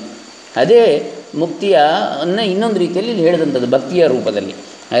ಕೈವಲ್ಯಂ. ಅದೇ ಮುಕ್ತಿಯನ್ನು ಇನ್ನೊಂದು ರೀತಿಯಲ್ಲಿ ಇಲ್ಲಿ ಹೇಳಿದಂಥದ್ದು ಭಕ್ತಿಯ ರೂಪದಲ್ಲಿ.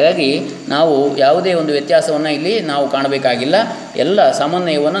 ಹಾಗಾಗಿ ನಾವು ಯಾವುದೇ ಒಂದು ವ್ಯತ್ಯಾಸವನ್ನು ಇಲ್ಲಿ ನಾವು ಕಾಣಬೇಕಾಗಿಲ್ಲ, ಎಲ್ಲ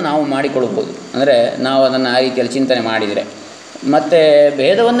ಸಮನ್ವಯವನ್ನು ನಾವು ಮಾಡಿಕೊಳ್ಬೋದು. ಅಂದರೆ ನಾವು ಅದನ್ನು ಆ ರೀತಿಯಲ್ಲಿ ಚಿಂತನೆ ಮಾಡಿದರೆ. ಮತ್ತು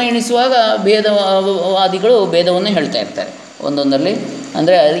ಭೇದವನ್ನು ಎಣಿಸುವಾಗ ಭೇದವಾದಿಗಳು ಭೇದವನ್ನು ಹೇಳ್ತಾ ಇರ್ತಾರೆ ಒಂದೊಂದರಲ್ಲಿ.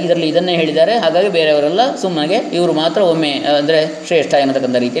 ಅಂದರೆ ಇದರಲ್ಲಿ ಇದನ್ನೇ ಹೇಳಿದ್ದಾರೆ, ಹಾಗಾಗಿ ಬೇರೆಯವರೆಲ್ಲ ಸುಮ್ಮನೆ ಇವರು ಮಾತ್ರ ಒಮ್ಮೆ ಅಂದರೆ ಶ್ರೇಷ್ಠ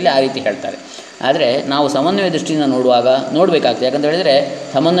ಎನ್ನತಕ್ಕಂಥ ರೀತಿಯಲ್ಲಿ ಆ ರೀತಿ ಹೇಳ್ತಾರೆ. ಆದರೆ ನಾವು ಸಮನ್ವಯ ದೃಷ್ಟಿಯಿಂದ ನೋಡಬೇಕಾಗ್ತದೆ. ಯಾಕಂತ ಹೇಳಿದರೆ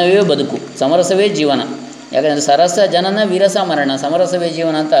ಸಮನ್ವಯವೇ ಬದುಕು, ಸಮರಸವೇ ಜೀವನ. ಯಾಕಂದರೆ ಸರಸ ಜನನ ವಿರಸ ಮರಣ, ಸಮರಸವೇ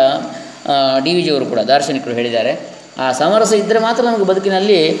ಜೀವನ ಅಂತ ಡಿ ವಿ ಜಿಯವರು ಕೂಡ ದಾರ್ಶನಿಕರು ಹೇಳಿದ್ದಾರೆ. ಆ ಸಮರಸ ಇದ್ದರೆ ಮಾತ್ರ ನಮಗೆ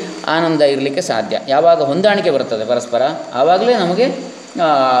ಬದುಕಿನಲ್ಲಿ ಆನಂದ ಇರಲಿಕ್ಕೆ ಸಾಧ್ಯ. ಯಾವಾಗ ಹೊಂದಾಣಿಕೆ ಬರ್ತದೆ ಪರಸ್ಪರ, ಆವಾಗಲೇ ನಮಗೆ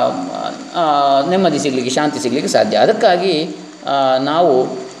ನೆಮ್ಮದಿ ಸಿಗಲಿಕ್ಕೆ, ಶಾಂತಿ ಸಿಗಲಿಕ್ಕೆ ಸಾಧ್ಯ. ಅದಕ್ಕಾಗಿ ನಾವು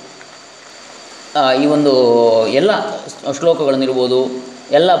ಈ ಒಂದು ಎಲ್ಲ ಶ್ಲೋಕಗಳನ್ನಿರ್ಬೋದು,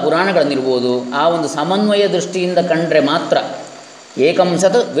 ಎಲ್ಲ ಪುರಾಣಗಳನ್ನಿರ್ಬೋದು, ಆ ಒಂದು ಸಮನ್ವಯ ದೃಷ್ಟಿಯಿಂದ ಕಂಡರೆ ಮಾತ್ರ. ಏಕಂ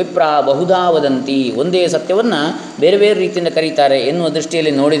ಸತ್ ವಿಪ್ರ ಬಹುಧಾ ವದಂತಿ, ಒಂದೇ ಸತ್ಯವನ್ನು ಬೇರೆ ಬೇರೆ ರೀತಿಯಿಂದ ಕರೀತಾರೆ ಎನ್ನುವ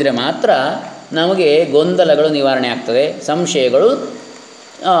ದೃಷ್ಟಿಯಲ್ಲಿ ನೋಡಿದರೆ ಮಾತ್ರ ನಮಗೆ ಗೊಂದಲಗಳು ನಿವಾರಣೆ ಆಗ್ತದೆ, ಸಂಶಯಗಳು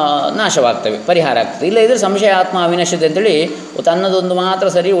ನಾಶವಾಗ್ತವೆ, ಪರಿಹಾರ ಆಗ್ತದೆ. ಇಲ್ಲದಿದ್ದರೆ ಸಂಶಯ ಆತ್ಮ ಅವಿನಶ್ಯತೆ ಅಂತೇಳಿ ತನ್ನದೊಂದು ಮಾತ್ರ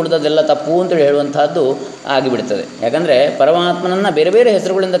ಸರಿ ಉಳಿದದೆಲ್ಲ ತಪ್ಪು ಅಂತೇಳಿ ಹೇಳುವಂತಹದ್ದು ಆಗಿಬಿಡ್ತದೆ. ಯಾಕಂದರೆ ಪರಮಾತ್ಮನನ್ನು ಬೇರೆ ಬೇರೆ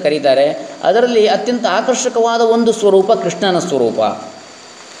ಹೆಸರುಗಳಿಂದ ಕರೀತಾರೆ. ಅದರಲ್ಲಿ ಅತ್ಯಂತ ಆಕರ್ಷಕವಾದ ಒಂದು ಸ್ವರೂಪ ಕೃಷ್ಣನ ಸ್ವರೂಪ.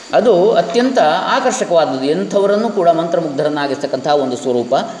 ಅದು ಅತ್ಯಂತ ಆಕರ್ಷಕವಾದದ್ದು, ಎಂಥವರನ್ನು ಕೂಡ ಮಂತ್ರಮುಗ್ಧರನ್ನಾಗಿರ್ತಕ್ಕಂಥ ಒಂದು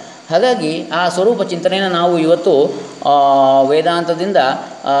ಸ್ವರೂಪ. ಹಾಗಾಗಿ ಆ ಸ್ವರೂಪ ಚಿಂತನೆಯನ್ನು ನಾವು ಇವತ್ತು ವೇದಾಂತದಿಂದ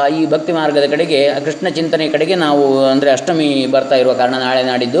ಈ ಭಕ್ತಿ ಮಾರ್ಗದ ಕಡೆಗೆ, ಕೃಷ್ಣ ಚಿಂತನೆ ಕಡೆಗೆ ನಾವು, ಅಂದರೆ ಅಷ್ಟಮಿ ಬರ್ತಾ ಇರುವ ಕಾರಣ ನಾಳೆ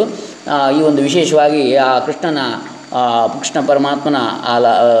ನಾಡಿದ್ದು ಈ ಒಂದು ವಿಶೇಷವಾಗಿ ಆ ಕೃಷ್ಣ ಪರಮಾತ್ಮನ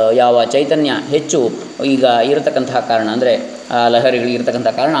ಯಾವ ಚೈತನ್ಯ ಹೆಚ್ಚು ಈಗ ಇರತಕ್ಕಂತಹ ಕಾರಣ, ಅಂದರೆ ಆ ಲಹರಿಗಳಿರ್ತಕ್ಕಂಥ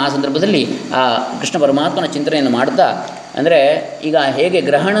ಕಾರಣ, ಆ ಸಂದರ್ಭದಲ್ಲಿ ಆ ಕೃಷ್ಣ ಪರಮಾತ್ಮನ ಚಿಂತನೆಯನ್ನು ಮಾಡ್ತಾ, ಅಂದರೆ ಈಗ ಹೇಗೆ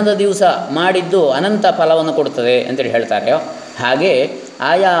ಗ್ರಹಣದ ದಿವಸ ಮಾಡಿದ್ದು ಅನಂತ ಫಲವನ್ನು ಕೊಡ್ತದೆ ಅಂತೇಳಿ ಹೇಳ್ತಾರೆಯೋ, ಹಾಗೆ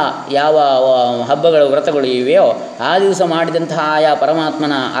ಆಯಾ ಯಾವ ಹಬ್ಬಗಳು ವ್ರತಗಳು ಇವೆಯೋ ಆ ದಿವಸ ಮಾಡಿದಂತಹ ಆಯಾ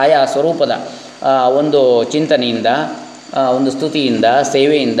ಪರಮಾತ್ಮನ ಆಯಾ ಸ್ವರೂಪದ ಒಂದು ಚಿಂತನೆಯಿಂದ, ಒಂದು ಸ್ತುತಿಯಿಂದ,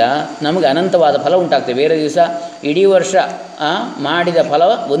 ಸೇವೆಯಿಂದ ನಮಗೆ ಅನಂತವಾದ ಫಲ ಉಂಟಾಗ್ತದೆ. ಬೇರೆ ದಿವಸ ಇಡೀ ವರ್ಷ ಮಾಡಿದ ಫಲ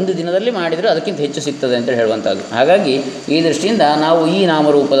ಒಂದು ದಿನದಲ್ಲಿ ಮಾಡಿದರೆ ಅದಕ್ಕಿಂತ ಹೆಚ್ಚು ಸಿಗ್ತದೆ ಅಂತ ಹೇಳುವಂಥದ್ದು. ಹಾಗಾಗಿ ಈ ದೃಷ್ಟಿಯಿಂದ ನಾವು ಈ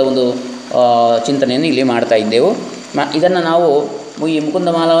ನಾಮರೂಪದ ಒಂದು ಚಿಂತನೆಯನ್ನು ಇಲ್ಲಿ ಮಾಡ್ತಾ ಇದ್ದೆವು. ಇದನ್ನು ನಾವು ಈ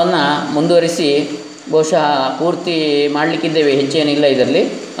ಮುಕುಂದಮಾಲವನ್ನು ಮುಂದುವರಿಸಿ ಬಹುಶಃ ಪೂರ್ತಿ ಮಾಡಲಿಕ್ಕಿದ್ದೇವೆ, ಹೆಚ್ಚೇನಿಲ್ಲ ಇದರಲ್ಲಿ.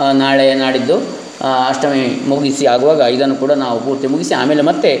 ನಾಳೆ ನಾಡಿದ್ದು ಅಷ್ಟಮಿ ಮುಗಿಸಿ ಆಗುವಾಗ ಇದನ್ನು ಕೂಡ ನಾವು ಪೂರ್ತಿ ಮುಗಿಸಿ ಆಮೇಲೆ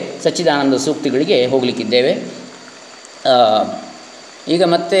ಮತ್ತೆ ಸಚ್ಚಿದಾನಂದ ಸೂಕ್ತಿಗಳಿಗೆ ಹೋಗಲಿಕ್ಕಿದ್ದೇವೆ. ಈಗ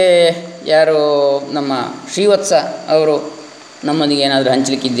ಮತ್ತೆ ಯಾರು ನಮ್ಮ ಶ್ರೀವತ್ಸ ಅವರು ನಮ್ಮೊಂದಿಗೆ ಏನಾದರೂ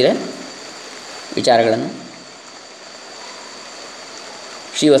ಹಂಚಲಿಕ್ಕಿದ್ದೀರಾ ವಿಚಾರಗಳನ್ನು?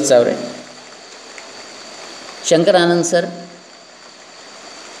 ಶ್ರೀವತ್ಸ ಅವರೇ. ಶಂಕರಾನಂದ್ ಸರ್,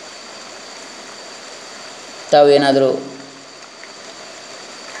 ತಾವು ಏನಾದರೂ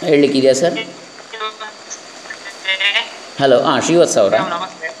ಹೇಳಲಿಕ್ಕಿದೆಯಾ ಸರ್? ಹಲೋ, ಶ್ರೀವತ್ಸ ಅವರ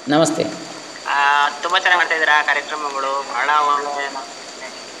ನಮಸ್ತೆ. ತುಂಬಾ ಚೆನ್ನಾಗಿ ಮಾಡ್ತಾ ಇದ್ದೀರಾ ಕಾರ್ಯಕ್ರಮಗಳು, ಬಹಳ ಒಳ್ಳೆ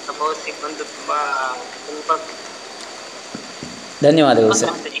ಬಂದು ತುಂಬಾ ಧನ್ಯವಾದಗಳು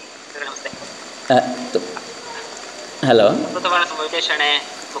ಸರ್. ಹಲೋ, ವಿಶ್ಲೇಷಣೆ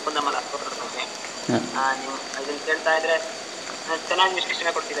ಮುಕುಂದ ಮಲಾಪುರ ಬಗ್ಗೆ ಹಾಂ, ನೀವು ಇದನ್ನ ಕೇಳ್ತಾ ಇದ್ರೆ ಚೆನ್ನಾಗಿ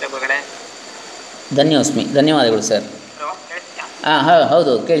ವಿಶ್ಲೇಷಣೆ ಕೊಡ್ತಿದ್ದಾರೆ ಗುರುಗಳೇ. ಧನ್ಯವಾದಗಳು ಸರ್. ಕೇಳ್ತೀಯಾ? ಹಾಂ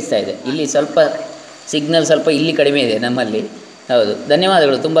ಹೌದು, ಕೇಳಿಸ್ತಾ ಇದೆ. ಇಲ್ಲಿ ಸ್ವಲ್ಪ ಸಿಗ್ನಲ್ ಸ್ವಲ್ಪ ಇಲ್ಲಿ ಕಡಿಮೆ ಇದೆ ನಮ್ಮಲ್ಲಿ. ಹೌದು,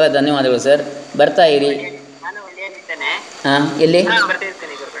 ಧನ್ಯವಾದಗಳು, ತುಂಬ ಧನ್ಯವಾದಗಳು ಸರ್. ಬರ್ತಾ ಇರಿ. ನಾನು ಒಳ್ಳೆಯಲ್ಲಿದ್ದೇನೆ. ಹಾಂ, ಎಲ್ಲಿ?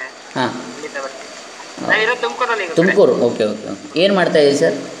 ಬರ್ತಿರ್ತೀನಿ ಗುರುಗಳೇ. ಹಾಂ, ಖಂಡಿತ ಬರ್ತೀನಿ. ನಾನಿರೋದು ತುಮಕೂರಲ್ಲಿ ಗುರುಗಳೇ. ತುಮಕೂರು. Okay okay okay. ಏನು ಮಾಡ್ತಾ ಇದ್ದೀರಿ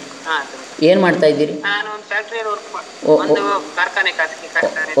ಸರ್? ಹಾಂ, ಏನು ಮಾಡ್ತಾ ಇದ್ದೀರಿ? ನಾನು ಒಂದು ಫ್ಯಾಕ್ಟ್ರಿಯಲ್ಲಿ ವರ್ಕ್ ಓ, ಒಂದು ಕಾರ್ಖಾನೆ ಖಾಸಗಿ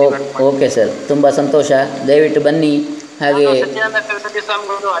ಕಾರ್ಖಾನೆ ಓಕೆ ಸರ್, ತುಂಬ ಸಂತೋಷ. ದಯವಿಟ್ಟು ಬನ್ನಿ. ಹಾಗೆ ಸತ್ಯಾನಂದ ಸರಸ್ವತಿ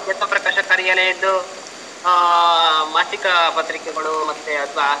ಸ್ವಾಮಿಗಳು ಅಧ್ಯಾತ್ಮ ಪ್ರಕಾಶ ಕಾರ್ಯಾಲಯದ್ದು ಮಾಸಿಕ ಪತ್ರಿಕೆಗಳು ಮತ್ತೆ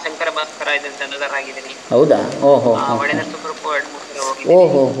ಅಥವಾ ಶಂಕರ ಭಾಸ್ಕರ ಇದನ್ನು ತಂದರಾಗಿದ್ದೀನಿ. ಹೌದಾ? ಓಹೋ ಹೋ ಒಡೆನರಸೀಪುರಕ್ಕೂ 2-3 ಸಲ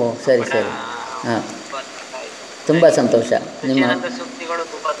ಓಹೋ ಹೋ, ಸರಿ ಸರಿ. ಹಾಂ, ತುಂಬ ಸಂತೋಷ. ನಿಮ್ಮ ಸತ್ಯಾನಂದ ಸೂಕ್ತಿಗಳು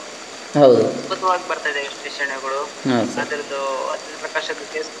ತುಂಬಾ ಹೌದು, ಅದ್ಭುತವಾಗಿ ಬರ್ತಾ ಇದೆ ವಿಶ್ಲೇಷಣೆಗಳು. ಹಾಂ ಸರ್. ಅದರದ್ದು ಅಧ್ಯಾತ್ಮ ಪ್ರಕಾಶದ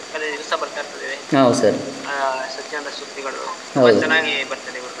ದಿವಸ ಬರ್ತಾ ಇರ್ತದೆ. ಹೌದು ಸರ್. ಸತ್ಯಾನಂದ ಸೂಕ್ತಿಗಳು ತುಂಬಾ ಹೌದು. ಚೆನ್ನಾಗಿ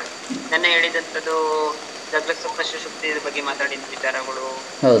ಬರ್ತದೆ ಗುರುಗಳೇ. ನೆನ್ನೆ ಹೇಳಿದಂಥದ್ದು ಜಗತ್ ಸ್ವಪ್ನ ಸುಷುಪ್ತಿ ಬಗ್ಗೆ ಮಾತಾಡಿದ ವಿಚಾರಗಳು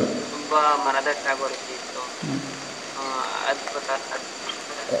ಹೌದು, ತುಂಬಾ ಮನದಟ್ಟಾಗುವ ರೀತಿ ಇತ್ತು. ಅದ್ಭುತ.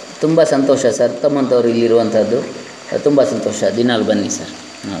 ತುಂಬ ಸಂತೋಷ ಸರ್, ತಮ್ಮಂಥವ್ರು ಇಲ್ಲಿರುವಂಥದ್ದು ತುಂಬ ಸಂತೋಷ. ದಿನಾಲು ಬನ್ನಿ ಸರ್.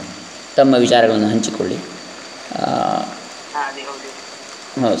 ಹೌದು, ತಮ್ಮ ವಿಚಾರಗಳನ್ನು ಹಂಚಿಕೊಳ್ಳಿ. ಅದೇ ಹೌದು.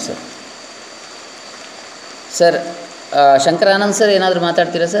 ಹೌದು ಸರ್. ಸರ್, ಶಂಕರಾನಂದ್ ಸರ್ ಏನಾದರೂ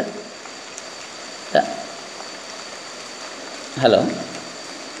ಮಾತಾಡ್ತೀರಾ ಸರ್? ಹಲೋ,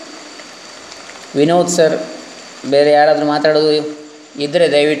 ವಿನೋದ್ ಸರ್, ಬೇರೆ ಯಾರಾದರೂ ಮಾತಾಡೋದು ಇದ್ದರೆ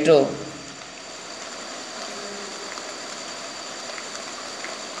ದಯವಿಟ್ಟು.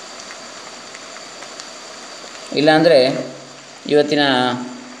 ಇಲ್ಲಾಂದರೆ ಇವತ್ತಿನ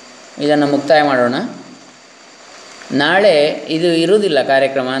ಇದನ್ನು ಮುಕ್ತಾಯ ಮಾಡೋಣ. ನಾಳೆ ಇದು ಇರುವುದಿಲ್ಲ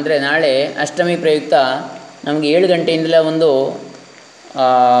ಕಾರ್ಯಕ್ರಮ. ಅಂದರೆ ನಾಳೆ ಅಷ್ಟಮಿ ಪ್ರಯುಕ್ತ ನಮಗೆ 7 ಗಂಟೆಯಿಂದಲೇ ಒಂದು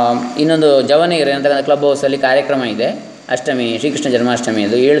ಇನ್ನೊಂದು ಜವನಗಿರಿ ಅಂತ ಕ್ಲಬ್ ಹೌಸಲ್ಲಿ ಕಾರ್ಯಕ್ರಮ ಇದೆ. ಅಷ್ಟಮಿ, ಶ್ರೀಕೃಷ್ಣ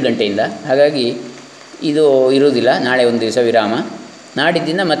ಜನ್ಮಾಷ್ಟಮಿಯದು 7 ಗಂಟೆಯಿಂದ. ಹಾಗಾಗಿ ಇದು ಇರುವುದಿಲ್ಲ. ನಾಳೆ ಒಂದು ದಿವಸ ವಿರಾಮ.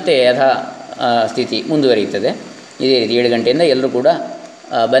 ನಾಡಿದ್ದಿಂದ ಮತ್ತೆ ಯಥಾ ಸ್ಥಿತಿ ಮುಂದುವರಿಯುತ್ತದೆ. ಇದೇ ರೀತಿ 7 ಗಂಟೆಯಿಂದ ಎಲ್ಲರೂ ಕೂಡ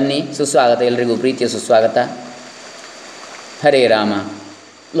ಬನ್ನಿ. ಸುಸ್ವಾಗತ, ಎಲ್ಲರಿಗೂ ಪ್ರೀತಿಯ ಸುಸ್ವಾಗತ. ಹರೇ ರಾಮ.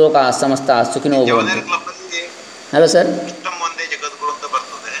 ಲೋಕ ಸಮಸ್ತ ಸುಖಿನೋ ಭವಂತು. Hello sir. ಕೃಷ್ಣಂ ಒಂದೇ ಜಗದ್ಗುರು ಅಂತ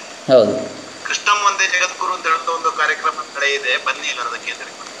ಬರ್ತದೆ. ಹೌದು, ಕೃಷ್ಣಂ ಒಂದೇ ಜಗದ್ಗುರು ಅಂತ ಹೇಳುವಂತ ಒಂದು ಕಾರ್ಯಕ್ರಮ ನಡೆಯಿದೆ, ಬನ್ನಿ ಎಲ್ಲರದ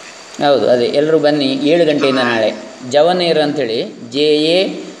ಕೇಂದ್ರಕ್ಕೆ. ಹೌದು, ಅದೇ ಎಲ್ಲರೂ ಬನ್ನಿ. 7 ಗಂಟೆಯಿಂದ ನಾಳೆ ಜವನೇರ್ ಅಂಥೇಳಿ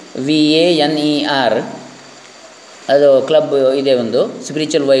JAVANER ಅದು ಕ್ಲಬ್ ಇದೆ, ಒಂದು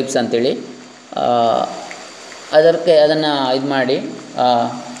ಸ್ಪಿರಿಚುವಲ್ ವೈಬ್ಸ್ ಅಂಥೇಳಿ. ಅದನ್ನು ಇದು ಮಾಡಿ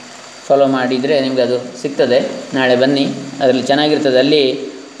ಫಾಲೋ ಮಾಡಿದರೆ ನಿಮಗೆ ಅದು ಸಿಗ್ತದೆ. ನಾಳೆ ಬನ್ನಿ, ಅದರಲ್ಲಿ ಚೆನ್ನಾಗಿರ್ತದೆ. ಅಲ್ಲಿ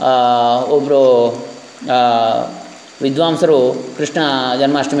ಒಬ್ಬರು ವಿದ್ವಾಂಸರು ಕೃಷ್ಣ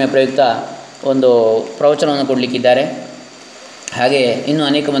ಜನ್ಮಾಷ್ಟಮಿಯ ಪ್ರಯುಕ್ತ ಒಂದು ಪ್ರವಚನವನ್ನು ಕೊಡಲಿಕ್ಕಿದ್ದಾರೆ. ಹಾಗೆ ಇನ್ನೂ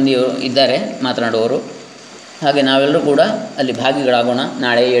ಅನೇಕ ಮಂದಿ ಇದ್ದಾರೆ ಮಾತನಾಡುವವರು. ಹಾಗೆ ನಾವೆಲ್ಲರೂ ಕೂಡ ಅಲ್ಲಿ ಭಾಗಿಗಳಾಗೋಣ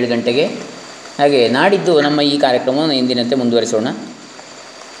ನಾಳೆ 7 ಗಂಟೆಗೆ. ಹಾಗೆ ನಾಡಿದ್ದು ನಮ್ಮ ಈ ಕಾರ್ಯಕ್ರಮವನ್ನು ಎಂದಿನಂತೆ ಮುಂದುವರಿಸೋಣ.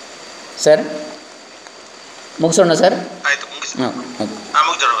 ಸರ್, ಮುಗಿಸೋಣ ಸರ್? ಆಯ್ತು, ಹಾಂ, ಓಕೆ.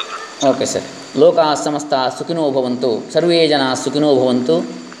 Okay sir. ಲೋಕ ಸಮಸ್ತ ಸುಖಿನೋ ಭವಂತು, ಸರ್ವೇ ಜನ ಸುಖಿನೋ ಭವಂತು.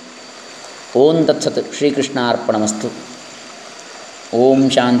 ಓಂ ತತ್ಸತ್. ಶ್ರೀಕೃಷ್ಣಾರ್ಪಣಮಸ್ತು. ಓಂ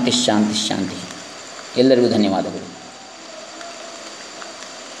ಶಾಂತಿ ಶಾಂತಿ ಶಾಂತಿ. ಎಲ್ಲರಿಗೂ ಧನ್ಯವಾದಗಳು.